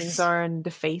these Thanks. things are and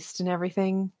defaced and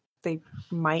everything,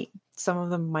 some of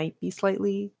them might be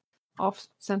slightly off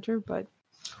center, but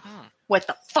Hmm. What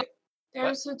the fuck?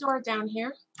 There's a door down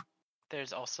here.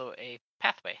 There's also a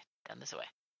pathway down this way.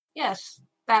 Yes,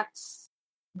 that's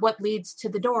what leads to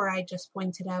the door I just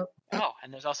pointed out. Oh,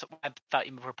 and there's also. I thought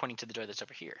you were pointing to the door that's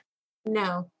over here.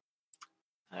 No.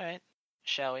 All right,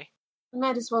 shall we? I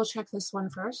might as well check this one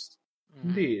first.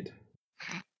 Indeed.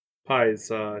 Pie's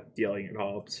yelling at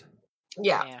Hobbs.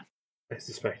 Yeah. Yeah. I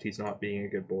suspect he's not being a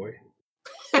good boy.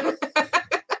 Pie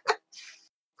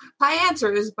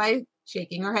answers by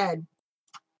shaking her head.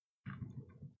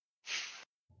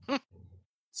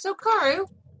 So, Karu,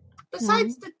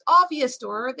 besides the obvious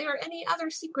door, are there any other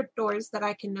secret doors that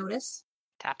I can notice?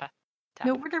 Tappa.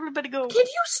 No, where'd everybody go? Can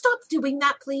you stop doing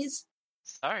that, please?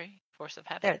 Sorry, force of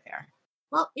habit. There they are.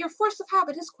 Well, your force of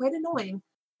habit is quite annoying.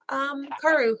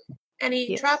 Karu, any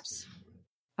Yes. traps?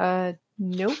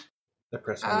 Nope. I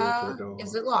press my way to the door.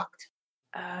 Is it locked?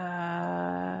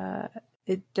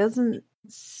 It doesn't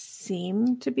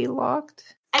seem to be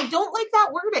locked. I don't like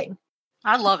that wording.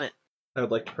 I love it. I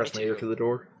would like to press my ear to the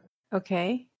door.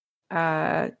 Okay.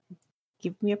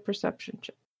 Give me a perception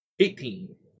check.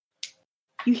 18.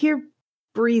 You hear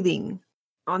breathing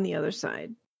on the other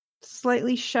side.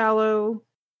 Slightly shallow,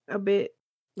 a bit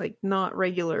like not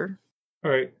regular.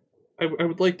 Alright. I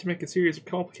would like to make a series of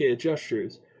complicated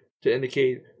gestures to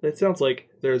indicate that it sounds like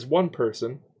there's one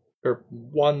person, or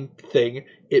one thing.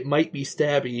 It might be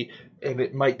stabby, and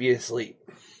it might be asleep.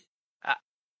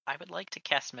 I would like to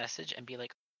cast message and be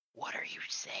like, "What are you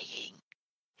saying?"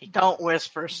 Don't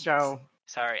whisper, Stowe.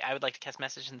 Sorry, I would like to cast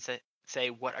message and say,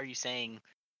 "What are you saying?"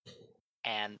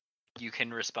 And you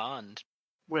can respond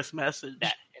With message.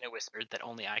 that in a whisper that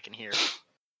only I can hear.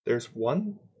 There's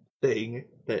one thing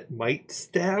that might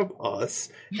stab us,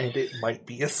 and it might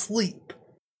be asleep.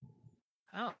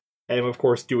 Oh, I am, of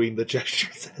course, doing the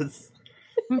gestures as...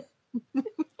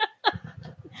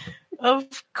 Of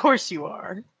course you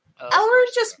are. Elmer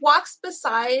just walks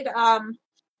beside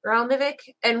Ralmivik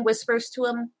and whispers to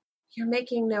him, "You're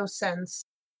making no sense."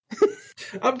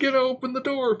 I'm gonna open the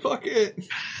door, fuck it!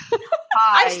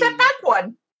 I step back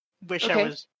one. Wish Okay. I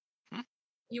was.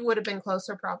 You would have been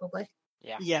closer, probably.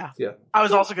 Yeah. Yeah. I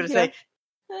was also going to Yeah. say,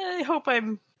 I hope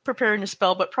I'm preparing a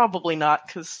spell, but probably not,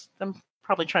 because I'm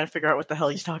probably trying to figure out what the hell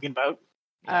he's talking about.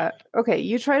 Okay,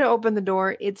 you try to open the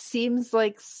door. It seems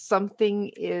like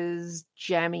something is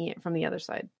jamming it from the other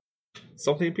side.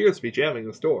 Something appears to be jamming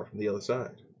this door from the other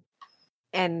side.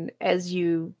 And as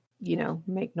you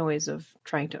make noise of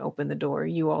trying to open the door,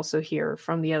 you also hear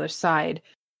from the other side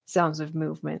sounds of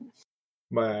movement.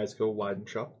 My eyes go wide and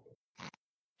shut.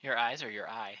 Your eyes or your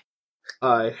eye?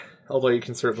 Although you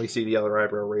can certainly see the other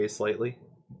eyebrow raised slightly.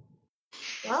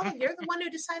 Well, you're the one who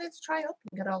decided to try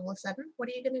opening it all of a sudden. What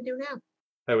are you going to do now?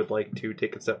 I would like to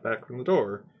take a step back from the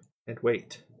door and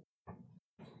wait.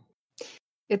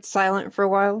 It's silent for a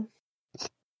while.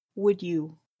 Would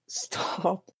you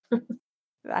stop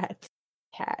that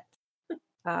cat?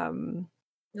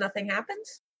 Nothing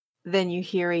happens? Then you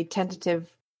hear a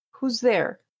tentative, "Who's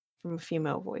there?" from a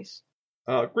female voice.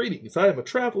 Greetings, I am a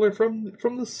traveler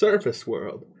from the surface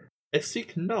world. I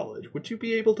seek knowledge. Would you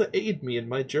be able to aid me in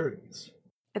my journeys?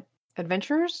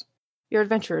 Adventurers? You're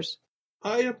adventurers.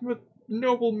 I am a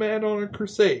nobleman on a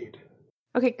crusade.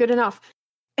 Okay, good enough.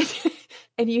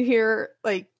 And you hear,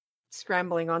 like,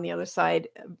 scrambling on the other side,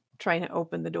 trying to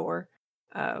open the door.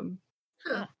 Hello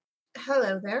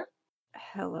there.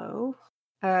 Hello.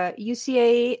 You see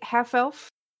a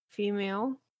half-elf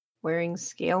female wearing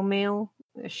scale mail,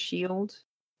 a shield,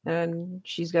 and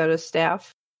she's got a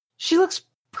staff. She looks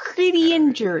pretty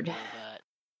injured. Robot.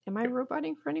 Am I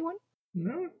roboting for anyone?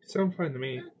 No, you sound fine to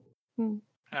me.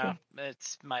 Oh,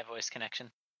 it's my voice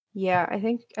connection. Yeah, I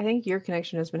think your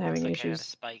connection has been having Looks like I got a issues.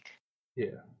 spike.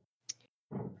 Yeah.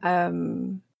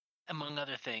 Among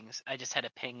other things, I just had a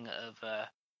ping of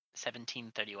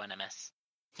 1731 ms.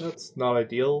 That's not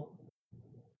ideal.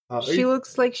 She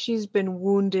looks like she's been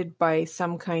wounded by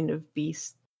some kind of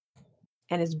beast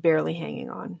and is barely hanging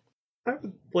on. I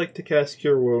would like to cast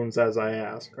Cure Wounds as I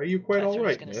ask. Are you quite That's what I was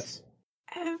alright, gonna miss?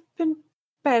 I've been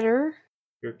better.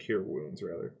 Your Cure Wounds,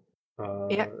 rather.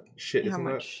 Yeah. Shit, How isn't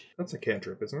much? That's a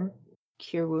cantrip, isn't it?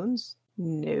 Cure wounds?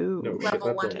 No. No, shit, Level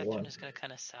that's one. level I'm 1. just gonna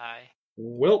kind of sigh.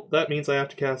 Well, that means I have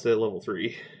to cast it at level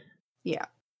 3. Yeah.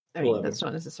 I mean, 11. that's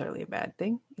not necessarily a bad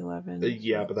thing. 11.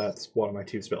 Yeah, but that's one of my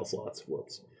 2 spell slots.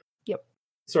 Whoops. Yep.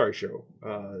 Sorry, Sho.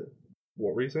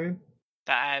 What were you saying?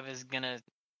 I was gonna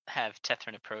have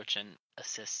Tethrin approach and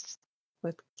assist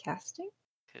With casting?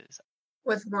 because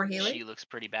With more healing? she looks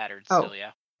pretty battered Oh. still.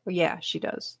 Yeah, Well, yeah, she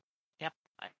does.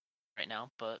 right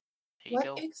now. But here you What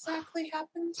go. exactly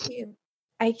happened to you?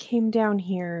 I came down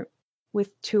here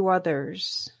with 2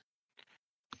 others.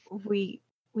 We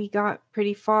got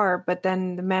pretty far, but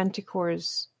then the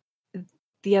manticores,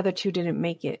 the other 2 didn't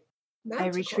make it. I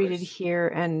retreated Manticores. here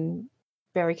and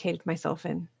barricaded myself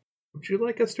in. Would you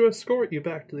like us to escort you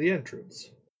back to the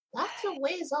entrance? That's a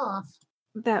ways off.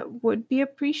 That would be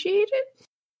appreciated.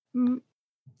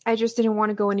 I just didn't want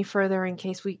to go any further in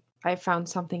case I found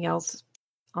something else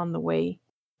on the way,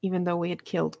 even though we had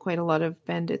killed quite a lot of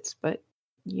bandits, but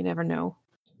you never know.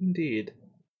 Indeed.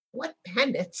 What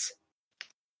bandits?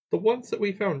 The ones that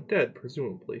we found dead,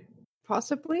 presumably.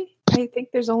 Possibly? I think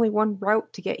there's only one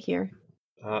route to get here.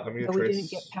 I'm going But to we try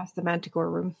didn't get past the Manticore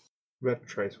room. I'm going to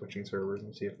try switching servers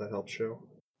and see if that helps show.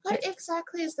 What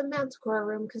exactly is the Manticore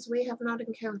room? Because we have not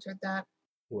encountered that.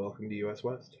 Welcome to US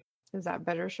West. Is that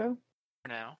better, show? For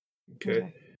now.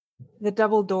 Okay. The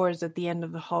double doors at the end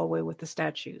of the hallway with the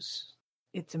statues.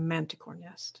 It's a Manticore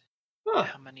nest. Ah,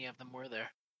 How many of them were there?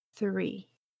 3.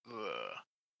 Ugh.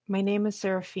 My name is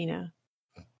Serafina.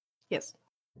 Yes.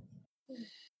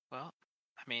 Well,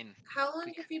 I mean, How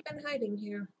long have you been hiding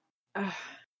here?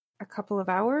 A couple of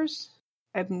hours.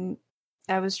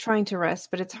 I was trying to rest,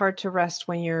 but it's hard to rest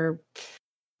when you're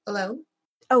Alone?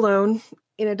 alone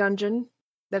in a dungeon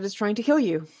that is trying to kill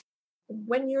you.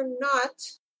 When you're not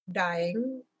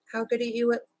dying, how good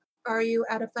are you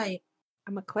at a fight?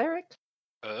 I'm a cleric.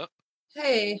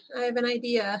 Hey, I have an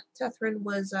idea. Tethrin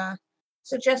was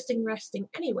suggesting resting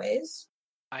anyways.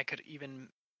 I could even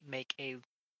make a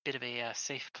bit of a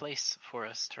safe place for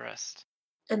us to rest.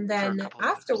 And For a then couple of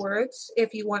hours. afterwards,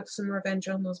 if you want some revenge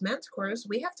on those manticores,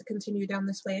 we have to continue down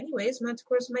this way anyways.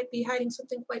 Manticores might be hiding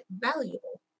something quite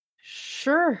valuable.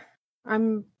 Sure.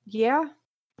 Yeah,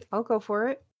 I'll go for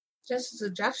it. Just a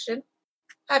suggestion.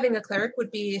 Having a cleric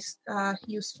would be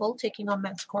useful, taking on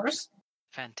manticores.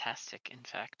 Fantastic, in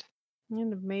fact.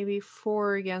 And maybe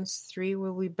 4 against 3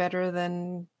 will be better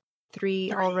than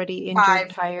 3 already injured, 5.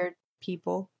 tired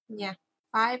people. Yeah.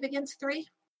 5 against 3?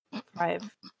 5.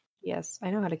 Yes, I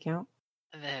know how to count.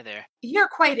 There. You're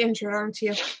quite injured, aren't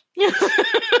you?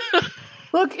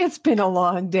 Look, it's been a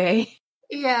long day.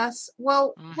 Yes.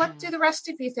 Well, what Mhm. do the rest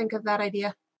of you think of that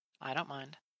idea? I don't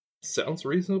mind. sounds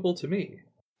reasonable to me.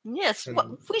 Yes, And-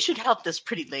 well, we should help this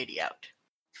pretty lady out.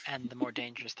 And the more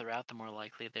dangerous the route, the more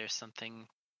likely there's something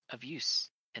of use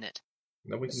in it.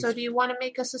 Then we can So do you want to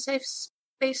make us a safe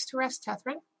space to rest,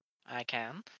 Tethrin? I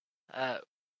can.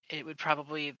 We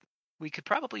could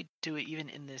probably do it even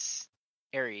in this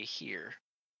area here.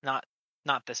 Not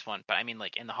this one, but I mean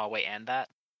like in the hallway and that.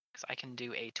 Because I can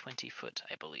do a 20-foot,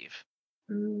 I believe.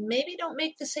 Maybe don't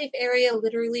make the safe area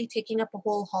literally taking up a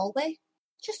whole hallway,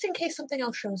 just in case something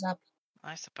else shows up.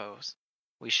 I suppose.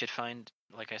 We should find,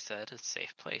 like I said, a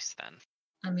safe place then.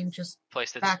 I mean, just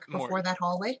Place that's back more... before that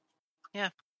hallway.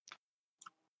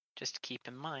 Just keep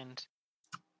in mind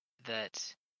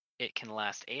that it can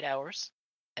last 8 hours,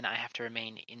 and I have to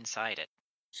remain inside it.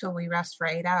 So we rest for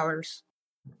 8 hours.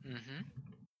 Mm-hmm.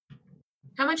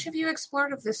 How much have you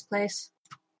explored of this place,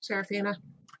 Serafina?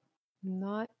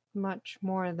 Not much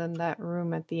more than that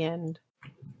room at the end.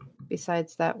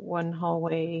 Besides that one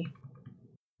hallway,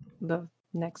 the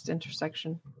next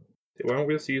intersection. Why don't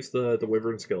we just use the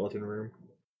wyvern skeleton room?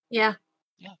 Yeah.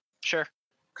 Sure.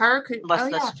 Kara could... Unless oh,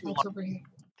 that's yeah, too it's long. over here.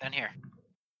 Down here.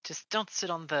 Just don't sit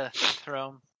on the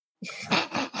throne.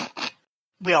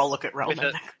 We all look at Ralph.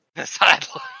 With the side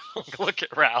look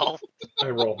at Ralph. I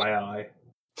roll my eye.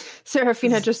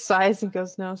 Serafina just sighs and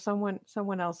goes, "No, someone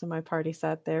else in my party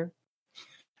sat there."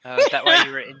 Oh, is that why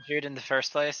you were injured in the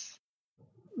first place?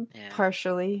 Yeah.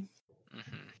 Partially.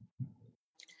 Mm-hmm.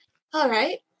 All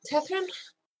right. Tethrin,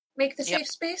 make the Yep. safe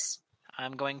space.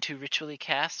 I'm going to ritually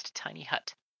cast Tiny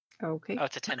Hut. Okay. Oh,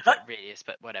 it's a 10-foot radius,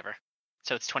 but whatever.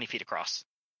 So it's 20 feet across.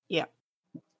 Yeah.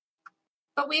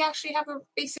 But we actually have a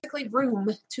basically room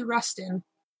to rest in.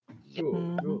 Yep. Oh,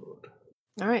 Mhm. good.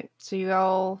 All right. So you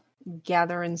all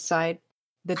gather inside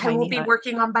the I will tiny be hut.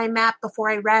 working on my map before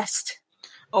I rest.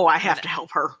 Oh, I have to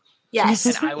help her. Yes.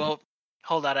 And I will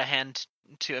hold out a hand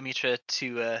to Amitra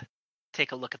to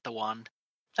take a look at the wand.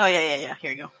 Oh, yeah.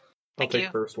 Here you go. I'll Thank take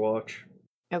you. first watch.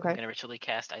 I'm Okay. going to ritually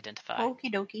cast Identify.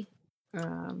 Okie dokie.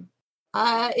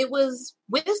 It was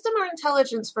wisdom or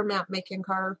intelligence for map making,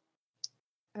 Kara.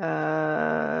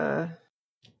 I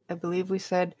believe we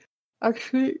said.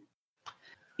 Actually,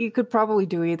 you could probably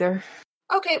do either.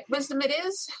 Okay, wisdom it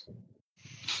is.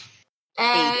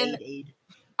 And Aid.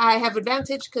 I have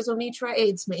advantage because Omitra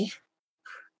aids me.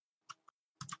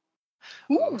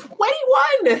 Ooh.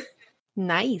 21!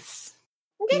 Nice.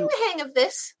 I'm getting the hang of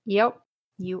this. Yep.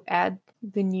 You add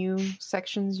the new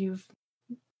sections you've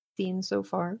seen so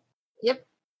far. Yep.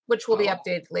 Which will be Oh.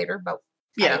 updated later, but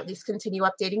I Yeah. at least continue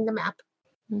updating the map.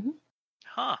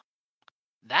 Huh.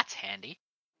 That's handy.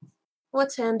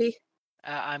 What's handy?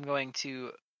 I'm going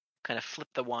to kind of flip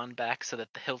the wand back so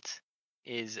that the hilt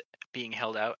is being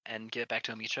held out and give it back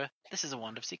to Amitra. This is a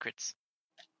wand of secrets.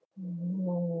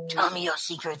 Tell me your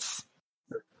secrets.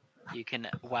 You can,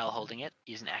 while holding it,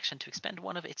 use an action to expend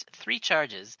one of its 3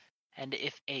 charges And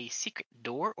if a secret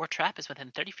door or trap is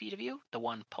within 30 feet of you, the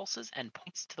wand pulses and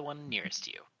points to the one nearest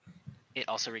you. It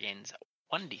also regains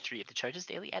 1d3 of the charges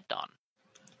daily at dawn.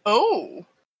 Oh.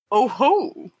 Oh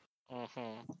ho.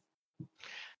 Mm-hmm.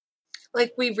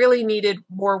 Like, we really needed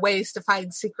more ways to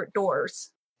find secret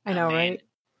doors. I know, mean,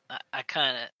 right? I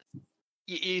kind of...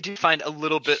 You do find a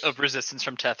little bit of resistance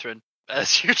from Tethrin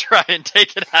as you try and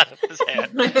take it out of his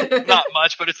hand. Not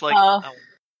much, but it's like...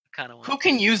 kind of. Who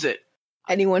can use it?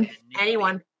 Anyone.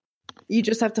 Anyone. You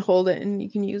just have to hold it and you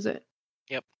can use it.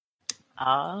 Yep.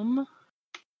 Um,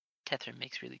 Tethrin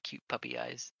makes really cute puppy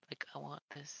eyes. Like, I want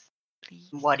this, please.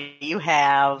 what do you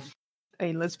have? I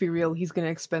mean, let's be real. He's going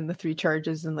to expend the 3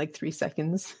 charges in like 3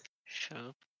 seconds. Shut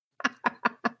up.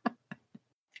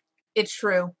 It's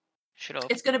true. Shut up.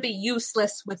 It's going to be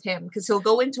useless with him because he'll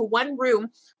go into one room,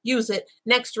 use it,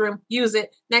 next room, use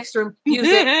it, next room, use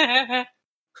it.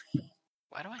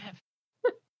 Why do I have...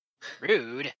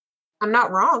 Rude. I'm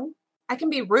not wrong. I can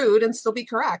be rude and still be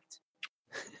correct.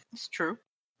 It's true.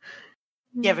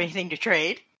 You have anything to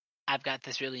trade? I've got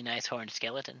this really nice horned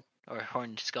skeleton. Or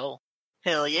horned skull.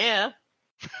 Hell yeah.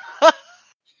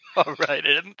 Alright, I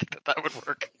didn't think that would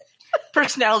work.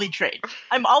 Personality trait.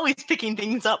 I'm always picking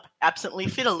things up, absently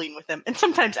fiddling with them, and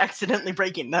sometimes accidentally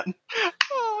breaking them.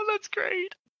 Oh, that's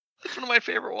great. That's one of my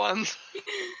favorite ones.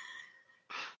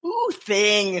 Ooh,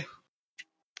 thing.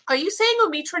 Are you saying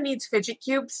Omitra needs fidget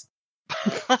cubes?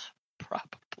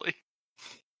 Probably.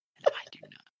 And I do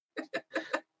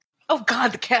not. Oh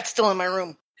god, the cat's still in my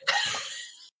room.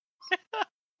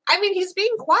 I mean, he's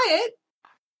being quiet.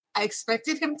 I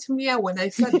expected him to meow when I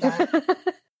said that.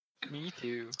 Me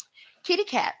too. Kitty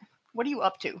cat, what are you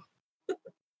up to?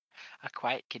 A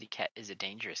quiet kitty cat is a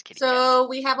dangerous kitty cat. So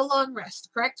we have a long rest,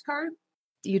 correct, Card?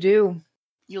 You do.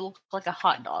 You look like a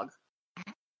hot dog.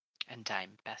 And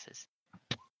time passes.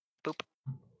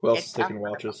 Who else is It's taking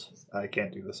watches? I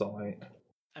can't do this all night.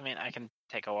 I mean, I can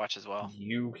take a watch as well.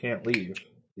 You can't leave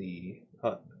the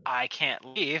hut. I can't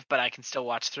leave, but I can still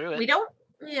watch through it. We don't?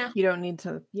 Yeah. You don't need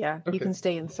to. Yeah, Okay. you can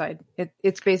stay inside.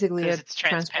 It's basically a Because it's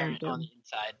transparent door. on the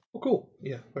inside. Oh, cool.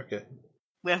 Yeah, okay.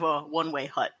 We have a one-way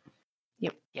hut.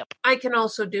 Yep. I can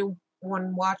also do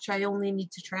one watch. I only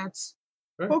need to trance.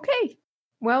 Okay.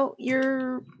 Well,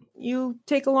 you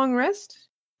take a long rest,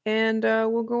 and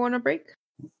we'll go on a break,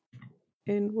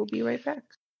 and we'll be right back.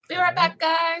 Be right back,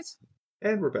 guys.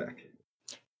 And we're back.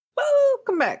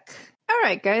 Welcome back. All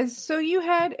right, guys. So you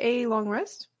had a long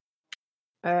rest,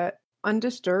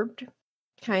 undisturbed,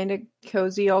 kind of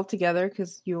cozy all together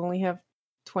because you only have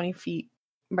 20 feet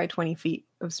by 20 feet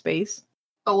of space.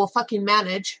 But we'll fucking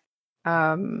manage.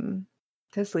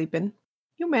 To sleep in.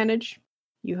 You manage.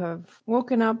 You have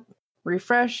woken up,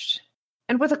 refreshed,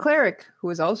 and with a cleric who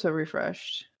is also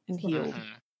refreshed and healed.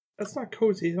 Mhm. That's not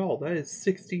cozy at all. That is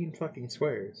 16 fucking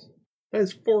squares. That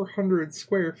is 400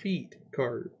 square feet,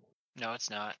 Card. No, it's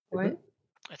not. What?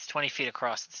 It's 20 feet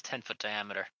across. It's 10-foot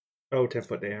diameter. Oh,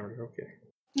 10-foot diameter, okay.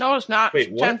 No, it's not.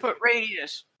 Wait, what? 10-foot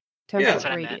radius. 10 Yeah. foot That's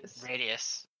what radius. I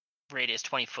meant. Radius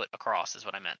 20 foot across is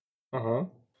what I meant. Uh-huh.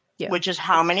 Yeah. Which is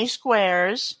how many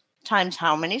squares times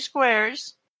how many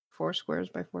squares, 4 squares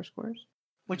by 4 squares.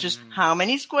 which is Mm. how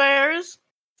many squares?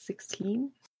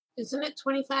 16. Isn't it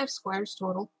 25 squares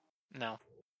total? No.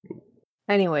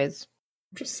 Anyways,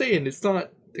 I'm just saying, it's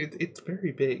not... It's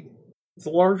very big. It's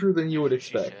larger than you would She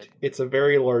expect. should. It's a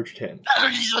very large tent.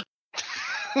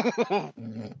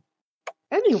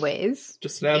 anyways,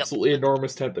 Just an absolutely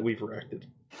enormous tent that we've erected.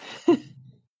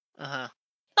 Uh-huh.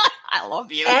 I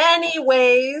love you.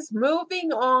 Anyways,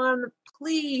 moving on,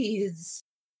 please.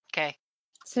 Okay.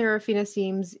 Seraphina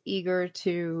seems eager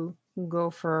to go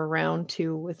for a round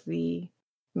 2 with the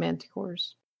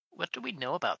manticores. What do we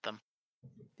know about them?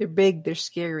 They're big, they're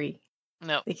scary.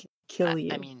 No. They can kill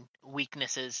you. I mean,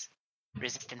 weaknesses,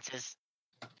 resistances.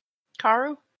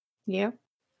 Karu, yeah?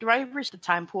 do I reach the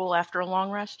time pool after a long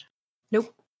rest?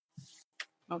 Nope.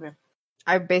 Okay.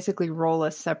 I basically roll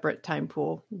a separate time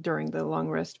pool during the long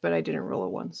rest, but I didn't roll a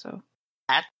 1, so.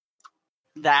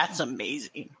 That's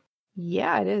amazing.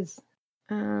 Yeah, it is.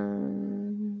 They're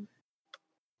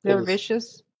Well, this-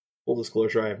 vicious. Full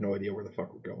disclosure, I have no idea where the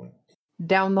fuck we're going.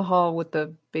 Down the hall with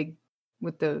the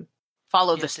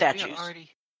Follow Yeah, the did we statues. already...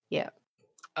 yeah.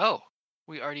 Oh,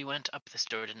 we already went up this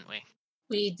door, didn't we?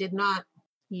 We did not.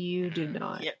 You do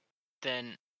not. Yep.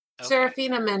 Then... Okay.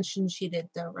 Seraphina mentioned she did,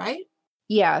 though, right?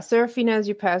 Yeah, Seraphina, as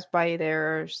you pass by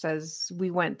there, says,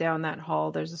 we went down that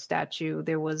hall. There's a statue.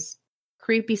 There was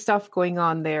creepy stuff going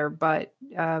on there, but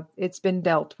it's been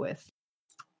dealt with.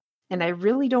 And I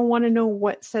really don't want to know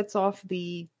what sets off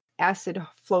the acid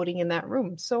floating in that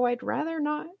room. So I'd rather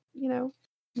not,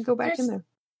 go back in there.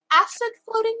 acid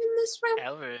floating in this room?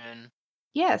 Elrune.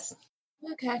 Yes.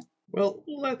 Okay. Well,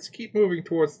 let's keep moving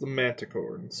towards the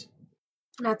manticores.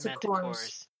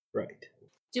 Manticores. Right.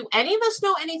 Do any of us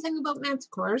know anything about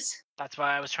manticores? That's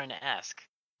why I was trying to ask.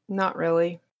 Not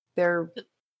really. They're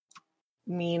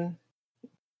mean.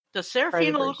 Does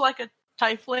Seraphina look like a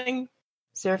tiefling?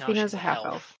 Seraphina's she's a a half elf.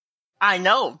 elf. I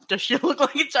know. Does she look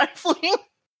like a tiefling?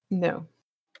 No.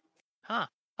 Huh.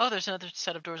 Oh, there's another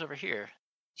set of doors over here.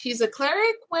 She's a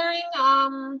cleric wearing,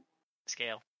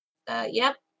 Scale.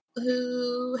 yep,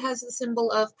 who has the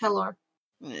symbol of Pelor.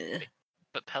 Ugh.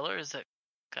 But Pelor is a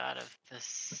god of the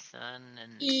sun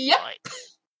and Yep. light.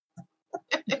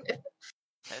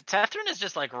 Tethryn is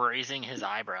just like raising his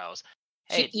eyebrows.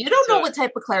 Hey, You don't know so- what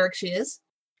type of cleric she is.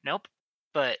 Nope.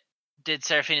 But did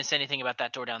Seraphina say anything about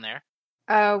that door down there?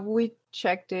 We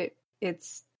checked it.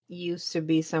 It's used to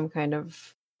be some kind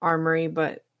of armory,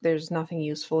 but there's nothing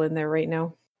useful in there right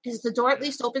now. Is the door at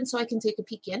least open so I can take a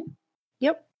peek in?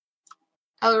 Yep.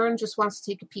 Elrond just wants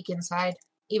to take a peek inside,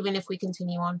 even if we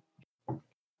continue on.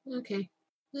 Okay.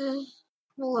 We'll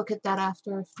look at that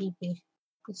after if need be.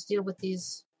 Let's deal with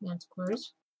these manticores.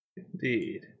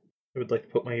 Indeed. I would like to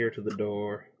put my ear to the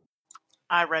door.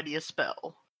 I ready a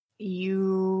spell.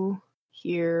 You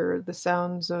hear the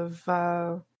sounds of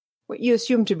what you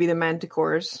assume to be the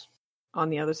manticores on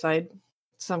the other side.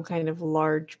 Some kind of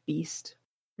large beast.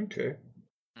 Okay.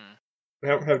 I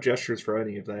don't have gestures for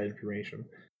any of that information.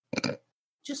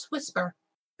 Just whisper.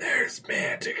 There's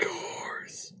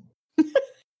manticores.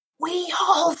 We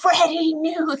already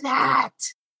knew that!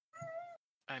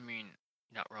 I mean,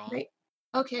 not wrong. Right.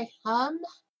 Okay, do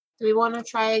we want to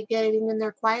try getting in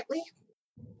there quietly?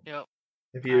 Yep.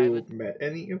 Have I you would- met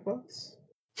any of us?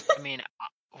 I mean,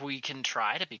 we can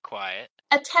try to be quiet.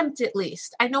 Attempt at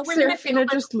least. I know we're going to feel Seraphina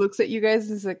just looks at you guys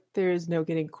and is like, there is no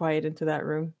getting quiet into that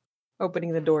room.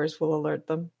 Opening the doors will alert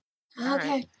them.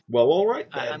 Okay. Well, alright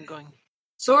then. I'm going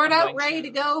Sword I'm out, going ready to-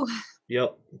 to go.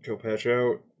 Yep, go patch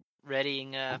out.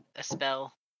 readying a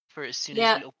spell for as soon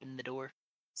Yeah. as we open the door.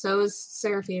 So is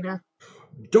Seraphina.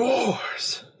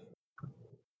 Doors!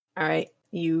 Alright,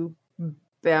 you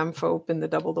bamf open the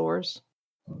double doors.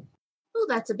 Oh,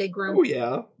 that's a big room. Oh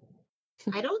yeah.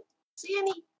 I don't see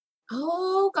any.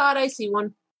 Oh, God, I see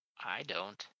one. I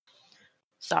don't.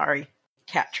 Sorry.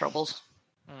 Cat troubles.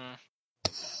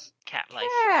 Cat life.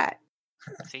 Cat!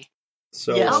 See?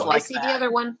 So, Yes, Oh, I like see that. the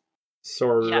other one. so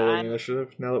are we Yeah, rolling I'm-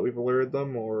 initiative now that we've alerted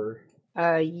them, or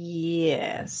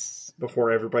Yes.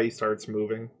 before everybody starts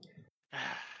moving?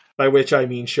 By which I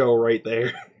mean show right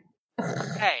there.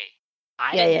 Hey,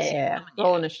 I Yeah, didn't yeah, see it yeah. coming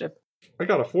Roll yet. initiative. I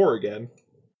got a 4 again.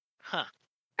 Huh.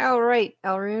 Alright,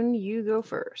 Elrune, you go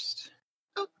first.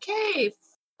 Okay.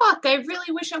 Fuck, I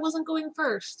really wish I wasn't going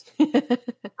first.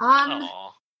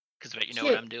 Aw. Because bet you know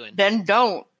what shit. I'm doing. Then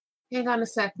don't. Hang on a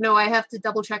sec. No, I have to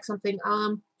double check something.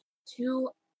 Do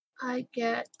I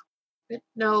get...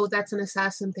 No, that's an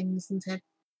assassin thing, isn't it?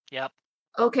 Yep.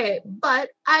 Okay, but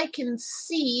I can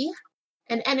see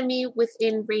an enemy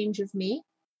within range of me,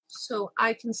 so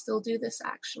I can still do this,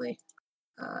 actually.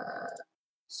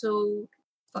 So...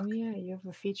 Oh yeah, you have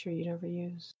a feature you never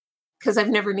use. because I've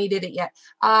never needed it yet.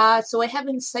 So I have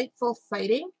insightful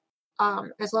fighting.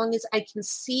 As long as I can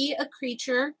see a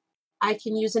creature, I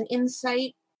can use an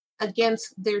insight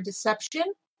against their deception.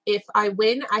 If I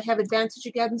win, I have advantage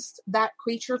against that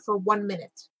creature for 1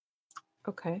 minute.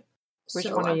 Okay. Which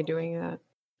So, one are you doing that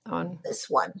on? This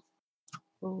one.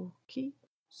 Okay.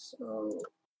 So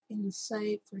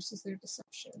insight versus their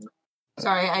deception.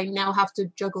 Sorry, I now have to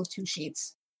juggle 2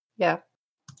 sheets. Yeah.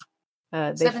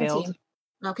 They 17. failed.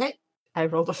 Okay. I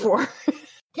rolled a 4.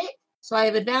 Okay. So I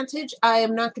have advantage. I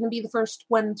am not going to be the first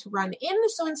one to run in.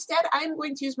 So instead, I'm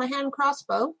going to use my hand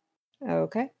crossbow.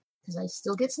 Okay. Because I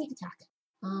still get sneak attack.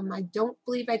 I don't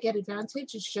believe I get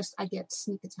advantage. It's just I get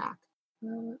sneak attack.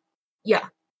 Yeah.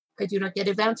 I do not get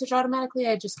advantage automatically.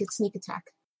 I just get sneak attack.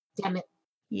 Damn it.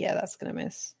 Yeah, that's gonna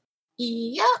miss.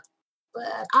 Yeah. But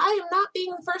I am not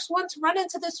being the first one to run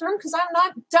into this room because I'm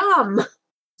not dumb.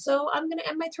 So I'm going to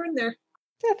end my turn there.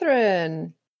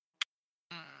 Catherine,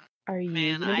 are you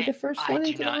Man, gonna be the first I one do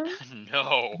into not. the room?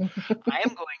 No. I am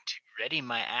going to ready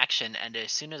my action, and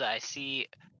as soon as I see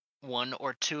 1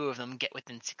 or 2 of them get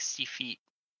within 60 feet,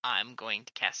 I'm going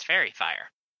to cast Fairy Fire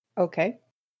Okay.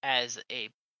 as a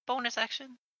bonus action.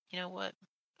 You know what?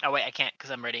 Oh wait, I can't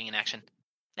because I'm readying an action.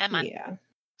 Never mind. Yeah.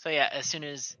 So yeah, as soon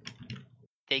as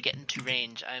they get into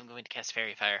range, I'm going to cast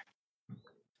Fairy Fire.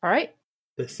 All right.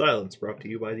 This silence brought to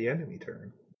you by the enemy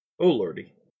turn. Oh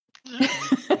lordy.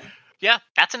 Yeah,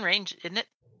 that's in range, isn't it?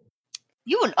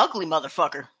 You an ugly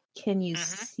motherfucker. Can you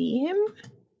Mhm. see him?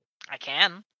 I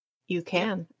can. You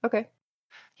can. Okay.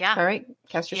 Yeah. All right,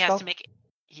 cast your He spell.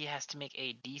 he has to make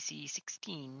a DC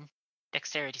 16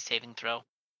 dexterity saving throw.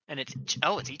 And it's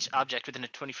each object within a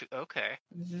 20-foot. Okay.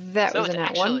 That So was it's an at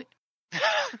actually one.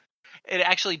 it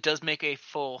actually does make a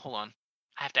full. Hold on.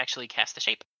 I have to actually cast the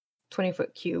shape.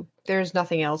 20-foot cube. There's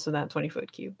nothing else in that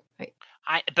 20-foot cube. Right?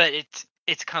 But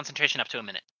it's concentration up to a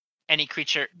minute. Any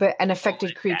creature. But an affected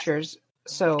Only cast. creatures,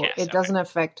 so Cast, it okay. doesn't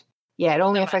affect. Yeah, it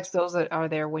only Never mind. affects those that are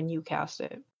there when you cast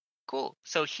it. Cool.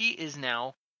 So he is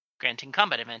now granting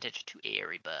combat advantage to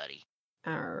everybody.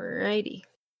 Alrighty.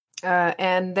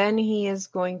 And then he is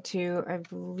going to, I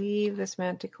believe this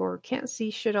manticore can't see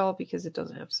shit all because it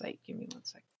doesn't have sight. Give me 1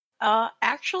 second.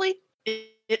 Actually,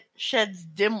 it sheds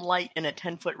dim light in a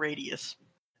 10-foot radius.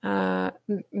 No,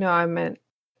 I meant,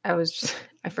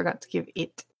 I forgot to give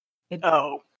it.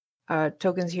 Oh.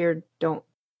 Tokens here don't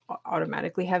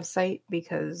automatically have sight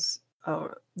because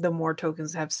the more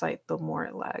tokens have sight, the more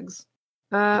it lags.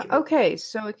 Okay,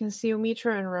 so it can see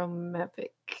Omitra and Romevic.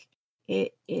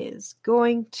 It is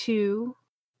going to...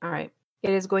 Alright. It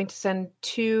is going to send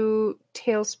 2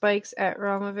 tail spikes at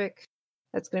Romevic.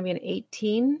 That's going to be an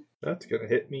 18. That's gonna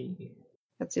hit me.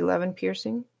 That's 11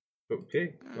 piercing.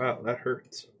 Okay. Wow, that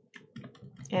hurts.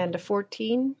 And a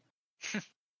 14.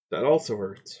 That also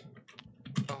hurts.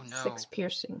 Oh no. 6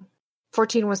 piercing.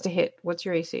 14 was to hit. What's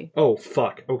your AC? Oh,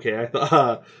 fuck. Okay, I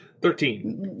thought...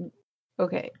 13.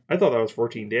 Okay. I thought that was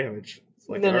 14 damage. It's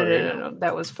like, No. alright.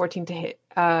 That was 14 to hit.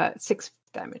 6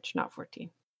 damage, not 14.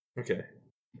 Okay.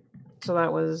 So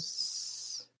that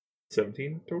was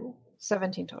 17 total?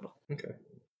 17 total. Okay.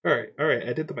 Alright,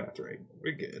 I did the math right.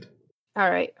 We're good.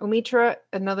 Alright, Omitra,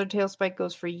 another tail spike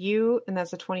goes for you, and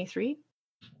that's a 23.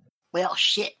 Well,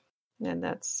 shit. And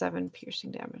that's 7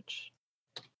 piercing damage.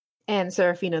 And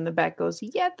Seraphina in the back goes,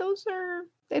 yeah,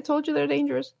 they told you they're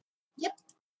dangerous. Yep.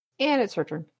 And it's her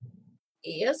turn.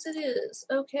 Yes, it is.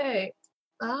 Okay.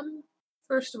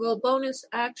 First of all, bonus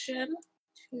action.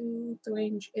 The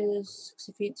range is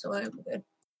 60 feet, so I'm good.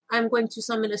 I'm going to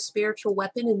summon a spiritual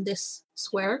weapon in this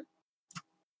square.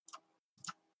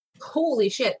 Holy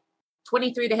shit.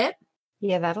 23 to hit.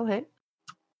 Yeah, that'll hit.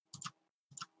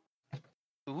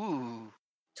 Ooh.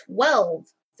 12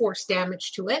 force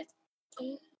damage to it.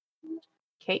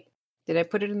 Okay. Did I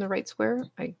put it in the right square?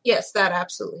 Yes, that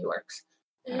absolutely works.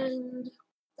 And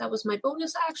that was my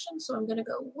bonus action, so I'm going to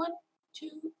go 1, 2,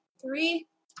 3.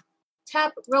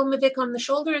 Tap Romevic on the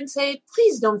shoulder and say,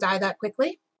 please don't die that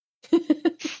quickly.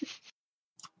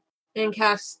 And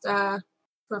cast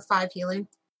for 5 healing.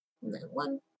 And then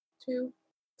 1, 2,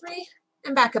 3.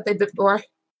 And back up a bit more.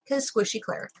 Because squishy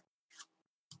cleric.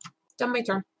 Done my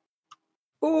turn.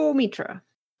 Omitra.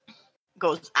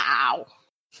 Goes, ow.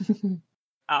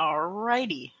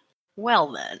 Alrighty.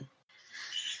 Well then.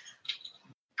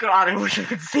 God, I wish I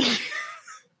could see.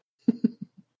 I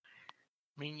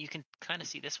mean, you can kind of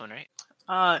see this one, right?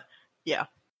 Yeah.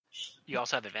 You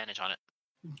also have advantage on it.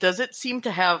 Does it seem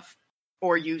to have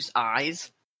or use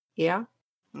eyes? Yeah.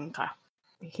 Okay.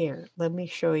 Here, let me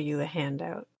show you the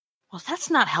handout. Well, that's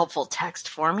not helpful text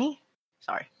for me.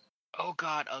 Sorry. Oh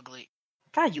god, ugly.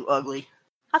 God, you ugly.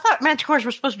 I thought manticores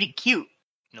were supposed to be cute.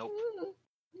 Nope.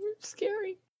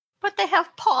 Scary. But they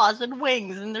have paws and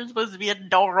wings, and they're supposed to be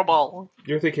adorable.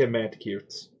 You're thinking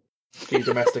manticutes. The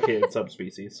domesticated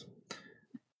subspecies.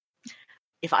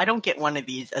 If I don't get one of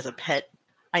these as a pet,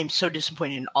 I'm so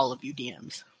disappointed in all of you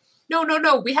DMs.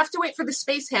 No. We have to wait for the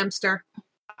space hamster.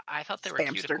 I thought they were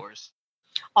Spamster. cuticores.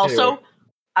 Also, Anyway.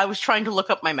 I was trying to look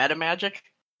up my meta magic.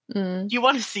 Mm. Do you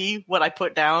want to see what I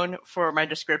put down for my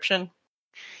description?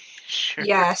 Sure.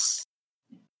 Yes.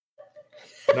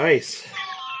 Nice.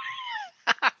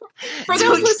 For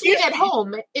those listening at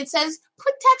home, it says,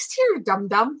 put text here,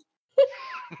 dum-dum.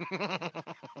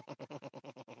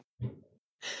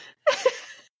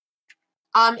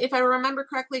 If I remember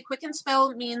correctly, Quicken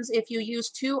Spell means if you use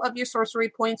 2 of your sorcery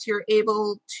points, you're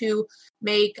able to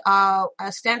make a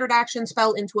standard action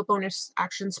spell into a bonus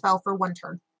action spell for 1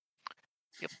 turn.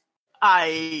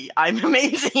 I'm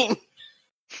amazing.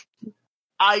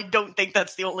 I don't think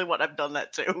that's the only one I've done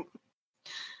that to.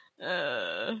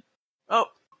 Oh,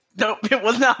 nope, it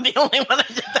was not the only one I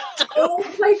did that to. Oh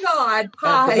my god,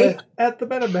 hi. At the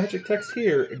meta magic text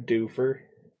here, doofer.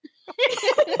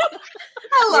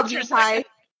 I love What's you, your hi. second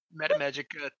meta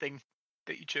magic thing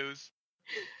that you chose?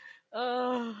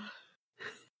 Oh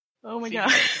my See,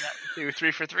 god. you do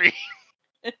 3 for 3.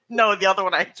 No, the other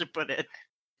one I actually put in.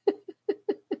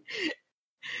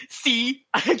 See,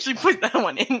 I actually put that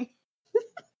one in.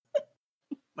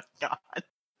 My god.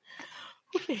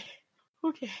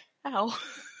 Okay. Ow.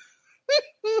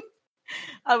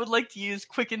 I would like to use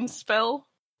Quicken Spell.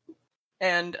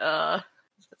 And,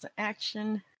 that's an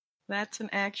action. That's an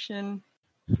action.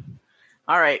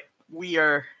 All right. We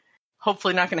are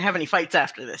hopefully not going to have any fights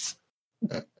after this.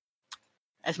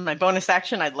 As my bonus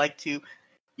action, I'd like to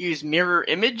use Mirror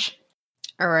Image.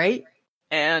 All right.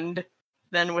 And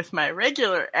then with my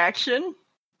regular action,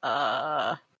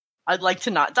 I'd like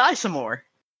to not die some more.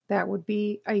 That would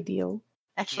be ideal.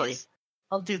 Actually, Yes.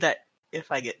 I'll do that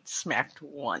if I get smacked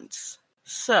once.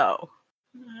 So,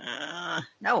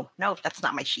 no, that's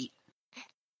not my sheet.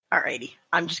 Alrighty,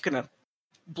 I'm just gonna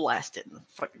blast it in the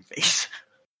fucking face.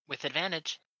 With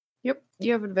advantage. Yep,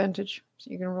 you have advantage,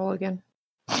 so you can roll again.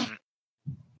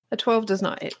 A 12 does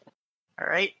not hit.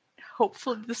 Alright,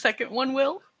 hopefully the second one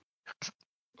will.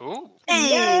 Ooh.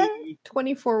 Hey!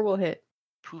 24 will hit.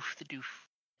 Poof the doof.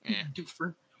 Yeah.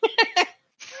 Doofer.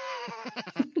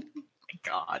 My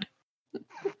God.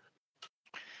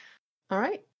 All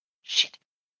right. Shit.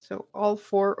 So all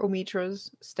 4 Omitras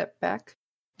step back.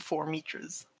 4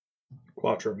 Mitras.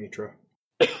 Quattro Mitra.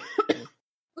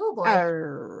 Oh boy.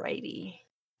 Alrighty.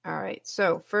 All right.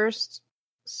 So first,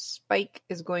 Spike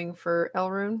is going for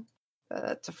Elrune.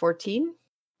 That's a 14.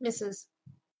 Misses.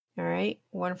 All right.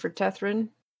 One for Tethrin,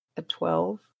 a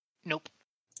 12. Nope.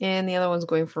 And the other one's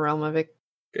going for Relmovic.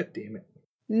 God damn it.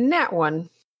 Nat 1.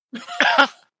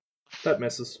 That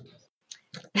misses.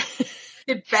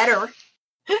 Did better.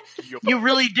 You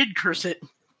really did curse it.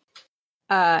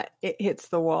 It hits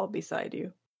the wall beside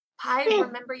you. Hi,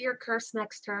 remember your curse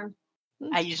next turn.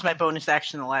 I used my bonus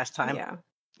action the last time. Yeah.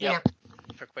 Yep.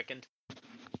 For quickened.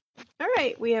 All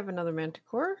right. We have another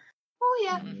Manticore. Oh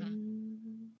yeah. Mhm.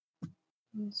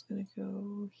 It's going to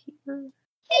go here.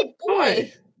 Oh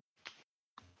boy.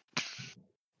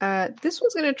 This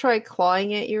one's going to try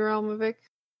clawing at you, Relmovic.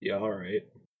 Yeah, alright.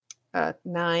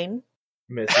 9,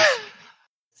 Misses.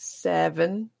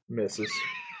 7. Misses.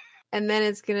 And then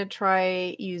it's going to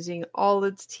try using all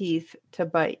its teeth to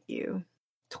bite you.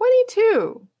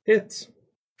 22. Hits.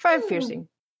 5 Ooh. piercing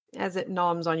as it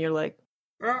noms on your leg.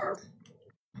 Ah.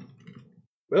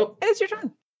 Well, And it's your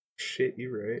turn. shit,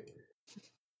 you're right.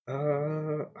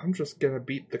 I'm just gonna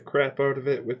beat the crap out of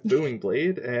it with Booming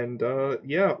Blade and,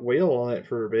 yeah, wail on it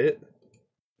for a bit.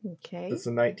 Okay. That's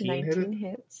a 19 hit. 19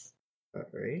 hits.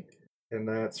 Alright. And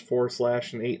that's 4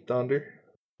 slash and 8 thunder.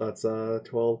 That's 12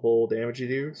 whole damage he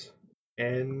deals.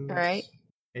 And Alright.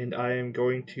 And I am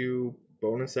going to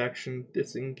bonus action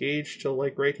disengage to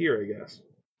like right here, I guess.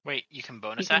 Wait, you can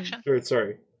bonus You can- action? Or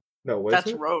sorry. No, what That's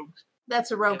is it? rogue.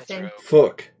 That's a Yeah, rogue that's thing. rogue.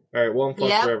 Fuck. Alright, well I'm fucked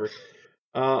Yep. forever.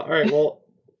 Alright, well,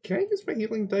 can I use my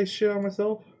healing dice shit on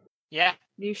myself? Yeah.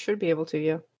 You should be able to,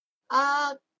 yeah.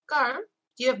 Gar,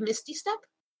 do you have Misty Step?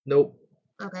 Nope.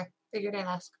 Okay, figured I'd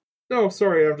ask. No,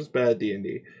 sorry, I'm just bad at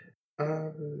D&D.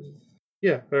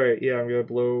 Yeah, alright, yeah, I'm gonna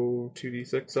blow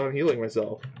 2d6 on healing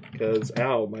myself. Because,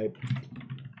 ow, my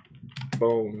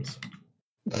bones.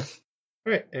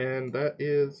 Alright, and that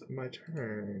is my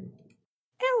turn.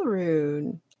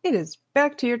 Elrune, it is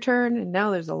back to your turn, and now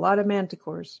there's a lot of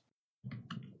Manticores.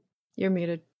 You're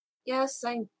muted. Yes,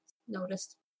 I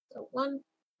noticed. So 1,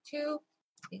 2,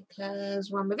 because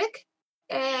Romovic.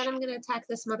 And I'm gonna attack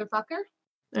this motherfucker.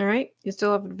 All right. You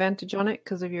still have advantage on it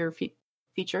because of your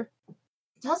feature.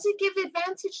 Does it give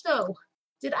advantage though?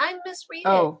 Did I misread it?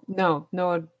 Oh,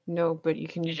 no, but you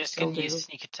can You just still can do... use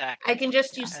sneak attack. I can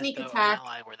just use as sneak though an attack,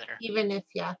 ally were there. even if,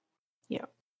 yeah.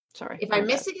 Sorry. If I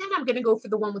miss again, I'm gonna go for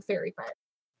the one with Fairy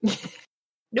Fire.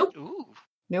 Nope. Ooh.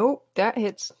 Nope, that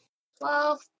hits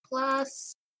 12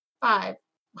 plus 5.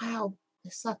 Wow, I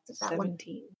sucked at that one.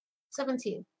 17.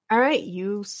 17. All right,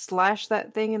 you slash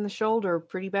that thing in the shoulder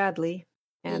pretty badly,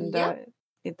 and Yep.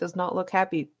 it does not look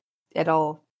happy at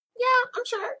all. Yeah, I'm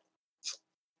sure.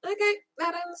 Okay,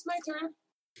 that ends my turn.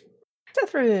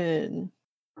 Tethrin.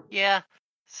 Yeah.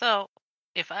 So,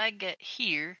 if I get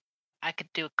here, I could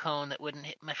do a cone that wouldn't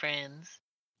hit my friends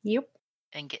Yep.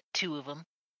 and get 2 of them.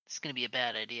 It's going to be a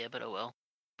bad idea, but oh well.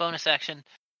 Bonus action,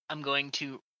 I'm going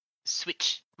to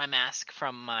switch my mask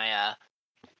from my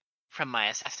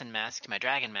assassin mask to my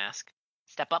dragon mask.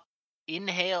 Step up,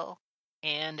 inhale,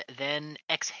 and then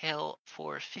exhale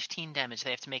for 15 damage.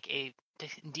 They have to make a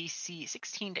DC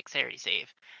 16 dexterity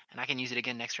save, and I can use it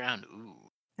again next round. Ooh.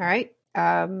 All right.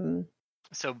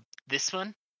 So this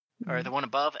one, or the one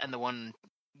above, and the one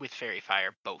with fairy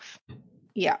fire, both.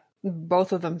 Yeah,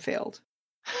 both of them failed.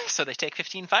 So they take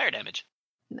 15 fire damage.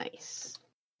 Nice.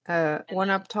 One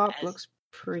up top as- looks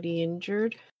pretty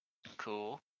injured.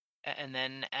 Cool. And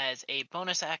then as a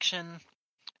bonus action,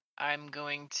 I'm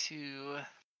going to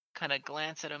kind of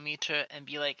glance at Omitra and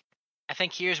be like, I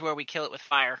think here's where we kill it with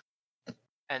fire.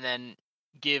 And then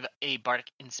give a bardic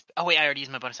oh wait, I already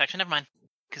used my bonus action. Never mind.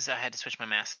 Because I had to switch my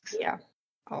masks. Yeah.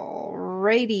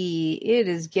 Alrighty, it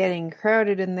is getting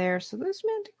crowded in there, so this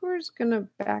Manticore is gonna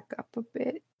back up a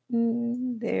bit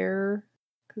there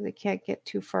because they can't get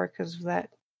too far because of that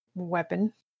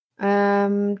weapon.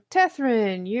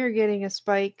 Tethrin, you're getting a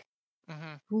spike.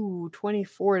 Mm-hmm. Ooh,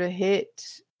 24 to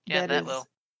hit. Yeah, that is will.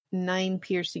 9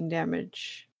 piercing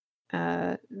damage.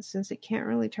 Since it can't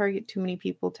really target too many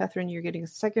people, Tethrin, you're getting a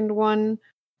second one.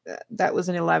 That was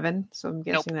an 11, so I'm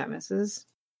guessing that misses.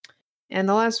 And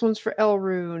the last one's for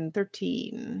Elrune,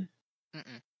 13.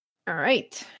 Mm-mm. All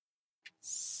right.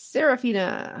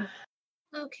 Seraphina.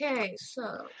 Okay, so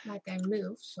like I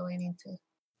moved, so I need to.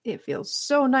 It feels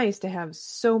so nice to have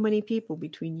so many people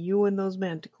between you and those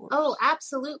manticores. Oh,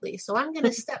 absolutely. So I'm going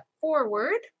to step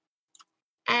forward,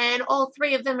 and all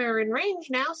 3 of them are in range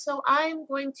now, so I'm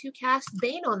going to cast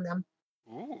Bane on them.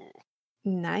 Ooh.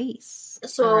 Nice.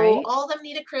 So All all of them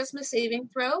need a charisma saving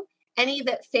throw. Any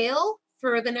that fail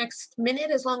for the next minute,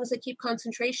 as long as they keep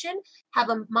concentration, have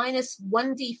a minus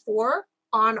 1d4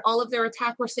 on all of their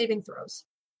attack or saving throws.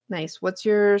 Nice. What's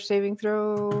your saving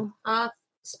throw?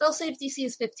 Spell save DC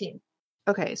is 15.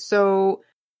 Okay, so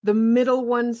the middle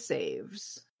one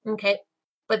saves. Okay.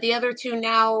 But the other 2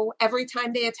 now, every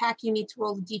time they attack, you need to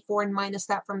roll a d4 and minus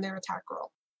that from their attack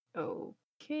roll.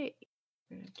 Okay.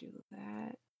 I'm going to do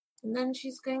that. And then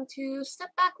she's going to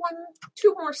step back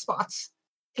 2 more spots.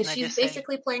 Because Can I she's just say-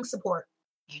 basically playing support.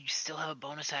 You still have a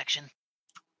bonus action.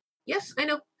 Yes, I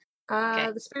know.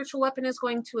 Okay. The spiritual weapon is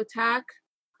going to attack.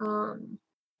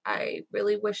 I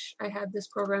really wish I had this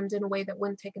programmed in a way that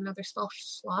wouldn't take another spell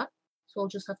slot. So I'll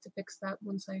just have to fix that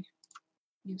once I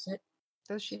use it.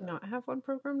 Does she not have one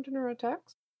programmed in her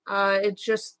attacks? It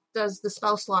just does the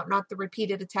spell slot, not the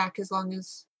repeated attack, as long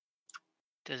as...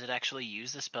 Does it actually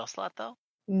use the spell slot, though?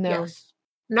 No. Yes.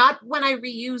 Not when I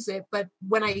reuse it, but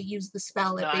when I use the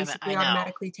spell, it No, basically I know.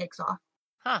 automatically takes off.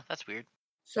 Huh, that's weird.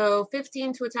 So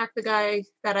 15 to attack the guy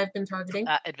that I've been targeting.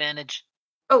 Advantage.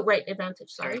 Oh, right,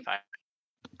 advantage, sorry. 25.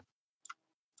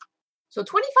 So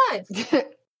 25.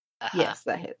 Uh-huh. Yes,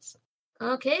 that hits.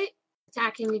 Okay,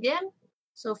 attacking again.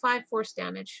 So 5 force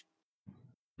damage.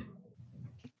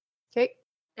 Okay.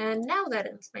 And now that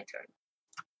ends my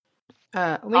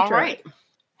turn. Omitra. All right.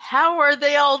 How are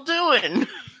they all doing?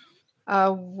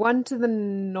 One to the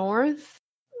north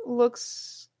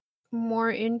looks more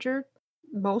injured,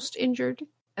 most injured,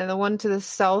 and the one to the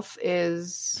south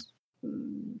is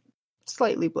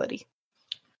slightly bloody.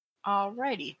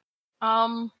 Alrighty.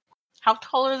 How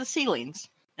tall are the ceilings?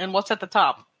 And what's at the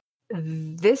top?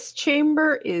 This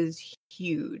chamber is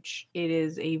huge. It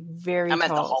is a very I'm at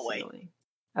the tall hallway. ceiling.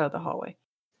 Oh, the hallway.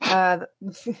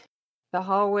 The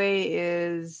hallway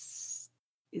is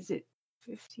it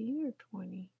 15 or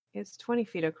 20? It's 20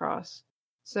 feet across.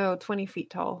 So 20 feet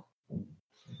tall.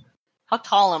 How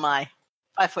tall am I?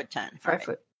 5'10". 5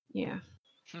 foot. Yeah.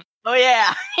 Oh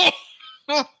yeah.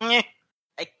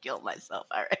 I killed myself.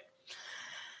 All right.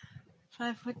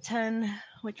 5'10",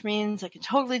 which means I can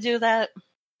totally do that.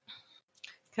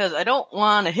 Because I don't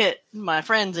want to hit my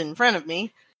friends in front of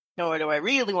me, nor do I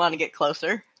really want to get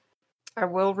closer. I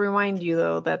will remind you,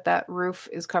 though, that roof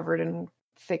is covered in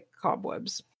thick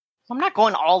cobwebs. I'm not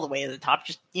going all the way to the top,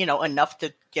 just, enough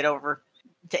to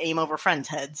aim over friends'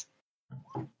 heads.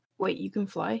 Wait, you can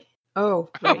fly? Oh,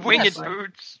 right. Winged yes.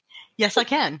 boots. Yes, I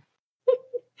can.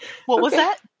 What was Okay.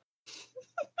 that?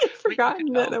 I'd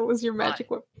forgotten that Oh, that was your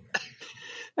magic weapon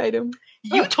item.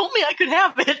 You told me I could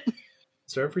have it.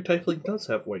 So every tiefling does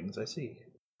have wings, I see.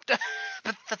 But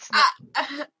that's not.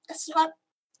 That's not...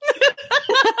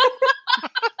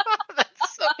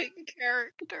 That's so in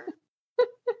character.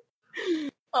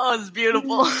 Oh, it's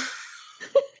beautiful.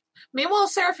 Meanwhile,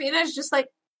 Seraphina is just like,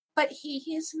 but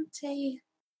he isn't a...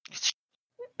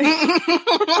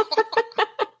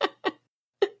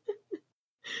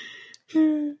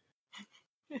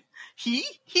 He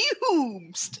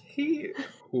hoomst. He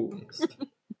whomst.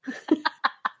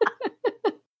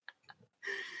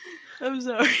 I'm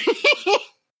sorry.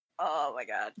 Oh my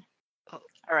god. All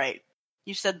right.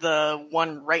 You said the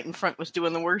one right in front was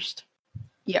doing the worst?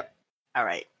 Yep. All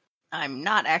right. I'm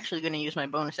not actually going to use my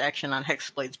bonus action on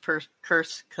Hexblade's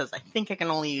curse because I think I can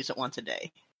only use it once a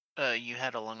day. You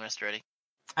had a long rest already.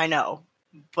 I know,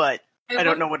 but I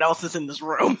don't know what else is in this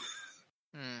room.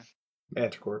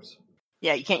 Manticores.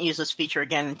 Yeah, you can't use this feature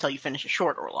again until you finish a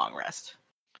short or long rest.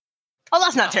 Oh,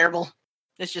 that's not terrible.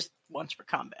 It's just once for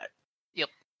combat. Yep.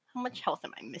 How much health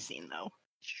am I missing, though?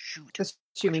 Shoot. Just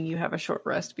assuming you have a short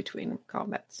rest between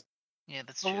combats. Yeah,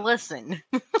 that's true. Listen.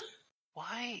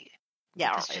 Why?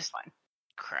 Yeah, That's alright, just fine.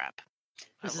 crap.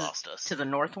 This is lost us. To the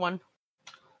north one?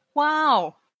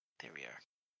 Wow. There we are.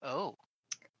 Oh.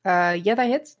 Yeah, that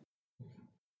hits.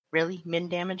 Really? Min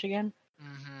damage again?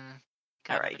 Mm-hmm.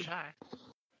 Have a Alright. try.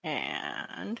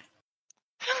 And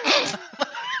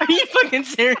are you fucking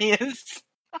serious?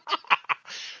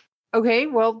 Okay,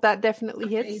 well, that definitely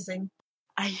hits. Amazing.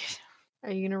 I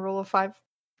Are you gonna roll a 5?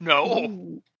 No,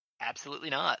 Ooh, absolutely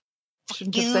not.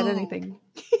 shouldn't have said Ew. anything.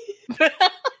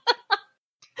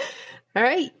 All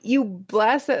right, you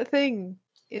blast that thing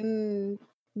in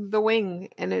the wing,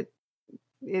 and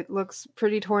it looks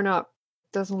pretty torn up.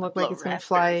 Doesn't look like Blow it's gonna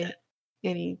raspberry. fly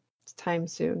any time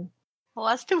soon. Well,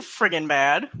 that's too friggin'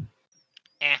 bad.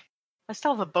 Eh. I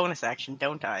still have a bonus action,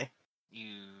 don't I?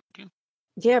 You do.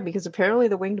 Yeah, because apparently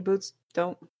the winged boots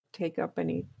don't take up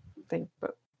anything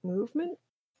but movement.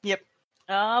 Yep.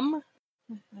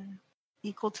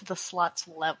 Equal to the slot's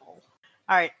level.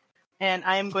 Alright. And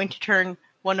I am going to turn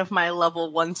one of my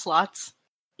level 1 slots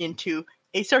into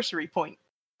a sorcery point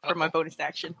for my Uh-oh. bonus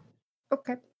action.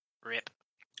 Okay. Rip.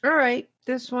 All right.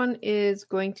 This one is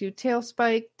going to tail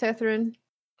spike Tethrin.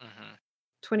 Mm-hmm.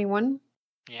 21.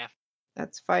 Yeah.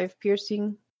 That's 5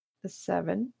 piercing, a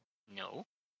 7. No.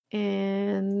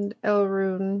 And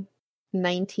Elrune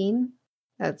 19.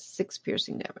 That's 6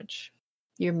 piercing damage.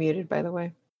 You're muted, by the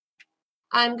way.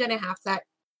 I'm gonna have that.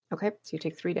 Okay, so you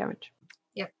take 3 damage.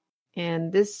 Yep.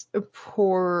 And this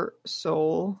poor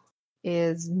soul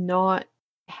is not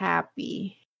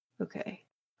happy. Okay.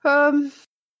 Who's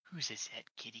this head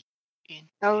kitty? In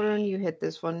Elrune, you hit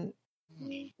this one,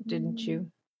 didn't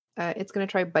you? It's gonna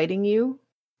try biting you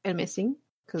and missing,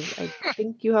 because I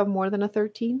think you have more than a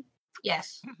 13.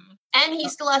 Yes. And he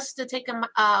still has to take a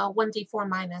 1d4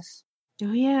 minus.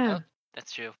 Oh yeah.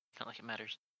 That's true. Not like it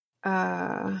matters.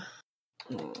 Oh.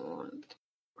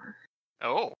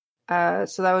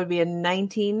 So that would be a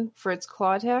 19 for its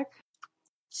claw attack.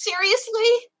 Seriously?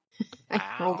 I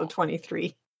rolled a Wow.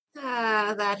 23.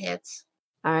 That hits.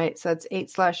 All right, so that's 8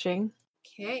 slashing,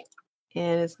 Okay.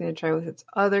 and it's gonna try with its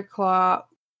other claw.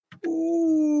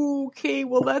 Ooh, okay,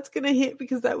 well that's gonna hit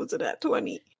because that was a nat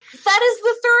 20. That is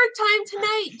the third time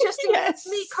tonight, just against Yes.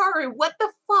 me, Karu. What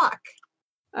the fuck?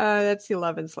 That's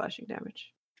 11 slashing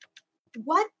damage,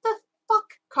 What the fuck,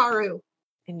 Karu?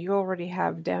 and you already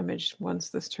have damage once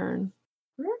this turn.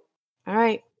 Hmm? All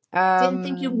right. Didn't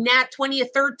think you nat 20 a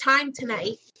third time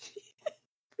tonight.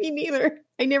 Me neither.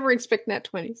 I never expect nat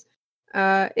 20s.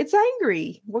 It's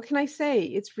angry. What can I say?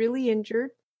 It's really injured,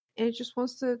 and it just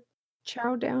wants to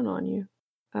chow down on you.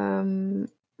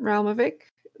 Ralmovic,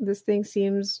 this thing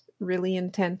seems really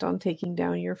intent on taking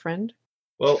down your friend.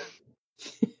 Well,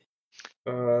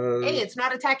 Hey, it's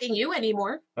not attacking you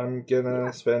anymore. I'm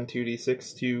gonna spend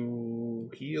 2d6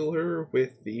 to heal her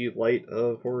with the Light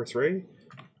of Horus Ray.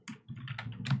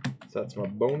 So that's my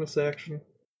bonus action.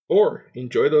 Or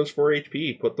enjoy those 4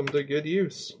 HP, put them to good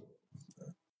use.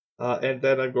 And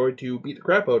then I'm going to beat the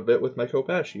crap out of it with my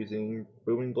Kopesh using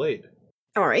Booming Blade.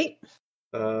 All right.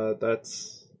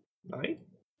 That's 9?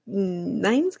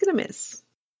 9's gonna miss.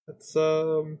 That's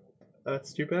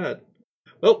too bad.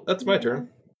 Well, that's my turn.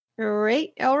 All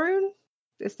right, Elrune.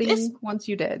 This thing This- wants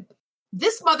you dead.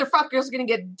 This motherfucker's gonna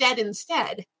get dead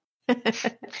instead.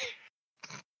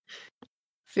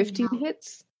 15 No.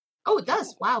 hits. Oh, it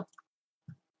does. Wow.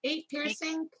 8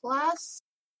 piercing plus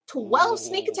 12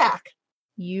 sneak Ooh. attack.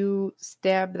 You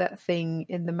stab that thing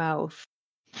in the mouth.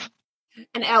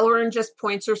 And Elrond just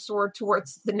points her sword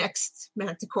towards the next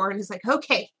manticore and is like,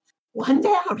 okay, one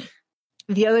down.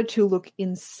 The other two look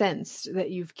incensed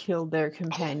that you've killed their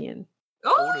companion.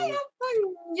 Oh,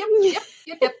 Oh, no.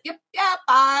 Yep.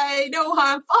 I know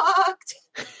I'm fucked.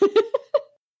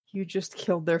 You just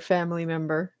killed their family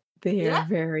member. They are Yeah.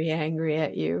 very angry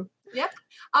at you.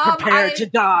 Prepare to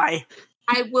die.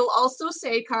 I will also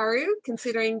say, Karu,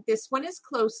 considering this one is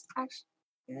close,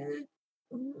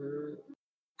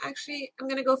 actually, I'm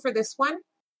going to go for this one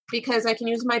because I can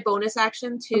use my bonus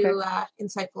action to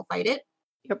insightful fight it.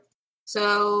 Yep.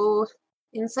 So,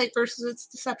 insight versus its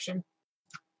deception.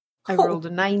 I Oh, rolled a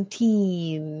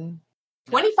 19.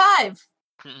 25.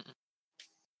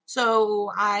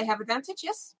 So, I have advantage,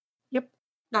 yes? Yep.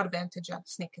 Not advantage,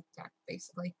 sneak attack,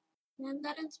 basically. And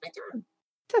that ends my turn.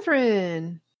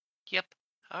 Tethrin, Yep.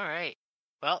 All right.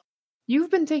 Well, you've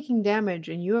been taking damage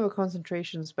and you have a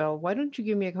concentration spell. Why don't you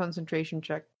give me a concentration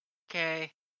check?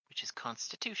 okay. Which is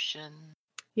Constitution.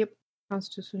 Yep.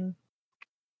 Constitution.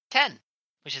 10,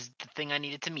 which is the thing I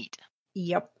needed to meet.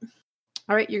 Yep.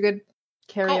 All right, you're good.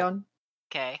 Carry Cool. on.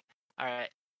 Okay. All right.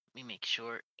 Let me make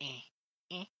sure.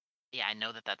 Yeah, I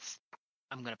know that's.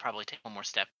 I'm going to probably take one more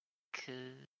step.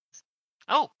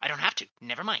 Oh, I don't have to.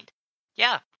 Never mind.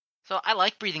 Yeah. So I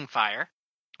like breathing fire.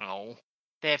 Oh.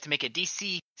 They have to make a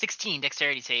DC 16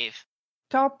 dexterity save.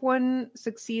 Top one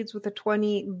succeeds with a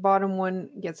 20. Bottom one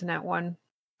gets a nat 1.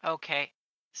 Okay.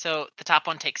 So the top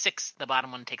one takes 6, the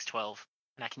bottom one takes 12.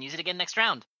 And I can use it again next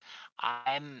round.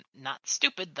 I'm not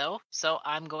stupid, though, so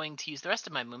I'm going to use the rest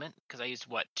of my movement, because I used,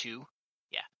 2?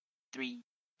 Yeah. 3,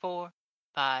 4,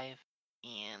 5,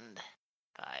 and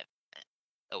 5.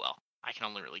 Oh well, I can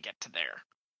only really get to there.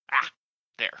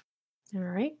 There. All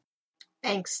right.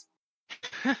 Thanks.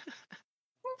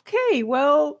 Okay,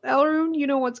 well, Elrune, you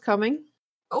know what's coming.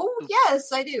 Oh,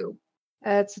 yes, I do.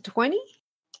 It's a 20.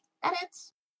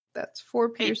 Edits. That's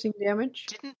 4 Hey. piercing damage.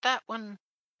 Didn't that one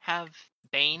have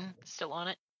Bane still on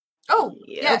it? Oh,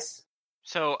 Yep. yes.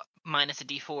 So minus a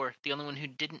d4. The only one who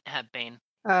didn't have Bane.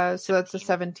 So that's a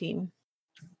 17.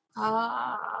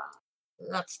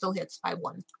 That still hits by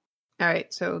 1. All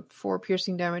right, so 4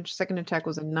 piercing damage. Second attack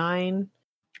was a 9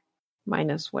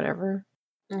 minus whatever.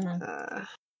 Mm-hmm.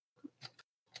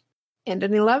 And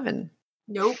an 11.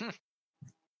 Nope.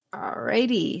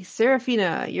 Alrighty,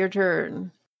 Seraphina, your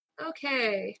turn.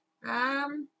 Okay.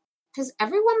 Has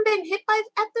everyone been hit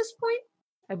at this point?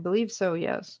 I believe so,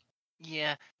 yes.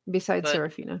 Yeah, Besides But-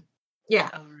 Seraphina. Yeah.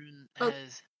 Elrune Oh.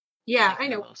 has. Yeah, taken I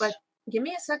the know, most. but give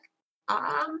me a sec.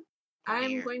 I'm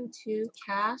Here. going to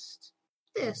cast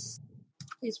this.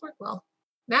 Please work well.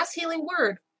 Mass Healing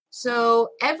Word. So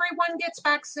everyone gets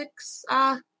back 6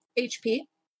 HP,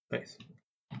 Nice.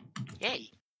 Yay.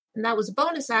 and that was a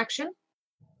bonus action.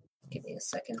 Give me a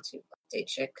second to update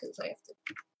check because I have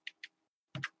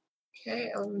to. Okay,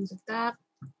 elements of that.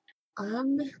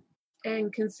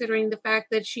 And considering the fact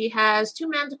that she has 2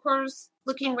 manticores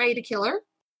looking ready to kill her.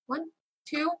 1,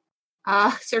 2.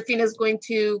 Seraphina's going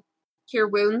to cure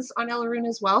wounds on Elrune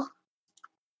as well.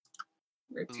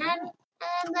 For 10, Ooh.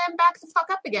 and then back the fuck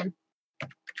up again.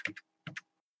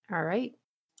 All right.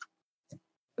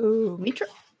 Ooh, Mitra.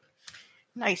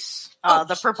 Nice. Oh,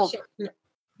 The purple. shit.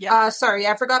 Yeah. Sorry,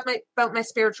 I forgot about my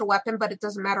spiritual weapon, but it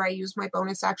doesn't matter. I used my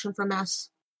bonus action for mass.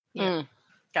 Yeah.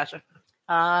 Gotcha.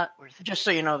 Worth it. Just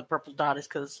so you know, the purple dot is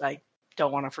because I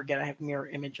don't want to forget I have mirror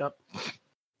image up.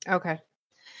 Okay.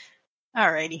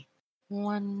 Alrighty.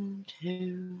 1,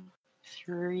 2,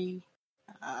 3,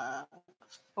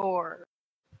 4,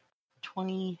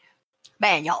 20.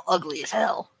 Man, y'all ugly as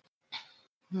hell.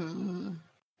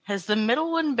 Has the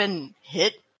middle one been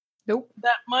hit Nope,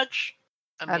 that much?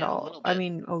 I at mean, a all. little I bit.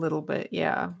 mean, a little bit,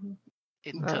 yeah.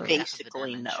 It uh, took half of the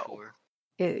basically damage no. for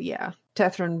Yeah.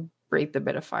 Tethran breathed a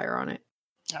bit of fire on it.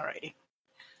 Alrighty.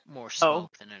 more Oh.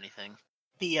 smoke than anything.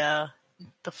 The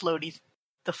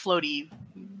floaty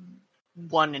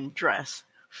one in dress.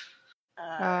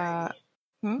 Alrighty.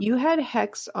 You had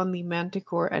Hex on the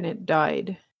Manticore and it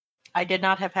died. I did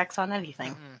not have hex on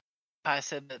anything. Mm-mm. I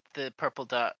said that the purple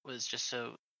dot was just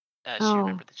so she Oh.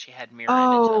 remembered that she had mirror image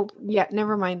Oh, up. yeah,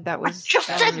 never mind. That was. just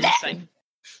that said was that! insane.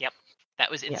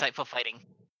 That was Yeah. insightful fighting.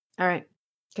 All right,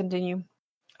 continue.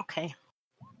 Okay.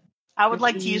 I would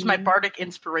like to use my Mhm. bardic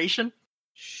inspiration.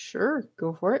 Sure,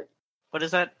 go for it. What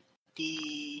is that?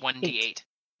 D 1d8.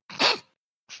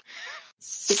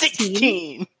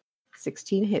 16.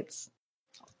 16 hits.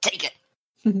 Take it.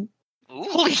 Ooh.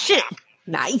 Holy shit.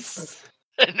 Nice.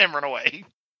 And then run away.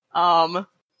 Why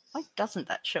doesn't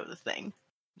that show the thing?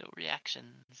 No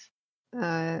reactions.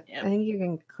 I think you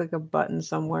can click a button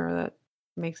somewhere that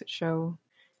makes it show.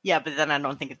 Yeah, but then I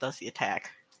don't think it does the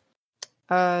attack.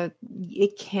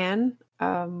 It can.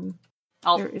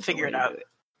 I'll There is a figure way it to out do it.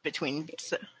 between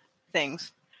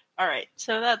things. All right,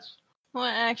 so that's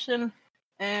one action,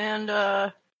 and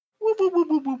whoop, whoop, whoop,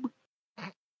 whoop, whoop.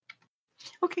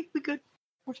 Okay, we good.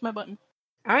 Where's my button?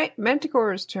 All right,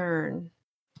 Manticore's turn.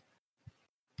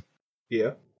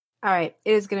 Yeah. All right,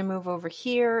 it is going to move over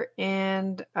here,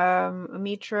 and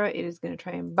Amitra, it is going to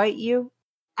try and bite you.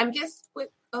 I'm guess. Wait,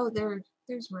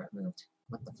 there's where it moved.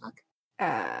 What the fuck?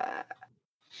 I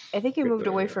think it Right moved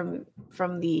away there.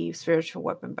 from the spiritual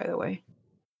weapon. By the way,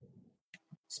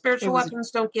 Spiritual It was-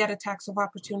 weapons don't get attacks of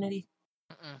opportunity.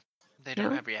 Mm-mm. They don't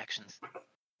No? have reactions.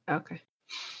 okay.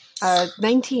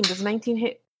 19. Does 19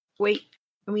 hit? Wait,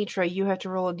 Amitra, you have to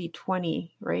roll a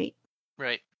d20, right?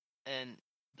 Right. And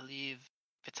I believe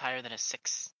if it's higher than a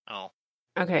 6. Oh.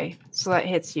 Okay, so that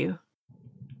hits you.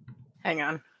 Hang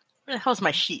on. Where the hell's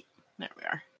my sheet? There we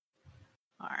are.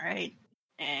 All right,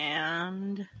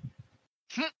 and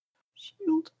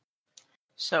shield.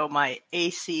 So my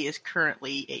AC is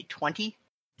currently a 20,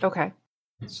 Okay,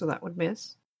 so that would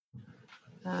miss.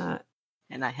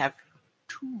 and I have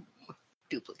 2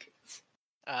 duplicates.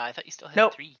 I thought you still had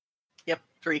Nope. 3. Yep,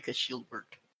 3 because shield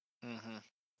worked. Mm-hmm.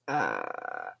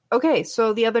 Okay,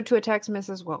 so the other 2 attacks miss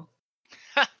as well.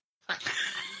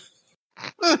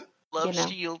 Love You know.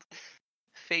 shield.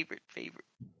 Favorite.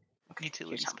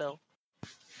 Utility here's how spell.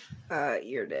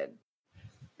 You're dead.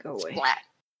 Go away. Splat.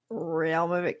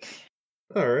 Realm of Vic.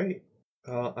 Alright.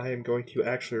 I am going to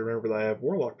actually remember that I have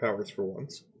Warlock powers for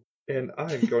once. And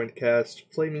I'm going to cast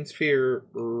Flaming Sphere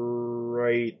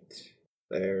right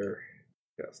there.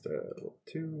 Cast level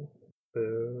 2.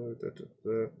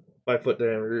 5 foot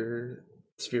diameter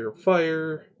sphere of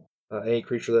fire. Any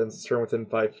creature that ends its turn within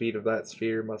 5 feet of that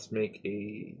sphere must make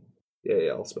a... Yeah,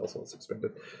 all spell slots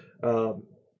expended.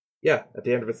 Yeah, at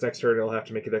the end of its next turn, it'll have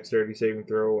to make a dexterity saving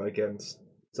throw against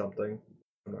something.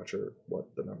 I'm not sure what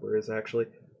the number is, actually.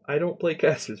 I don't play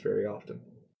casters very often.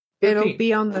 13. It'll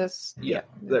be on this. Yeah,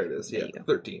 there it is. There Yeah, you go.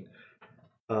 13.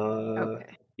 Okay.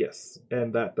 Yes,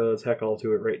 and that does heck all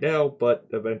to it right now, but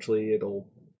eventually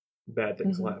bad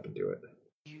things will Mhm. happen to it.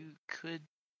 You could,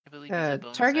 I believe, use a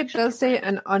bonus Target action does to say ram,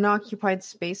 an unoccupied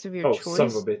space of your Oh, choice. son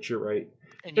of a bitch, you're right.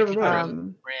 and you never could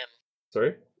mind. ram. Sorry?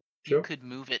 You Sure. could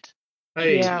move it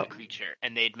Hey. into Yeah. a creature,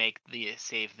 and they'd make the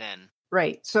save then.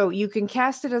 Right. So you can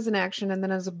cast it as an action, and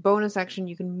then as a bonus action,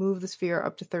 you can move the sphere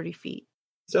up to 30 feet.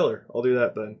 Stellar, I'll do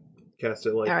that then. Cast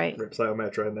it like Alright. Rip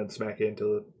Metra and then smack it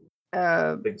into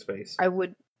Uh, the thing's face. I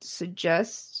would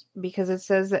suggest, because it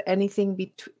says that anything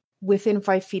within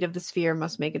 5 feet of the sphere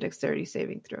must make a dexterity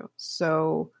saving throw.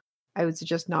 So I would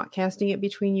suggest not casting it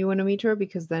between you and Omitra,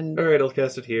 because then, Alright, I'll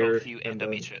cast it here. Both you and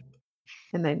Omitra.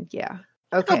 yeah.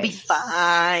 Okay. It'll be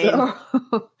fine.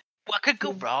 So- What could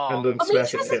go And wrong? then smack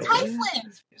Omitra's it a tail.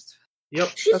 tiefling. Yep,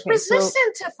 She's Okay, so-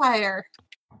 resistant to fire.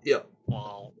 yep.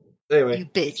 Wow. Anyway, You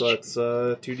bitch. so that's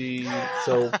 2d,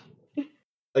 so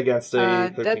against a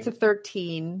 13. that's a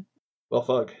 13. Well,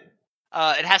 fuck.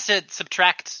 It has to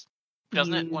subtract,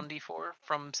 doesn't it, You- 1d4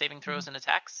 from saving throws and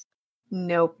attacks?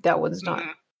 Nope, that one's not.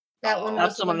 That one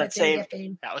That's was the one that didn't get saved.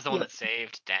 paid. That was the one Yep. that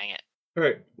saved. Dang it.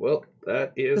 Alright, well,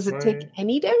 that is Does it take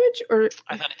any damage? Or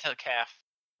I thought it took half.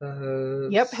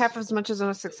 Yep, half as much as on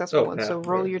a successful Oh, one. half, So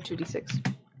roll right. your 2d6.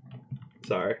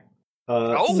 Sorry.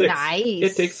 Oh, 6. nice.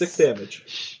 It takes 6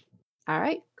 damage. All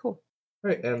right, cool.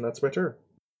 Alright, and that's my turn.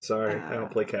 Sorry, I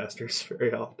don't play casters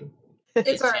very often.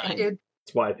 It's alright, fine. dude.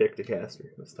 That's why I picked a caster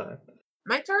this time.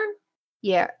 My turn?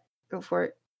 Yeah, go for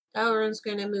it. Elrond's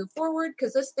going to move forward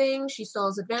because this thing, she still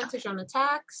has advantage on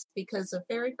attacks because of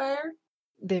fairy fire.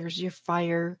 There's your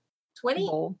fire 20,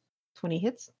 bowl. 20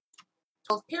 hits.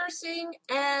 12 piercing,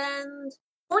 and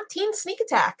 14 sneak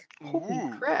attack. Holy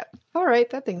Ooh. crap. All right,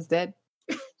 that thing's dead.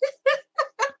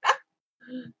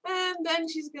 And then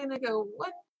she's going to go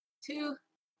 1, 2,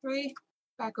 3,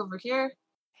 back over here.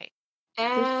 Hey.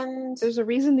 And, There's a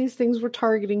reason these things were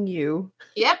targeting you.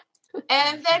 yep.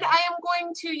 And then I am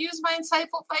going to use my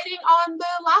insightful fighting on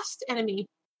the last enemy.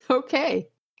 Okay.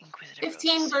 Inquisitor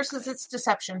 15 Rose. versus its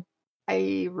deception.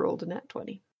 I rolled a nat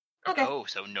 20. Okay. Oh,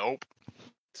 so nope.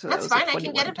 So that That's was a fine. I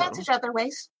can 21 get total. advantage other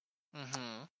ways.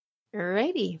 Mm-hmm.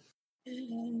 Alrighty.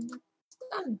 And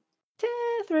done.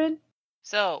 Catherine.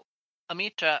 So,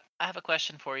 Amitra, I have a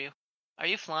question for you. Are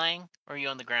you flying, or are you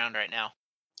on the ground right now?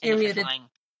 And You're if muted. You're flying,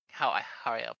 how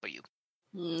high up are you?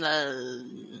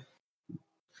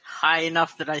 High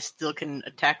enough that I still can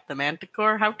attack the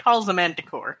manticore? How tall's the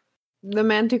manticore? The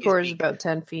manticore is me. about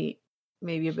 10 feet.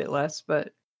 Maybe a bit less,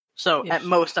 but So Yeah. at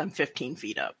most I'm 15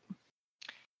 feet up.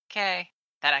 Okay,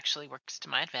 that actually works to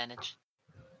my advantage.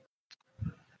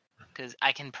 Because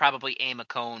I can probably aim a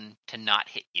cone to not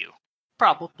hit you.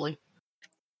 Probably.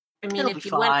 I mean, It'll if be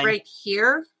you went fine. right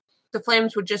here, the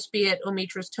flames would just be at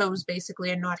Omitra's toes, basically,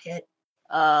 and not hit.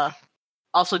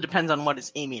 Also depends on what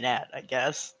it's aiming at, I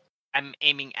guess. I'm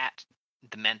aiming at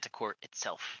the manticore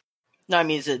itself. No, I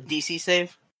mean, is it a DC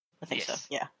save? I think Yes. so,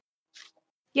 yeah.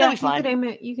 yeah, be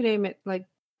fine. you could aim it like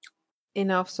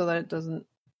enough so that it doesn't.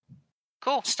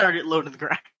 Cool. Start it low to the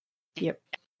ground.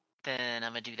 Then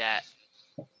I'm gonna do that.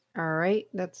 All right,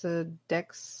 that's a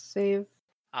dex save.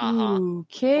 Uh-huh.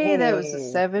 Okay, that was a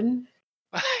Oh. 7.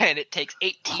 And it takes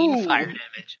 18 fire Oh.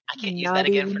 damage. I can't use Not that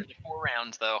again even- for 4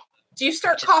 rounds, though. Do you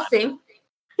start Which is not coughing?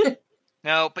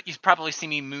 No, but you've probably seen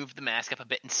me move the mask up a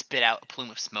bit and spit out a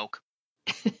plume of smoke.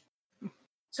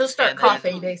 So start And then-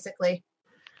 coughing, basically.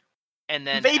 And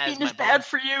then as Vaping my is bad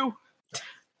for you!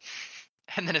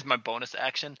 And then as my bonus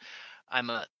action, I'm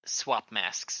gonna swap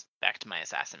masks back to my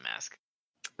assassin mask.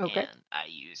 Okay. And I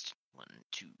used 1,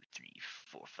 2, 3,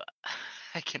 4, 5.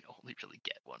 I can only really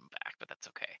get one back, but that's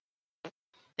okay.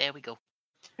 There we go.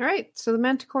 All right, so the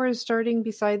manticore is starting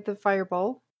beside the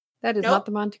fireball. That is Nope. not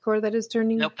the manticore that is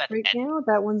turning Nope, that's right dead. now.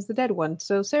 That one's the dead one.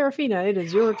 So, Seraphina, it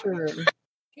is your turn.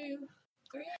 2,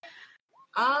 3.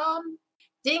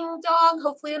 Ding dong.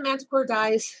 Hopefully the manticore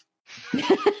dies.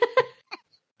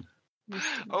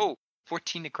 Oh,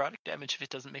 14 necrotic damage if it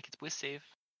doesn't make its whiz save.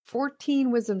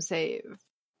 14 wisdom save.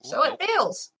 So Nope. it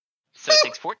fails. So it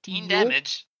takes 14 Nope.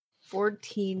 damage.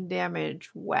 14 damage.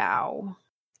 Wow.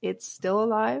 It's still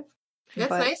alive. That's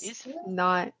but nice. Is-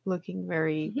 not looking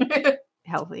very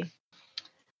healthy.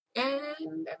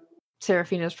 And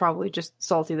Seraphina's probably just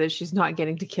salty that she's not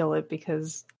getting to kill it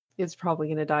because it's probably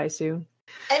going to die soon.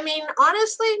 I mean,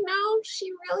 honestly, no, she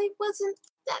really wasn't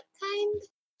that kind.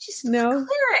 She's a No.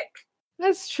 cleric.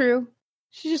 That's true.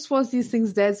 She just wants these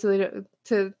things dead so they don't,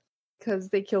 because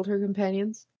they killed her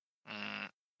companions. Mm,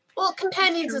 Well,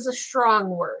 companions is a strong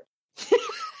word.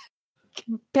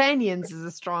 Companions is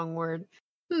a strong word.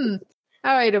 All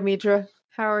right, Omitra,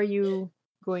 how are you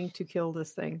going to kill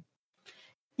this thing?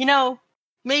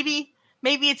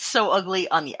 Maybe it's so ugly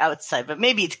on the outside, but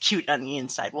maybe it's cute on the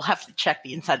inside. We'll have to check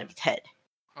the inside of its head.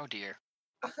 oh dear.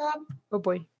 Oh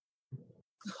boy.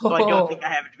 So I don't think I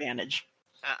have advantage.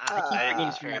 I didn't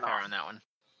use very far on that one.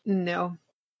 No.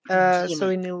 Damn So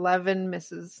it. an 11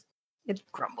 misses.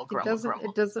 Grumble, It grumble, doesn't. grumble.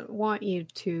 It doesn't want you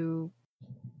to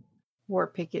war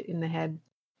pick it in the head.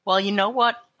 Well, you know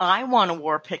what? I want a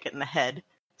war picket in the head.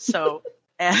 So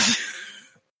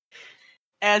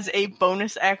as a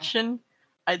bonus action,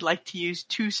 I'd like to use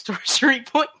 2 sorcery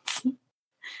points.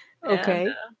 Okay.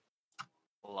 And,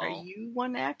 are you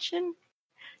one action?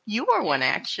 You are one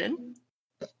action.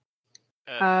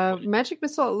 Magic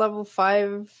missile at level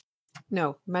 5.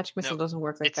 No, magic missile No, doesn't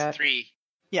work like it's that. 3.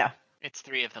 Yeah, It's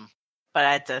 3 of them. but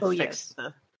I had to Oh, fix yes.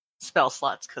 the spell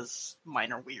slots because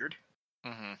mine are weird.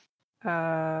 Hmm.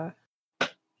 A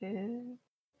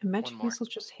magic more. missile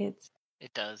just hits.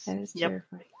 It does. That is Yep.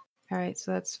 terrifying. All right,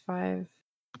 so that's 5,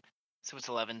 So it's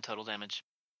 11 total damage.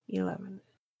 11.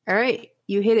 All right,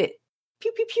 you hit it.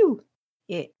 Pew pew pew.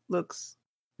 It looks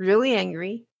really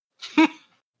angry,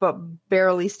 but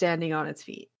barely standing on its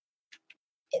feet.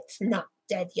 It's not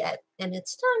dead yet, and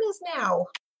its turn is now.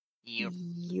 Yep.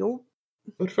 Yup.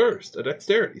 But first, a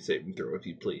dexterity saving throw, if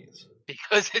you please.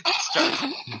 Because it's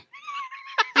starting.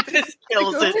 This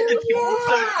kills it. It's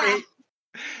so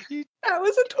great. That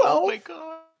was a 12. Oh my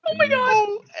god. Oh my god.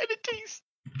 Oh, and it takes.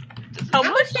 How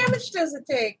How much damage does it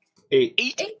take? 8.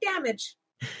 8. 8 damage.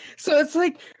 So it's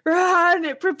like, rah, and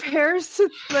it prepares to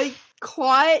like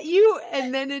claw at you,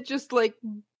 and then it just like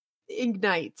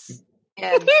ignites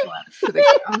and slaps to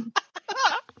the ground.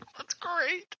 That's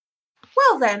great.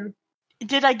 Well then,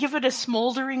 Did I give it a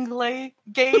smoldering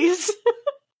gaze?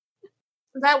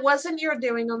 that wasn't your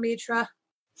doing, Omitra.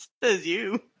 Says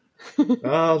you.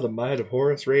 Ah, the might of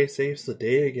Horus Ray saves the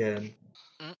day again.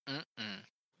 Mm-mm-mm.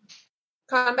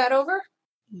 Combat over?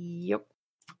 Yep.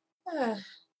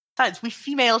 Besides, we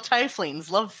female tieflings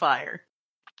love fire.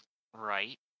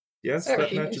 Right. Yes, that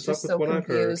Seraphine is matches up just with so what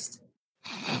confused.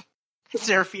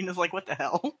 Seraphina's like, what the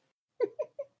hell?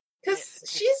 Because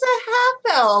she's a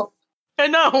half elf. I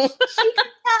know. She can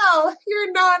tell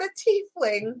you're not a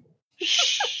tiefling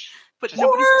But Just-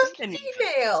 nobody or said anything.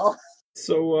 female.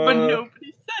 So, But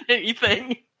nobody said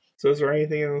anything. so is there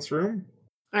anything in this room?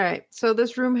 All right. So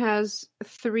this room has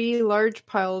 3 large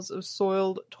piles of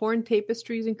soiled, torn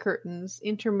tapestries and curtains,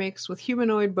 intermixed with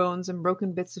humanoid bones and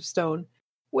broken bits of stone,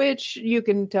 which you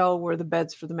can tell were the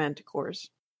beds for the manticores.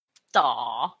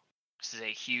 Aw. This is a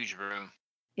huge room.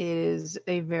 It is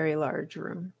a very large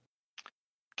room.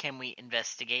 Can we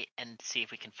investigate and see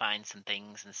if we can find some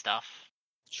things and stuff?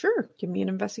 Sure. Give me an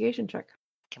investigation check.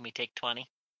 Can we take 20?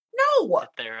 No! Get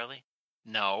there early?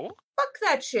 No. Fuck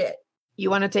that shit. You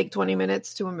want to take 20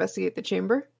 minutes to investigate the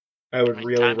chamber? I would Like,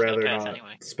 really time's gonna rather pass not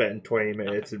anyway. spend 20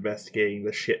 minutes investigating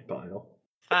the shit pile.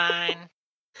 Fine.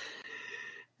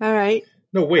 All right.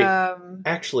 No, wait.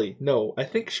 Actually, no. I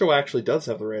think Sho actually does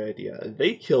have the right idea.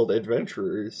 They killed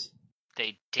adventurers.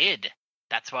 They did.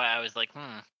 That's why I was like,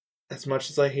 As much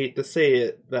as I hate to say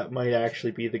it, that might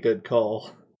actually be the good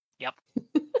call.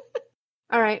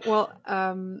 all right. Well,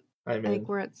 I I mean, think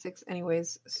we're at 6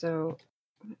 anyways, so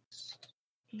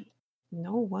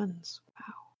no ones.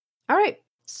 Wow. All right.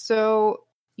 So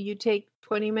you take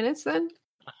 20 minutes then?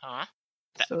 uh-huh.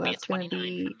 That So would be a that's going to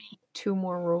 29 be for me. 2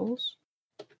 more rolls.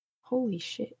 Holy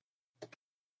shit.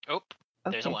 Oh,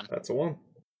 there's a Okay. 1. that's a 1.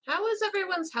 How is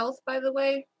everyone's health, by the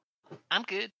way? I'm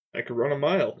good. I could run a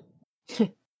mile.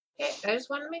 Okay, I just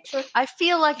want to make sure. I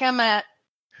feel like I'm at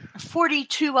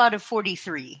 42 out of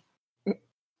 43.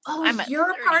 Oh, I'm at your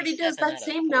party 37 does that out of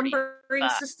same numbering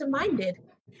 45. system mine did.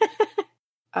 mean,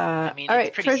 all it's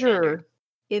right, pretty treasurer. standard.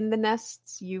 In the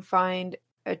nests, you find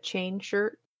a chain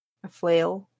shirt, a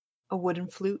flail, a wooden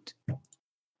flute,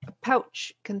 a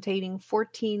pouch containing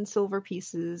 14 silver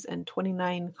pieces and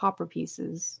 29 copper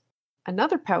pieces,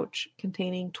 another pouch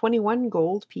containing 21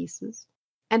 gold pieces,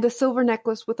 and a silver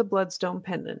necklace with a bloodstone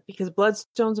pendant, because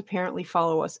bloodstones apparently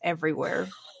follow us everywhere.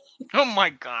 Oh my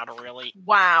god, really?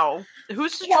 Wow.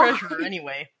 Who's the Why? treasurer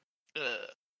anyway? Ugh.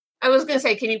 I was going to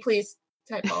say, can you please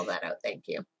type all that out? Thank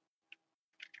you.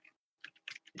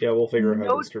 Yeah, we'll figure out how to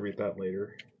Note- distribute that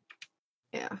later.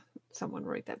 Yeah, someone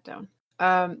write that down.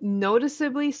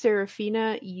 Noticeably,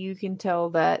 Serafina, you can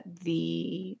tell that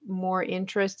the more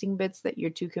interesting bits that your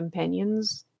two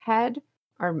companions had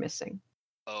are missing.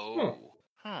 Oh.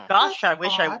 Huh. Gosh, I That's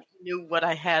wish I odd. knew what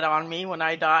I had on me when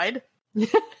I died.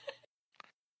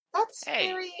 That's Hey,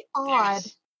 very odd.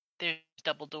 There's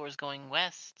double doors going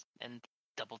west and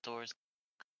double doors.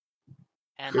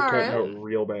 And You're cutting Alright. out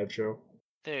real bad show.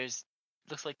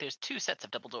 looks like there's 2 sets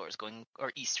of double doors going,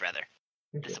 or east rather,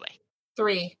 this way.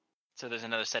 3. So there's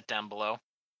another set down below.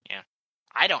 Yeah.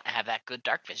 I don't have that good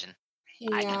dark vision.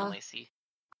 I can Yeah. only see.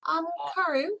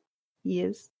 Karu,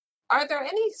 Yes. are there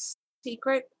any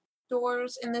secret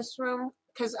doors in this room?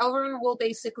 Because Elrond will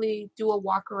basically do a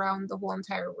walk around the whole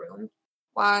entire room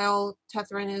while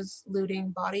Tethrin is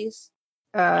looting bodies.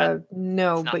 No, it's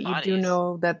not but you do bodies.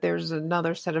 know that there's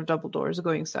another set of double doors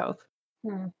going south.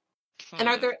 And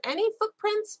are there any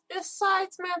footprints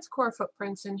besides Manticore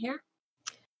footprints in here?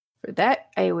 For that,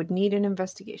 I would need an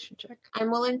investigation check. I'm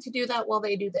willing to do that while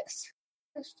they do this.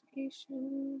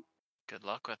 Investigation. Good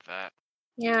luck with that.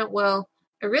 Yeah, well,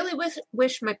 I really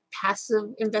wish my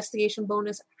passive investigation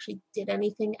bonus actually did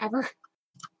anything ever.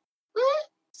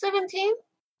 17?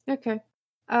 Okay.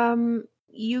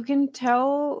 You can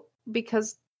tell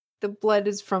because the blood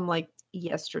is from like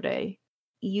yesterday.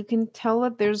 You can tell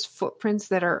that there's footprints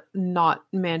that are not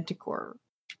Manticore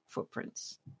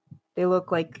footprints. They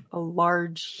look like a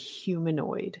large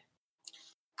humanoid,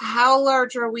 How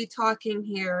large are we talking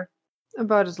here?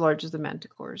 about as large as the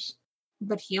Manticores.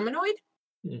 But humanoid?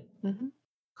 Mm-hmm.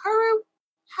 Karu,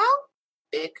 how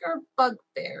big are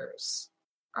bugbears?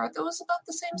 Are those about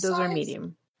the same size? Those are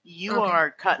medium. You Okay.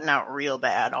 are cutting out real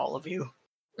bad, all of you.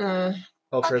 Uh,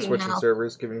 I'll try Fucking switching hell.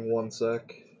 servers. Give me 1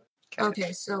 sec.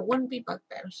 okay, so it wouldn't be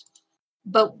bugbears.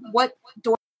 But what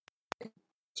door?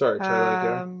 Sorry, try that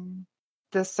again.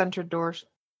 The center doors.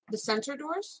 The center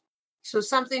doors? So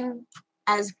something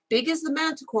as big as the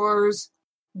manticores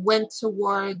went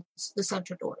towards the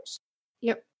center doors.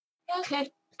 Yep. Okay.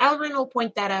 Alrin will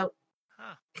point that out.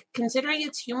 Huh. Considering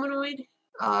it's humanoid,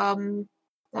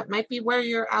 that might be where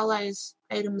your allies'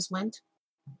 items went.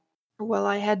 Well,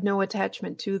 I had no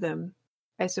attachment to them.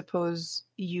 I suppose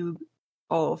you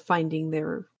all finding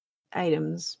their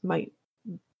items might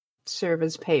serve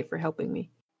as pay for helping me.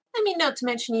 I mean, not to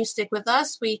mention you stick with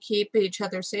us, we keep each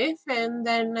other safe, and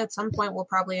then at some point we'll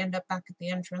probably end up back at the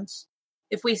entrance.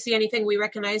 If we see anything we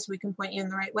recognize, we can point you in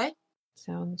the right way.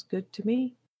 Sounds good to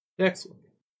me. Excellent.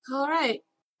 All right.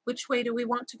 Which way do we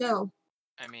want to go?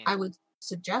 I mean, I would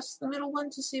suggest the middle one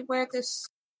to see where this...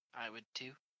 I would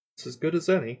too. It's as good as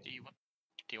any. Do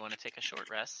you want to take a short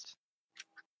rest?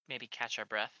 Maybe catch our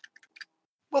breath?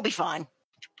 We'll be fine.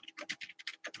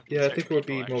 Yeah, I think it would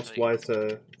be People most actually- wise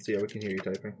to... See, we can hear you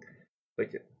typing.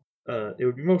 It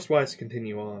would be most wise to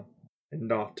continue on and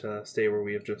not stay where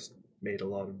we have just made a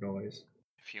lot of noise.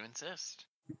 If you insist.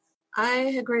 I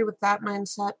agree with that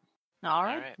mindset. All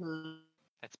right.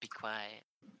 Let's be quiet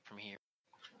from here.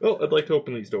 Well, I'd like to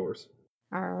open these doors.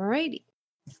 Alrighty.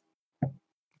 I'm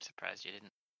surprised you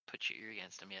didn't put your ear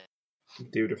against him yet.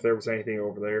 Dude, if there was anything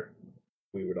over there,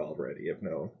 we would already have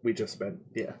known. We just spent...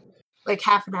 Yeah. Like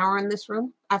half an hour in this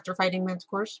room after fighting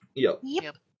manticores. Yep.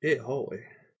 Yep. Hey, holy.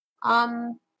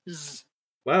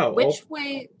 Wow. Which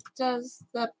way does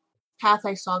the path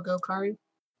I saw go, Kari?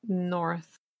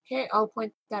 North. Okay, I'll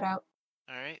point that out.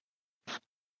 Alright.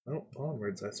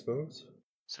 Onwards, I suppose.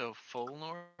 So full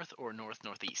north or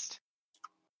northeast?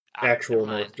 Actual never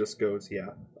mind. north just goes, yeah.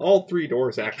 All 3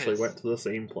 doors actually Because- went to the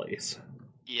same place.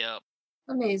 Yep.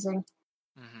 Amazing.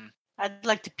 Mm-hmm. I'd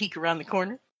like to peek around the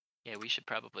corner. Yeah, we should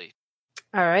probably.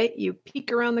 Alright, you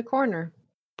peek around the corner.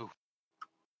 Boo.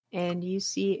 And you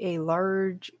see a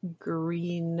large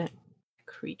green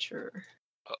creature.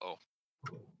 Uh-oh.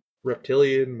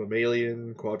 Reptilian,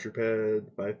 mammalian,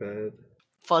 quadruped, biped,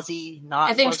 Fuzzy, not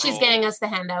I think fuzzy. she's getting us the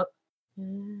handout.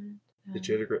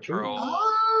 digitigrade. Troll.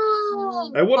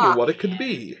 Oh, I wonder fuck. what it could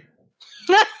be.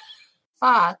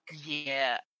 Fuck.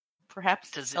 Yeah. Perhaps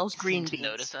it Does sells it green seem to beans.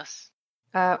 notice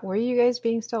us? Were you guys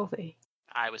being stealthy?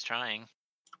 I was trying.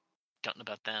 Don't know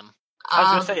about them. I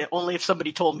was going to say, only if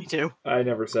somebody told me to. I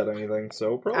never said anything,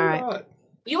 so probably Alright. not.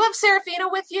 You have Seraphina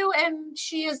with you, and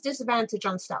she has disadvantage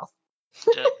on stealth.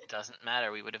 Doesn't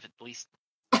matter. We would have at least.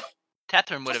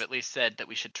 Tethrin would have at least said that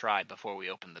we should try before we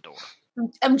open the door.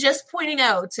 I'm just pointing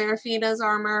out, Seraphina's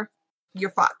armor,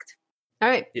 you're fucked.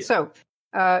 Alright, Yeah. so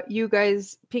you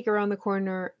guys peek around the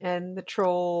corner and the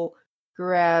troll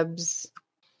grabs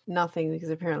nothing because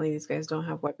apparently these guys don't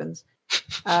have weapons.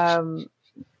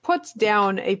 Puts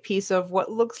down a piece of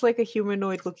what looks like a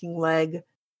humanoid looking leg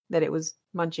that it was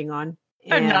munching on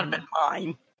Could not have been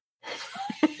mine.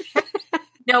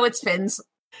 No, it's Finn's.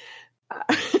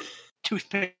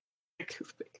 Toothpick.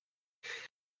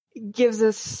 Gives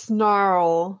a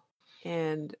snarl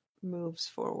and moves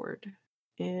forward.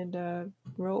 And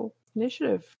roll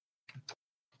initiative.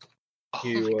 Oh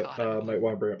You my god. might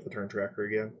want to bring up the turn tracker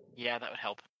again. Yeah, that would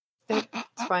help.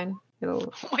 It's fine.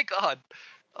 It'll. Oh my god.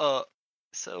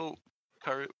 So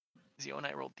Karu, Zio and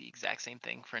I rolled the exact same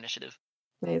thing for initiative.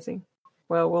 Amazing.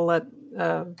 Well, we'll let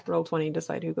Roll20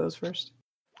 decide who goes first.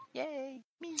 Yay,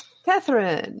 me.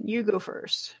 Catherine, you go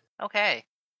first. Okay.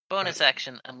 Bonus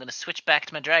action. I'm gonna switch back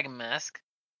to my dragon mask.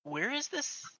 Where is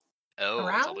this? Oh,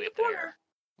 it's all the way up there.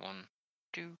 1,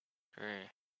 2, 3,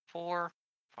 4.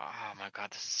 Oh my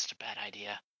god, this is such a bad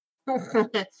idea.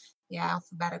 Yeah,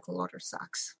 alphabetical order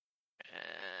sucks.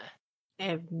 I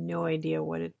have no idea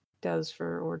what it does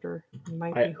for order. It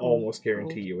might I be who almost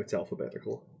guarantee rolled. you it's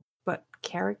alphabetical. But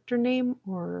character name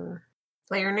or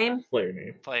Player name? Player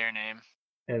name. Player name.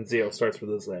 And Zio starts with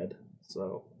a Z,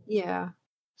 so... yeah.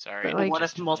 Sorry. But, like, What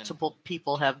just if multiple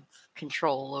people have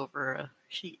control over a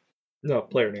sheet? No,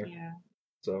 player name. Yeah.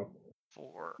 So...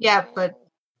 4. Yeah,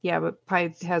 but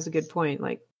Pi has a good point.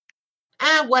 Like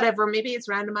whatever. Maybe it's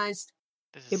randomized.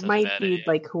 This is it such a might bad be idea.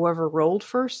 like whoever rolled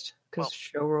first because Well-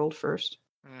 show rolled first.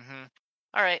 Mm-hmm.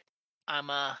 All right. I'm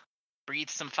breathe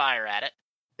some fire at it.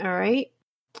 All right.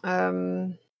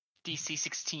 DC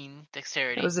 16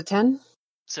 dexterity. That was a 10.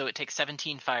 So it takes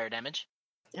 17 fire damage,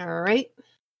 All right.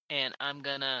 and I'm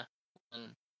gonna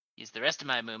use the rest of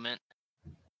my movement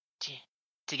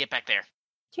to get back there.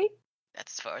 Okay.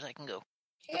 That's as far as I can go.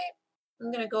 Okay.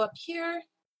 I'm gonna go up here,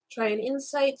 try an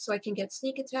insight so I can get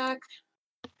sneak attack.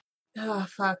 Oh,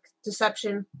 fuck.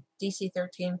 Deception, DC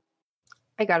 13.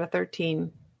 I got a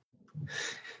 13.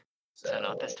 So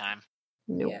not this time.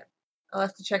 Nope. Yeah. I'll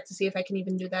have to check to see if I can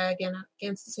even do that again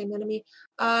against the same enemy.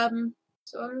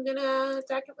 So I'm gonna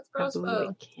attack it with I believe crossbow.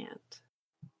 I can't.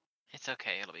 It's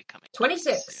okay. It'll be coming.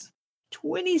 26. soon.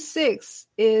 26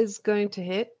 is going to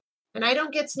hit. And I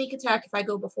don't get sneak attack if I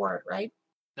go before it, right?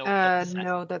 Nope, that's assassin.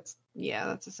 No,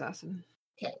 that's assassin.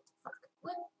 Okay. Fuck.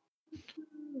 What?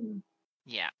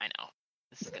 Yeah, I know.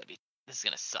 This is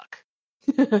gonna suck.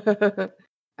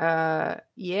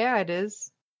 Yeah, it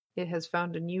is. It has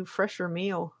found a new, fresher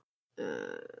meal.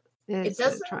 It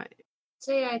doesn't try.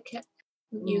 Say I can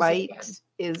use it Bite again.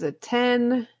 is a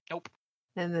 10. Nope.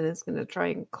 And then it's going to try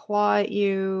and claw at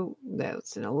you.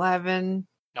 That's an 11.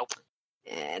 Nope.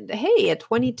 And hey, a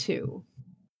 22.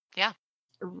 Yeah.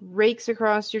 Rakes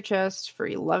across your chest for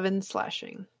 11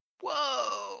 slashing.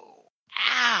 Whoa!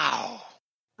 Ow!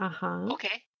 Uh-huh.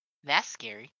 Okay, that's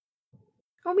scary.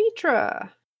 Omitra.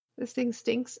 This thing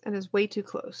stinks and is way too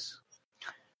close.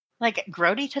 Like,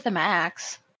 grody to the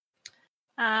max.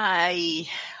 I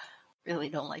really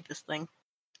don't like this thing.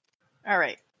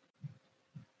 Alright.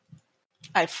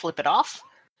 I flip it off.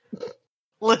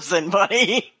 Listen,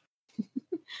 buddy.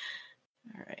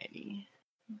 Alrighty.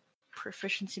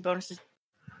 Proficiency bonuses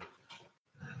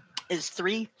is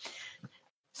 3.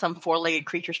 Some 4-legged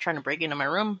creatures trying to break into my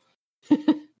room.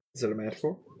 Is it a match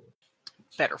for?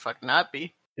 Better fucking not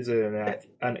be. Is it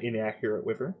an inaccurate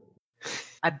wyvern?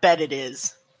 I bet it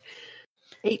is.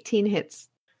 18 hits.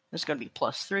 There's going to be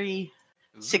plus 3.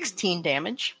 Ooh. 16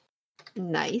 damage.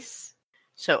 Nice.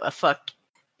 So a fuck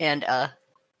and a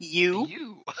you.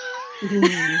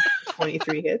 You.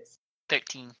 23 hits.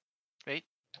 13. Right?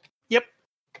 Yep.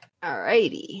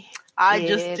 Alrighty. I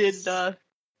just did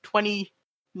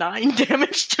 29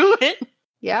 damage to it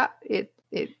Yeah, it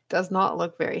does not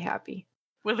look very happy.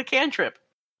 with a cantrip.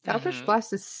 Eldritch Mhm.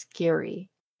 Blast is scary.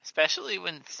 Especially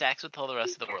when it stacks with all the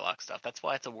rest of the warlock stuff. That's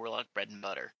why it's a warlock bread and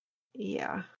butter.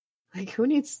 Yeah. Like who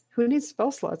needs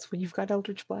spell slots when you've got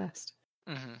Eldritch Blast?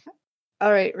 Mm-hmm.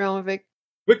 Alright, Realmovic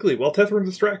Quickly, while Tethrin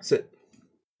distracts it.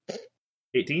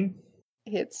 18,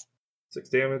 hits, 6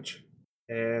 damage,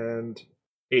 and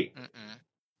 8. Mm-mm.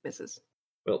 misses.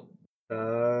 Well,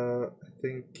 I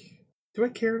think... Do I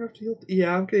care enough to heal?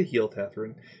 Yeah, I'm gonna heal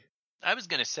Tethrin. I was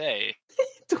gonna say,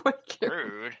 Do I care?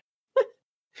 rude.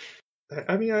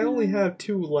 I mean, I only have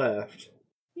 2 left.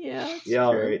 Yeah. that's Yeah,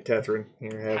 true. alright, Tethrin.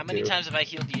 Here, have How many 2. times have I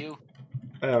healed you?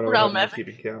 I don't know. Realm I'm not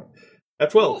keeping count. At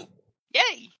 12. Ooh,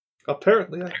 yay!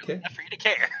 Apparently, I Apparently can enough for you to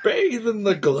care. bathe in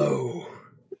the glow.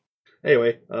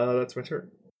 Anyway, that's my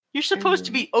turn. You're supposed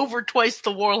to be over twice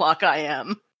the warlock I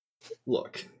am.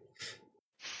 Look.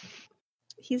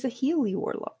 He's a Healy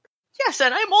Warlock. Yes,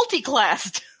 and I'm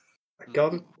multi-classed. I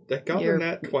got a You're-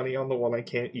 nat 20 on the one I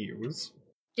can't use.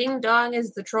 Ding dong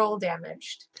is the troll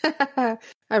damaged. I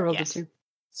rolled Yes. a 2.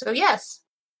 So yes.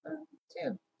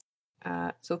 2.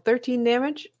 So 13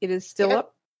 damage. It is still Yep.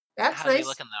 up. That's How's he nice.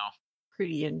 looking though?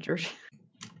 pretty injured.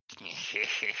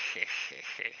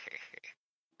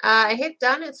 I hit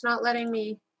done. It's not letting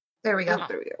me. There we go. Oh,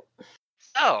 there we go.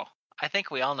 So, I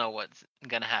think we all know what's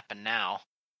gonna happen now.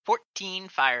 14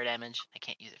 fire damage. I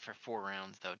can't use it for 4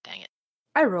 rounds, though. Dang it.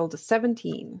 I rolled a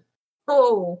 17.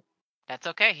 Oh. That's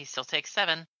okay. He still takes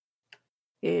 7.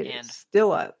 It And- is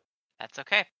still up. That's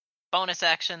okay. Bonus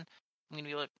action.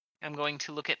 I'm going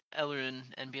to look at Elrune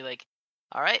and be like,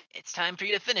 all right, it's time for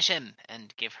you to finish him,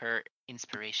 and give her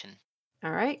inspiration.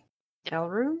 All right. Yep.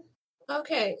 Elrune?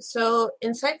 Okay, so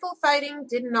Insightful Fighting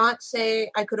did not say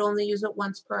I could only use it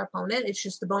once per opponent. It's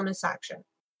just the bonus action.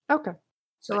 Okay.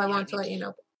 So But I you want don't to need let you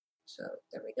know. So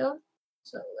there we go.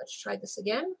 So let's try this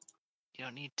again. You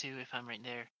don't need to if I'm right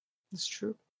there. That's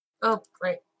true. Oh,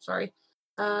 right. Sorry.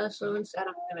 So instead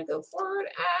I'm going to go forward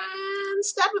and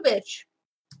stab a bitch.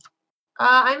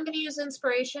 I'm going to use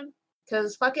Inspiration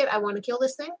because fuck it, I want to kill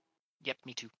this thing. Yep,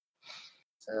 me too.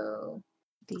 So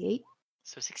D8.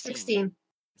 So 16. 16.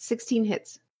 16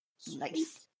 hits.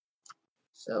 Nice.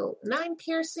 So 9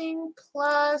 piercing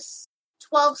plus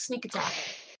 12 sneak attack.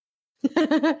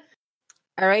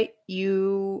 All right.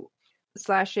 You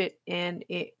slash it and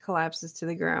it collapses to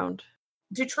the ground.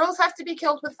 Do trolls have to be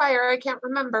killed with fire? I can't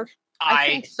remember. I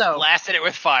think so. blasted it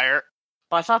with fire,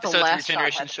 But I thought the so its last shot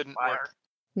regeneration had shouldn't fire. work.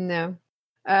 No.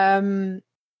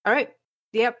 All right.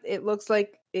 Yep. It looks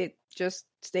like it just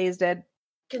stays dead.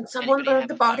 Can someone Anybody burn have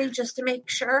the a body fire? just to make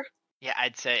sure? Yeah,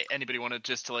 I'd say anybody want to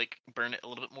just to burn it a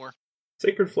little bit more?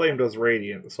 Sacred Flame does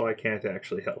radiant, so I can't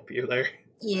actually help you there.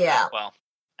 Yeah. Well,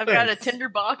 I've got a Thanks. tinder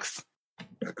box.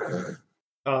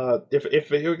 If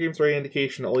video games are any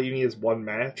indication, all you need is one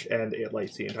match, and it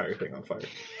lights the entire thing on fire.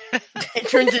 It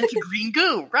turns into green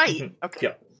goo. Right. Mhm. Okay.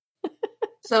 Yeah.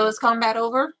 So is combat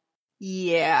over?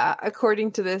 Yeah.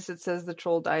 According to this, it says the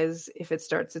troll dies if it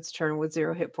starts its turn with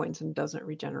 0 hit points and doesn't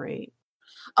regenerate.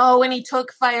 Oh, and he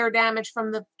took fire damage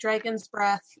from the dragon's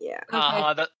breath. Yeah.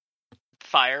 Okay. the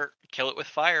fire, kill it with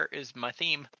fire is my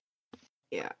theme.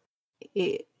 Yeah.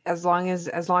 As long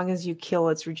as you kill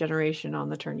its regeneration on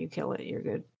the turn you kill it, you're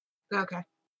good. Okay.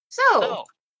 So, So,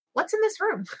 what's in this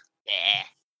room?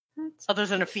 yeah. Other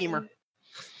than a femur.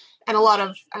 And a lot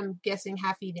of, I'm guessing,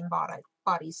 half-eaten bodies.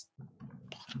 All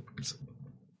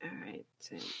right.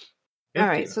 All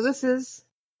right. So this is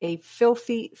a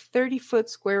filthy 30-foot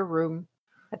square room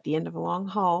at the end of a long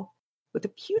hall with a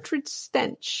putrid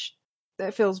stench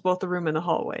that fills both the room and the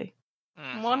hallway.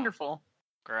 Mhm. Wonderful.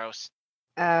 Gross.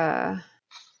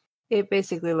 It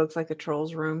basically looks like a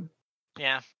troll's room.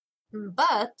 Yeah.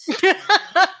 But,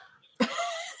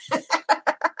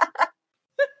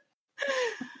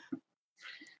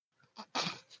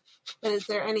 is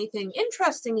there anything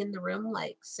interesting in the room?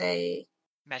 Like, say,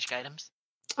 Magic items.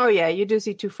 Oh yeah, you do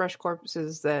see 2 fresh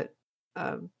corpses that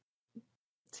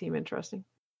seem interesting.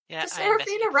 Yeah. Does I Seraphina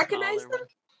investigate the recognize smaller them? one.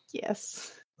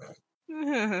 Yes.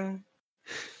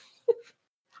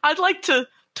 I'd like to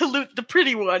loot the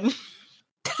pretty one.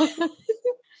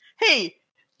 Hey,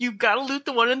 you gotta loot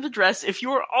the one in the dress if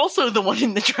you are also the one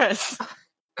in the dress.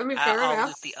 I mean, fair I'll enough.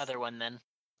 loot the other one then.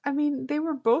 I mean, they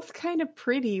were both kind of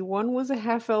pretty. One was a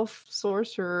half-elf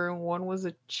sorcerer, and one was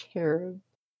a cherub.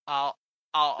 I'll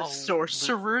The loot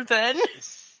sorcerer, then?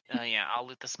 yeah, I'll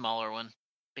loot the smaller one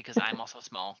because I'm also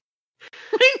small.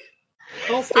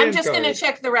 I'll I'm stand just going to guard.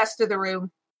 check the rest of the room.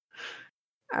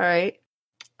 All right.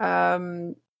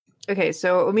 Okay,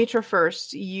 so Omitra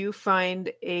first. You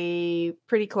find a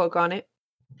pretty cloak on it.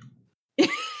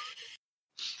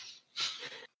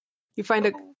 You find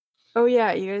a... Oh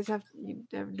yeah, you have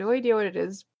no idea what it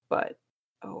is, but...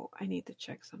 Oh, I need to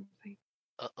check something.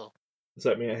 Uh-oh. Does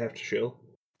that mean I have to chill?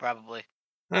 Probably.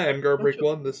 Hi, I'm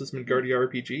Garbreak1. This is Midgardia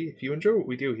RPG. If you enjoy what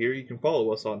we do here, you can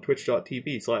follow us on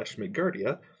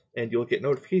twitch.tv/Midgardia, and you'll get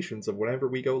notifications of whenever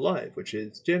we go live, which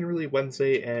is generally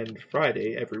Wednesday and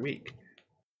Friday every week.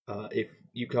 If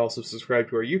you can also subscribe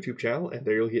to our YouTube channel, and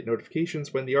there you'll get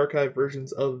notifications when the archived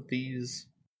versions of these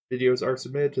videos are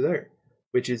submitted to there,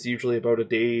 which is usually about a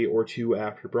day or 2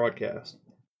 after broadcast. If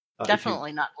you-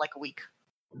 Definitely not like a week.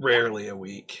 Rarely a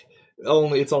week.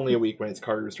 It's only a week when it's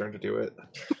Carter's turn to do it.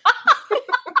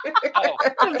 Oh,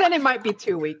 Then it might be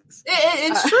 2 weeks.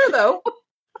 It's true, though.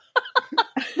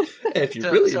 And if you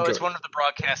so, really so enjoy it's one of the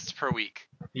broadcasts per week.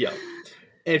 Yeah.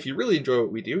 And if you really enjoy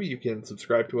what we do, you can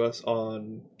subscribe to us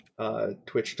on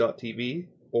twitch.tv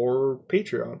or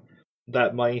Patreon.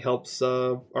 That money helps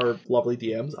our lovely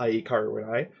DMs, i.e. Karu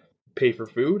and I, pay for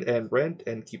food and rent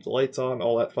and keep the lights on,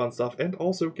 all that fun stuff, and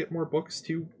also get more books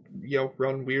to,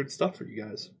 run weird stuff for you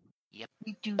guys.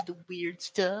 We do the weird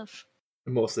stuff.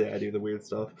 Mostly I do the weird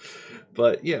stuff.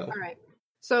 But, All right.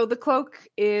 So the cloak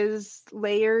is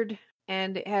layered,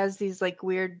 and it has these like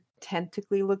weird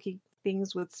tentacly looking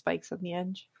things with spikes on the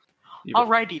edge.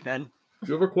 Alrighty then.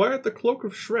 You have acquired the Cloak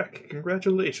of Shrek.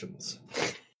 Congratulations.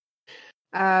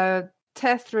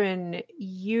 Tethrin,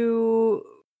 you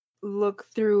look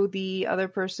through the other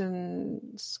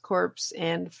person's corpse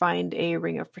and find a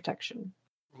ring of protection.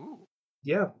 Ooh.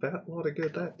 Yeah, fat lot of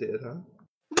good that did, huh?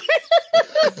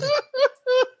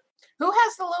 Who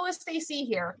has the lowest AC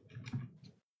here?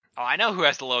 Oh, I know who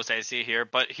has the lowest AC here,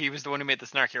 but he was the one who made the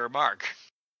snarky remark.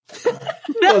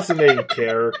 Wasn't a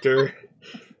character.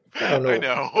 I don't know. I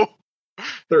know.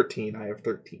 13. I have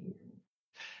 13.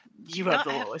 You have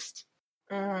the lowest.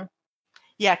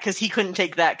 Yeah, because he couldn't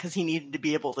take that because he needed to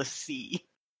be able to see.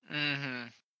 Mm-hmm.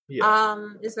 Yeah.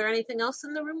 Is there anything else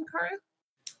in the room, Karu?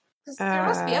 Because there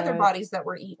must be other bodies that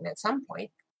were eaten at some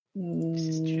point.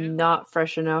 Not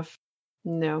fresh enough.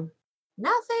 No.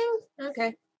 Nothing?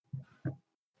 Okay.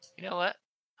 You know what?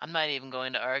 I'm not even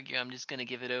going to argue. I'm just going to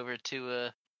give it over to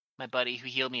my buddy who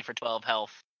healed me for 12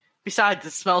 health. Besides,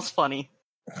 it smells funny.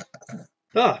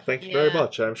 Thank you very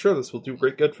much. I'm sure this will do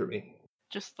great good for me.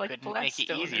 Just like Couldn't the last make it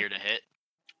stoner. easier to hit.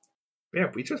 Yeah,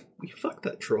 we fucked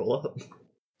that troll up.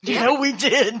 Yeah, we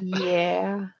did.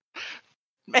 Yeah.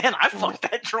 Man, I fucked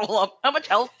that troll up. How much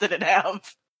health did it have?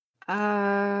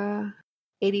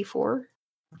 84.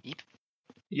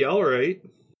 Yeah, alright.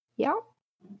 Yeah.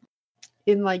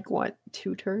 In like what,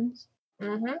 2 turns?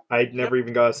 Mm-hmm. I never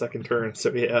even got a second turn,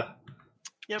 so yeah.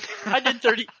 Yep, I did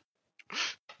 30.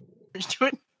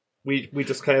 We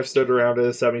just kind of stood around in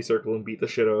a semicircle and beat the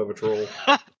shit out of a troll.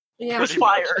 Yeah. It was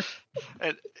fire.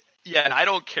 And I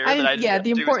don't care that I didn't the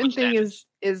do as important much thing damage.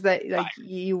 is that like Fire.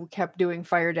 you kept doing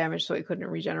fire damage so it couldn't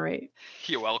regenerate.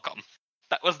 You're welcome.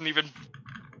 That wasn't even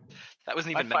My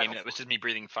me. final That was just me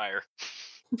breathing fire.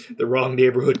 The wrong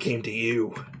neighborhood came to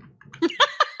you.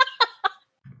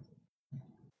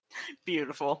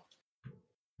 Beautiful.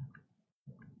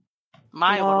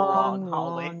 What a long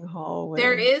hallway. Long hallway.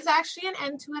 There is actually an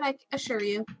end to it, I assure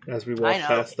you. As we I walk know.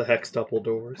 past the hextuple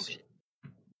doors.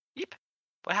 Yep.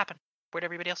 What happened? Where'd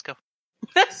everybody else go?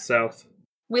 South.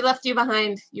 We left you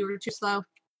behind. You were too slow.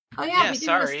 Oh yeah, Yeah, we do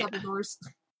sorry. miss double doors.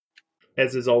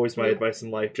 As is always my advice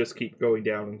in life, just keep going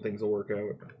down and things will work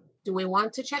out. Do we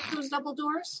want to check those double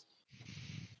doors?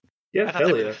 Yeah, I thought they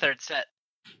hell were yeah. the third set.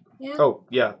 Yeah. Oh,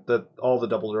 yeah, all the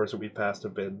double doors that we've passed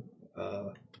have been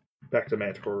back to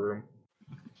Manticore Room.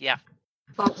 Yeah.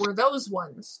 But were those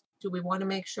ones? Do we want to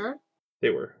make sure? They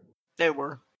were. They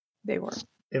were.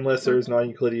 Unless there's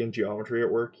non-Euclidean geometry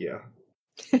at work, yeah.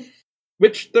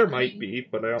 Which there might be,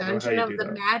 but I don't know how Dungeon you of do the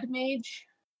that. Mad Mage?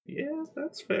 Yeah,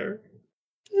 that's fair.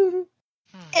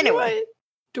 Anyway. What?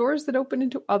 Doors that open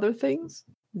into other things?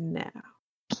 Nah.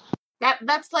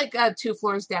 That's like 2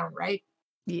 floors down, right?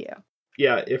 Yeah.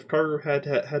 Yeah, if Karu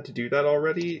had to do that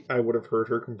already, I would have heard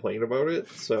her complain about it,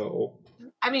 so...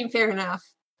 I mean, fair enough.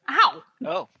 Ow!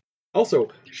 Oh. Also,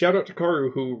 shout out to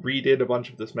Karu who redid a bunch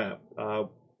of this map. I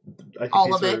think All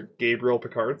these of it? are Gabriel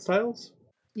Picard styles?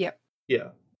 Yep. Yeah,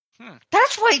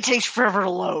 That's why it takes forever to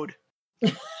load.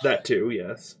 that too,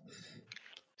 yes.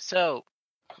 So,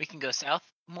 we can go south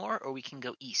more, or we can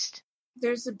go east.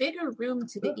 There's a bigger room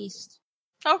to the east.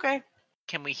 Okay.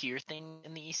 Can we hear things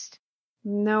in the east?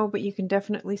 No, but you can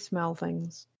definitely smell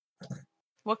things.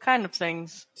 What kind of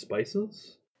things?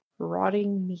 Spices?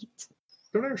 Rotting meat.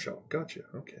 Stone air shell, gotcha,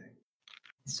 okay.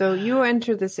 So you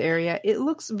enter this area. It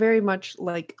looks very much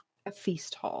like a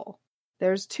feast hall.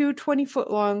 There's 2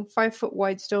 20-foot long, 5-foot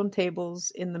wide stone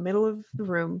tables in the middle of the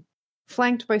room,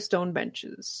 flanked by stone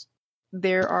benches.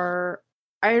 There are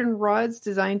iron rods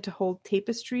designed to hold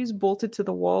tapestries bolted to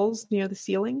the walls near the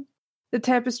ceiling. The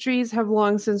tapestries have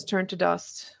long since turned to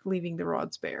dust, leaving the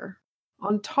rods bare.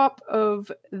 On top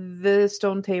of the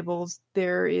stone tables,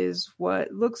 there is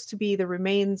what looks to be the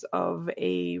remains of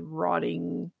a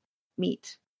rotting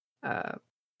meat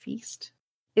feast.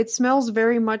 It smells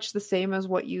very much the same as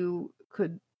what you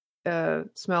could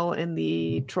smell in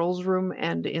the Trolls room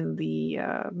and in the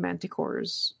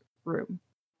Manticore's room.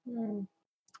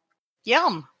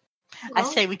 Yum. I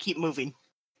Well, say we keep moving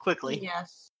quickly.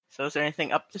 Yes. So is there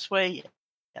anything up this way?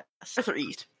 Yeah. South or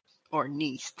east? Or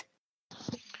east?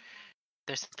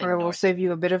 There's something Or we'll north. save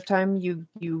you a bit of time.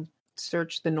 You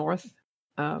search the north.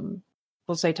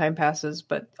 We'll say time passes,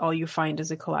 but all you find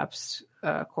is a collapsed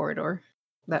corridor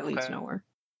that leads Okay. nowhere.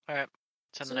 Alright.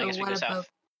 So then So I guess we go what south.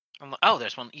 about- Oh,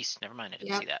 there's one east. Never mind. I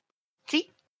didn't Yep. see that.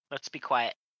 See? Let's be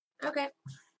quiet. Okay.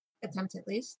 Attempt at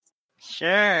least.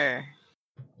 Sure.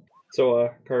 So,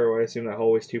 Karu, I assume that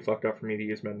hallway's too fucked up for me to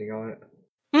use mending on it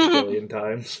a billion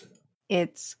times.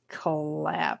 It's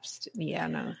collapsed. Yeah,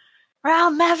 no.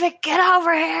 Ral Mavic, get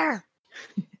over here!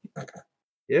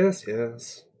 Yes,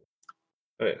 yes.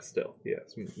 Oh, yeah, stealth.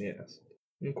 Yes. Yes.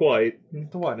 Quite.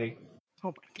 20. Oh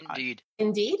my god. Indeed.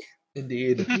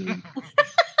 Indeed. Indeed.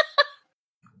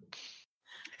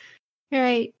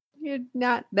 Right. You're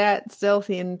not that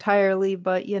stealthy entirely,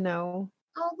 but you know.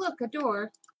 Oh, look, a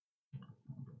door.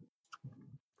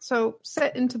 So,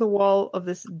 set into the wall of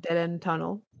this dead-end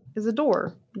tunnel is a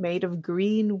door made of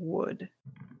green wood.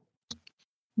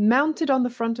 Mounted on the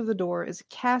front of the door is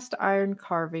a cast iron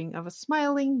carving of a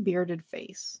smiling, bearded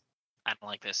face. I don't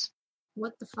like this.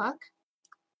 What the fuck?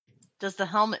 Does the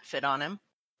helmet fit on him?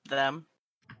 Them?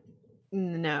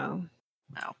 No.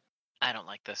 No. I don't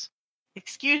like this.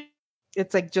 Excuse.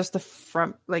 It's like just the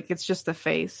front, like it's just the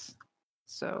face.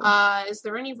 So, Is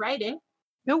there any writing?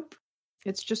 nope.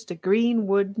 It's just a green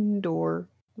wooden door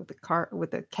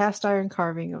with a cast iron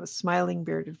carving of a smiling,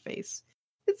 bearded face.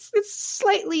 It's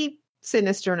slightly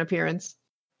sinister in appearance.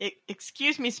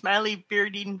 Excuse me, smiley,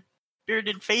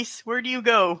 bearded face. Where do you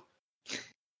go?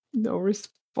 No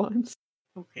response.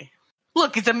 Okay.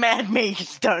 Look, it's a Mad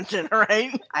Mage's dungeon,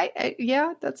 right?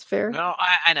 Yeah, that's fair. No,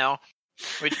 I know.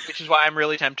 Which is why I'm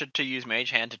really tempted to use Mage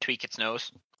Hand to tweak its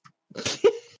nose.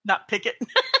 Not pick it.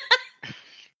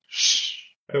 Shh.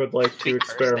 I would like to Tweak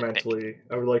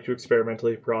her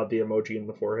experimentally prod the emoji in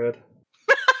the forehead.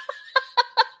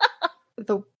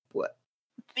 The what?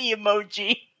 The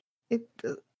emoji.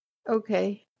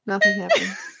 Okay, nothing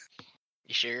happened.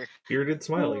 You sure? Bearded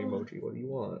smiling emoji. What do you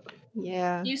want?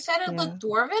 Yeah. You said it Yeah. looked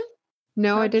dwarven?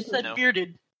 No, I Just didn't. said No.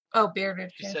 bearded. Oh,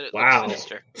 bearded. She okay. said it Wow. looks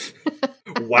sinister.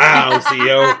 Wow,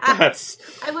 Zio, that's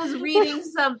I was reading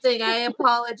something. I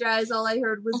apologize. All I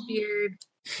heard was beard.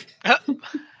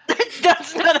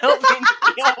 That's not helping.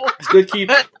 Yo. it's good. Keep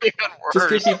That's even just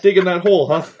worse. keep digging that hole,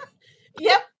 huh?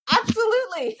 Yep,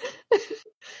 absolutely.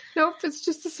 Nope, it's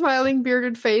just a smiling,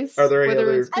 bearded face. Are there any whether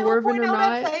other- it's I will dwarven point or out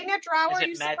I'm not. playing a drow. Is Are it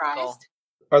you magical? surprised?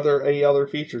 Are there any other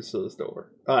features to this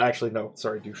door? Actually, no.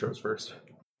 Sorry, do shows first.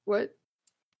 What?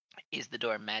 Is the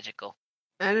door magical?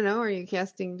 I don't know. Are you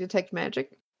casting detect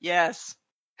magic? Yes.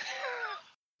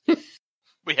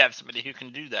 We have somebody who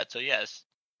can do that, so yes.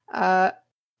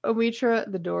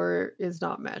 Omitra, the door is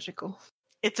not magical.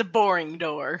 It's a boring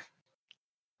door.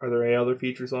 Are there any other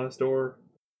features on this door?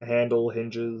 A handle,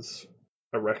 hinges,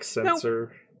 a Rex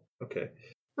sensor. Okay.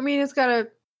 I mean, it's got a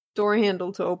door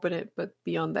handle to open it, but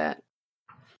beyond that.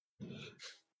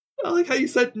 I like how you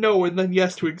said no and then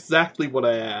yes to exactly what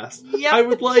I asked. Yep. I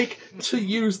would like to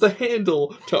use the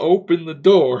handle to open the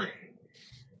door.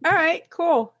 All right,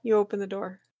 cool. You open the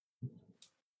door.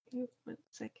 1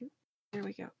 second. There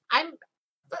we go.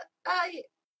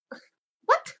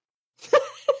 What?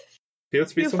 It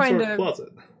must be You'll some find sort of a- closet.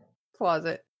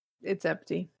 Closet. It's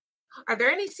empty. Are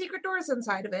there any secret doors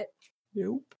inside of it?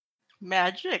 Nope.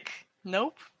 Magic.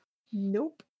 Nope.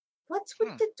 Nope. What's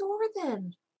with the door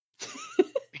then?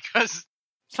 Because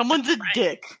Someone's a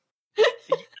dick.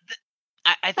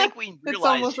 I think we It's realized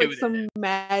almost who like some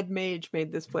mad mage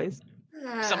made this place.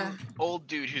 some old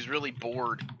dude who's really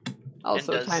bored.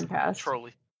 Also, does time passed.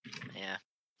 Trolling.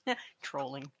 Yeah.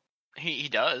 Trolling. He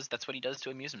does. That's what he does to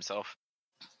amuse himself.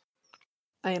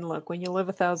 And look, when you live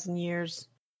 1,000 years.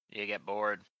 You get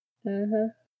bored. Mm-hmm.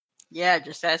 Yeah,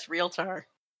 just ask Realtar.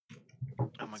 Oh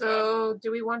my god. So,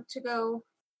 do we want to go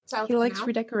south He likes now?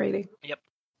 redecorating.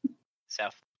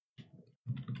 South.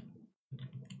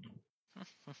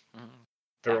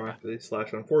 Ironically /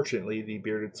 unfortunately, the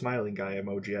bearded smiling guy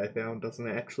emoji I found doesn't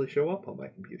actually show up on my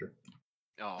computer.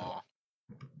 Oh.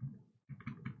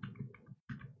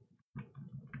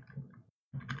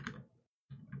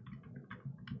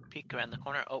 Peek around the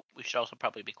corner. Oh, we should also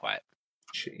probably be quiet.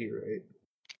 Shit, you're right.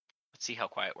 Let's see how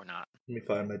quiet we're not. Let me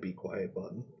find my be quiet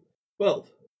button. 12.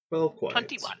 12 quiet.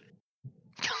 21.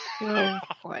 Oh,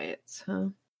 quiet, huh?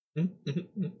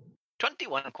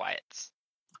 21 quiets.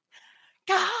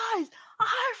 Guys,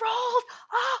 I rolled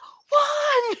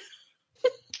a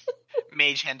 1!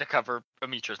 Mage hand to cover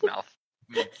Amitra's mouth.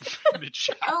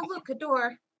 Mid-shot. Oh, look, a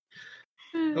door.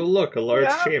 Oh, look, a large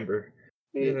Yeah. chamber.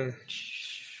 Yeah.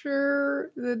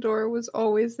 Sure, the door was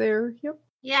always there. Yep.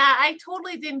 Yeah, I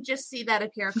totally didn't just see that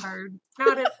appear card.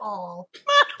 Not at all.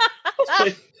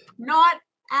 Not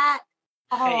at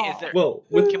all. Hey, is there? Well,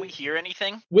 Can we hear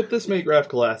anything? with this many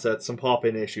graphical assets, some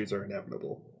pop-in issues are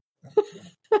inevitable.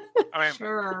 I mean,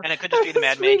 Sure. and it could just be the I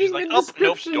was Mad Mage who's reading like, the oh, nope,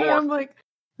 description and door. I'm like,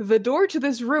 the door to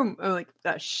this room. I'm like,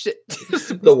 ah, shit.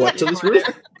 The what to this room?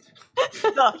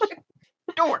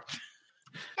 Door.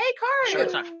 Hey, Sure, Karu,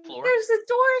 it's not floor. there's a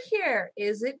door here.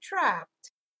 Is it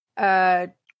trapped?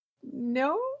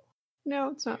 No,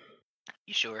 it's not.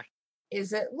 You sure?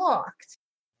 Is it locked?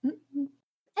 Mm-mm.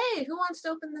 Hey, who wants to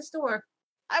open this door?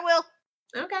 I will.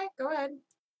 Okay, go ahead.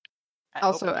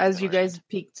 Also, opened as the you door. guys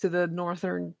peek to the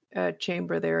northern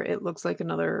chamber there, it looks like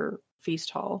another feast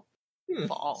hall,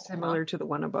 Fall, similar to the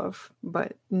one above,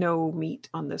 but no meat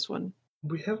on this one.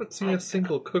 We haven't seen a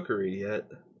single cookery yet.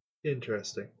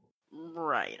 Interesting.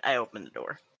 Right. I opened the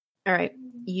door. All right,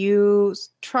 you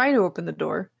try to open the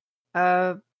door.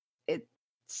 It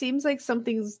seems like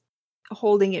something's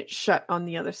holding it shut on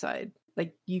the other side.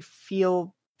 Like you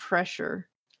feel pressure.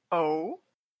 Oh.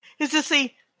 Is this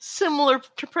a similar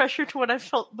to pressure to what I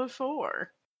felt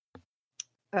before?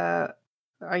 Are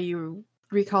you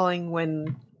recalling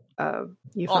when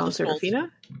you All found the skulls.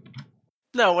 Serafina?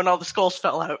 No, when all the skulls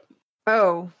fell out.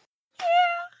 Oh,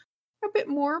 yeah, a bit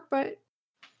more, but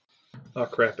Oh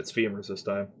crap, it's femurs this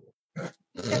time.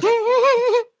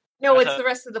 No, it's the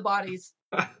rest of the bodies.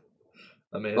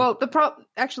 I'm in. well, the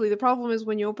problem is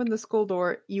when you open the skull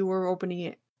door, you were opening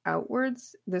it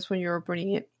outwards. This one you're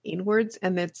opening it inwards,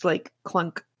 and it's like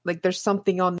clunk. Like there's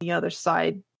something on the other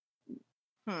side.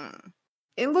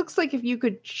 It looks like if you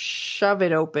could shove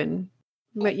it open,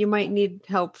 but you might need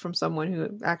help from someone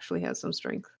who actually has some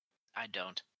strength. I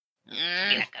don't.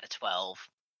 I got a 12.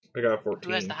 I got a 14.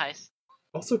 Who has the highest?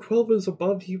 Also, 12 is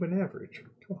above human average.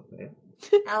 Come on, man.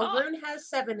 Alrune has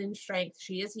 7 in strength.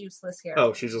 She is useless here.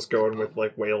 Oh, she's just going with,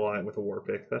 like, whale on it with a war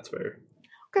pick. That's fair.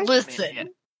 Okay. Listen. Yeah.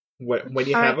 When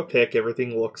you All have a pick,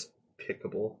 everything looks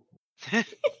pickable.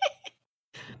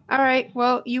 All right.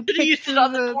 Well, you Should have pick used through it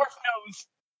on the the dwarf nose.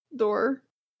 door,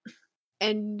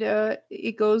 and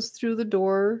it goes through the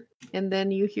door, and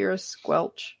then you hear a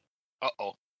squelch.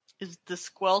 Uh-oh. Is the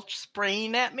squelch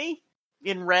spraying at me?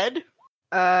 In red?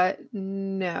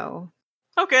 No.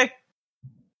 Okay.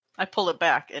 I pull it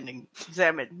back and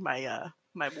examine my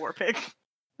my war pick.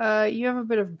 You have a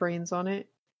bit of brains on it.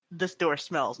 This door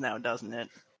smells now, doesn't it?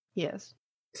 Yes.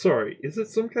 Sorry, is it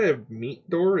some kind of meat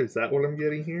door? Is that what I'm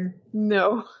getting here?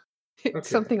 No. It's Okay.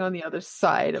 something on the other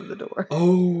side of the door.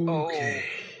 Oh, okay.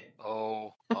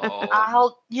 Oh.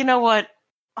 You know what?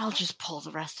 I'll just pull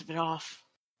the rest of it off.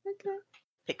 Okay.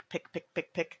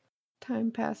 Pick.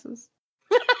 Time passes.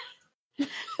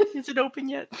 Is it open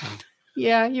yet?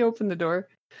 Yeah, you open the door.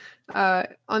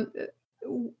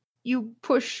 You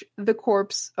push the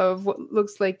corpse of what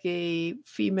looks like a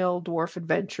female dwarf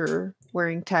adventurer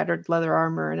wearing tattered leather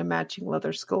armor and a matching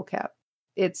leather skull cap.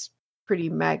 It's pretty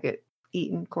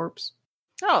maggot-eaten corpse.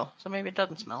 Oh, so maybe it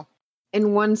doesn't smell.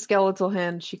 In one skeletal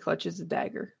hand, she clutches a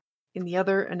dagger. In the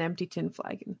other, an empty tin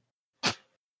flagon.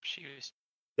 Shoes.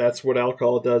 That's what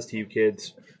alcohol does to you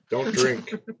kids. Don't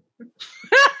drink.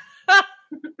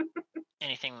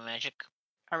 Anything magic?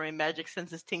 Are my magic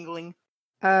senses tingling?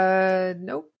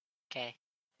 Nope. Okay.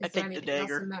 I Is there take the anything else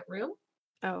dagger. in that room?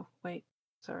 Oh, wait.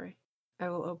 Sorry. I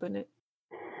will open it.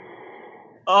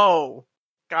 Oh,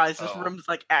 guys, this Oh. room's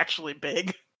like actually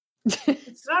big.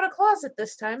 It's not a closet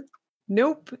this time.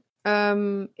 Nope.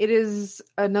 It is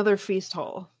another feast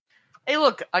hall. Hey,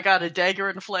 look, I got a dagger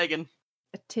and a flagon.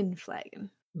 A tin flagon.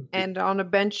 And on a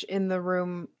bench in the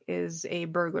room is a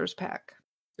burglar's pack.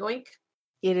 Yoink.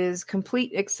 It is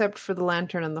complete except for the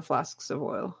lantern and the flasks of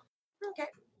oil. Okay.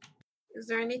 Is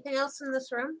there anything else in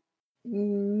this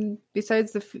room?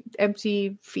 Besides the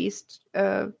empty feast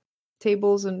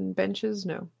tables and benches,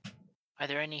 no. Are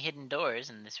there any hidden doors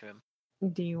in this room?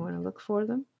 Do you want to look for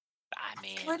them? I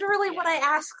mean, Literally what I yeah.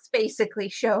 asked, basically,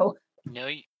 show. No,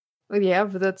 Well, yeah,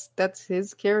 but that's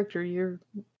his character. You're.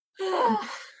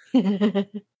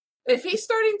 If he's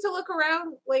starting to look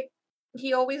around like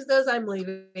he always does, I'm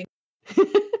leaving.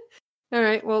 All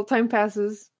right. Well, time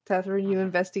passes. Catherine, you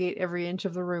investigate every inch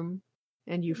of the room,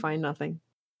 and you find nothing.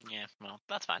 yeah, well,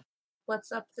 that's fine.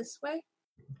 What's up this way?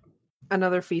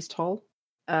 Another feast hall.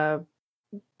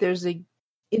 There's a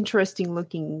interesting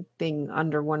looking thing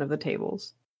under one of the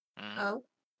tables. Oh.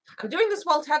 I'm doing this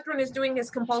while Tethryn is doing his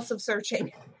compulsive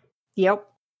searching. Yep.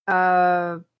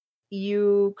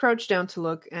 You crouch down to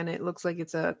look, and it looks like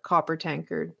it's a copper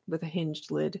tankard with a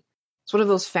hinged lid. It's one of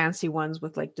those fancy ones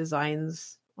with like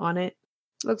designs on it.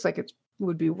 Looks like it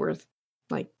would be worth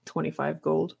like 25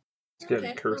 gold. It's getting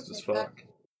Okay, cursed I'll as take that. fuck.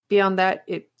 Beyond that,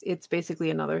 it's basically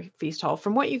another feast hall.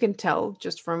 From what you can tell,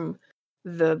 just from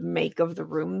the make of the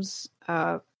rooms,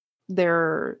 they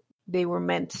were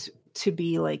meant to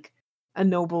be like a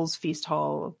noble's feast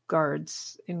hall,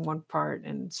 guards in one part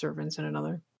and servants in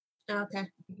another. Okay.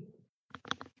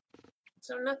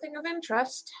 So nothing of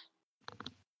interest.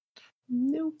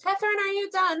 Nope. Tethryn, are you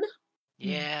done?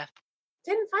 Yeah,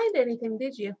 Didn't find anything,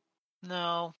 did you?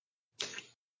 no.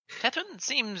 Tethryn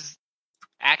seems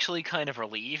actually kind of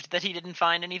relieved that he didn't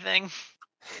find anything.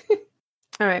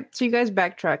 All right, so you guys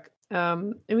backtrack.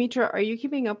 Amitra, are you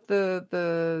keeping up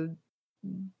the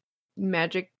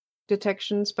magic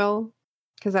detection spell?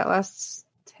 Because that lasts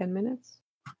 10 minutes.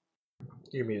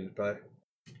 You're muted, Pi.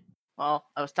 Well,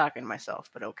 I was talking to myself,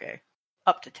 but okay.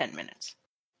 Up to 10 minutes.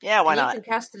 Yeah, why And not? You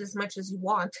can cast it as much as you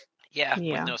want. Yeah,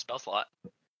 Yeah. with no spell slot.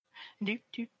 Do,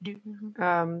 do, do.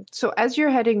 So as you're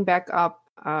heading back up,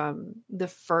 the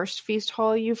first feast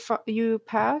hall you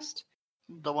passed,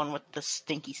 The one with the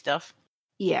stinky stuff.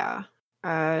 yeah,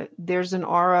 there's an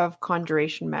aura of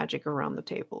conjuration magic around the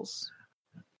tables.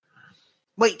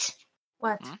 Wait,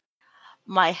 What? Hmm?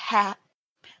 my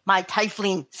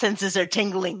tiefling senses are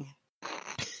tingling.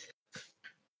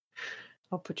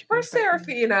 I'll put you. Poor guys back in.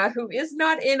 Seraphina, who is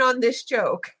not in on this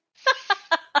joke.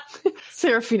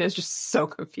 Seraphina's just so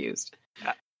confused.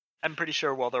 I'm pretty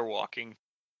sure while they're walking,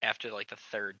 after like the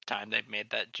third time they've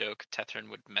made that joke, Tethrin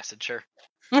would message her.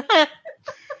 But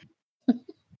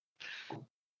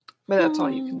that's all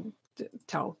you can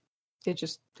tell.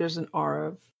 There's an aura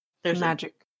of There's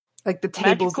magic. Like the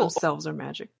tables magical- themselves are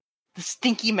magic. the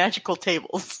stinky magical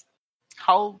tables.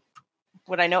 How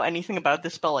would I know anything about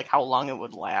this spell? Like how long it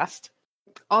would last?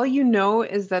 All you know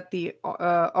is that the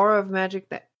aura of magic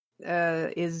that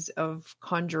is of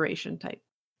conjuration type.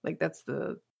 Like that's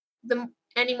the.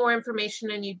 Any more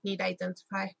information and you'd need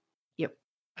identify.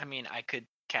 I mean, I could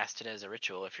cast it as a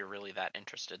ritual if you're really that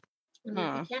interested. I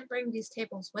mean, we can't bring these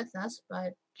tables with us,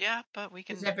 but Yeah, but we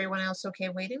can. is everyone else okay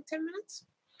waiting 10 minutes?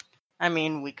 I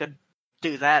mean, we could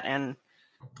do that, and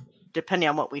depending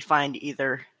on what we find,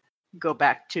 either go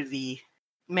back to the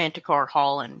Manticore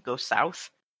Hall and go south.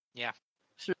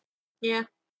 Yeah.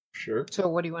 Sure. So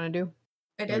what do you want to do?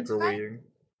 Like we're Identify? waiting.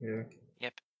 Yeah.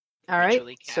 All right.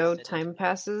 Ritually So cast it. time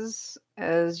passes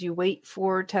as you wait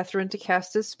for Tethrin to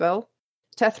cast his spell.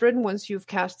 Tethrin, once you've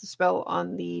cast the spell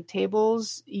on the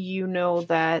tables, you know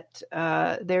that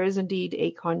there is indeed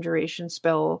a conjuration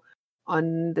spell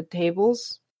on the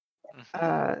tables.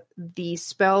 Mhm. The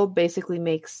spell basically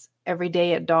makes every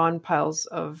day at dawn piles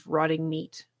of rotting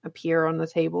meat appear on the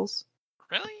tables,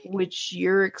 Really? which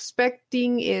you're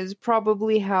expecting is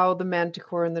probably how the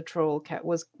manticore and the troll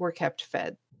were kept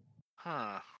fed.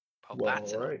 Huh. Well, Well,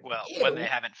 that's alright. well when they Ew.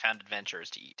 haven't found adventurers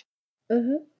to eat.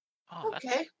 Mm-hmm. Oh, Okay,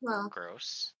 that's well,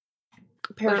 gross.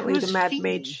 Apparently, who's the Mad feeding?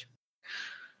 Mage.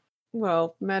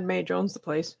 Well, Mad Mage owns the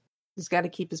place. He's got to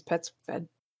keep his pets fed.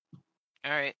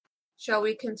 All right. shall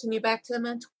we continue back to the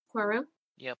Manticore room?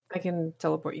 I can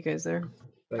teleport you guys there,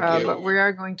 Thank you. but we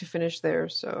are going to finish there.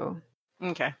 So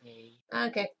Okay.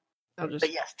 Okay. I'll just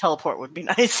But yes, teleport would be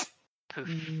nice. Poof.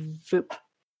 Boop.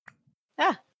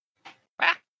 Ah.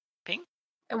 Ping.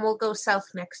 And we'll go south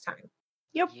next time.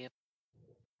 Yep. Yep.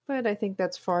 But I think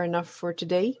that's far enough for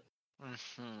today.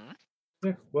 Mm-hmm.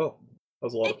 Yeah, well, that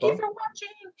was a lot Thank of you fun. for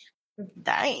watching.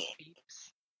 Dang.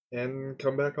 And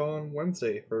come back on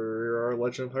Wednesday for our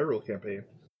Legend of Hyrule campaign.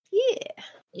 Yeah.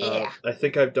 Yeah. I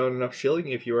think I've done enough shilling.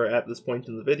 If you are at this point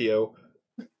in the video,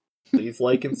 please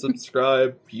like and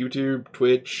subscribe. YouTube,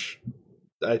 Twitch.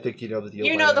 I think you know the deal.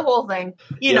 You by know the now. whole thing.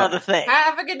 You know the thing.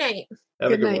 Have a good night.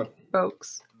 Have a Good good night, one.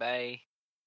 folks. Bye.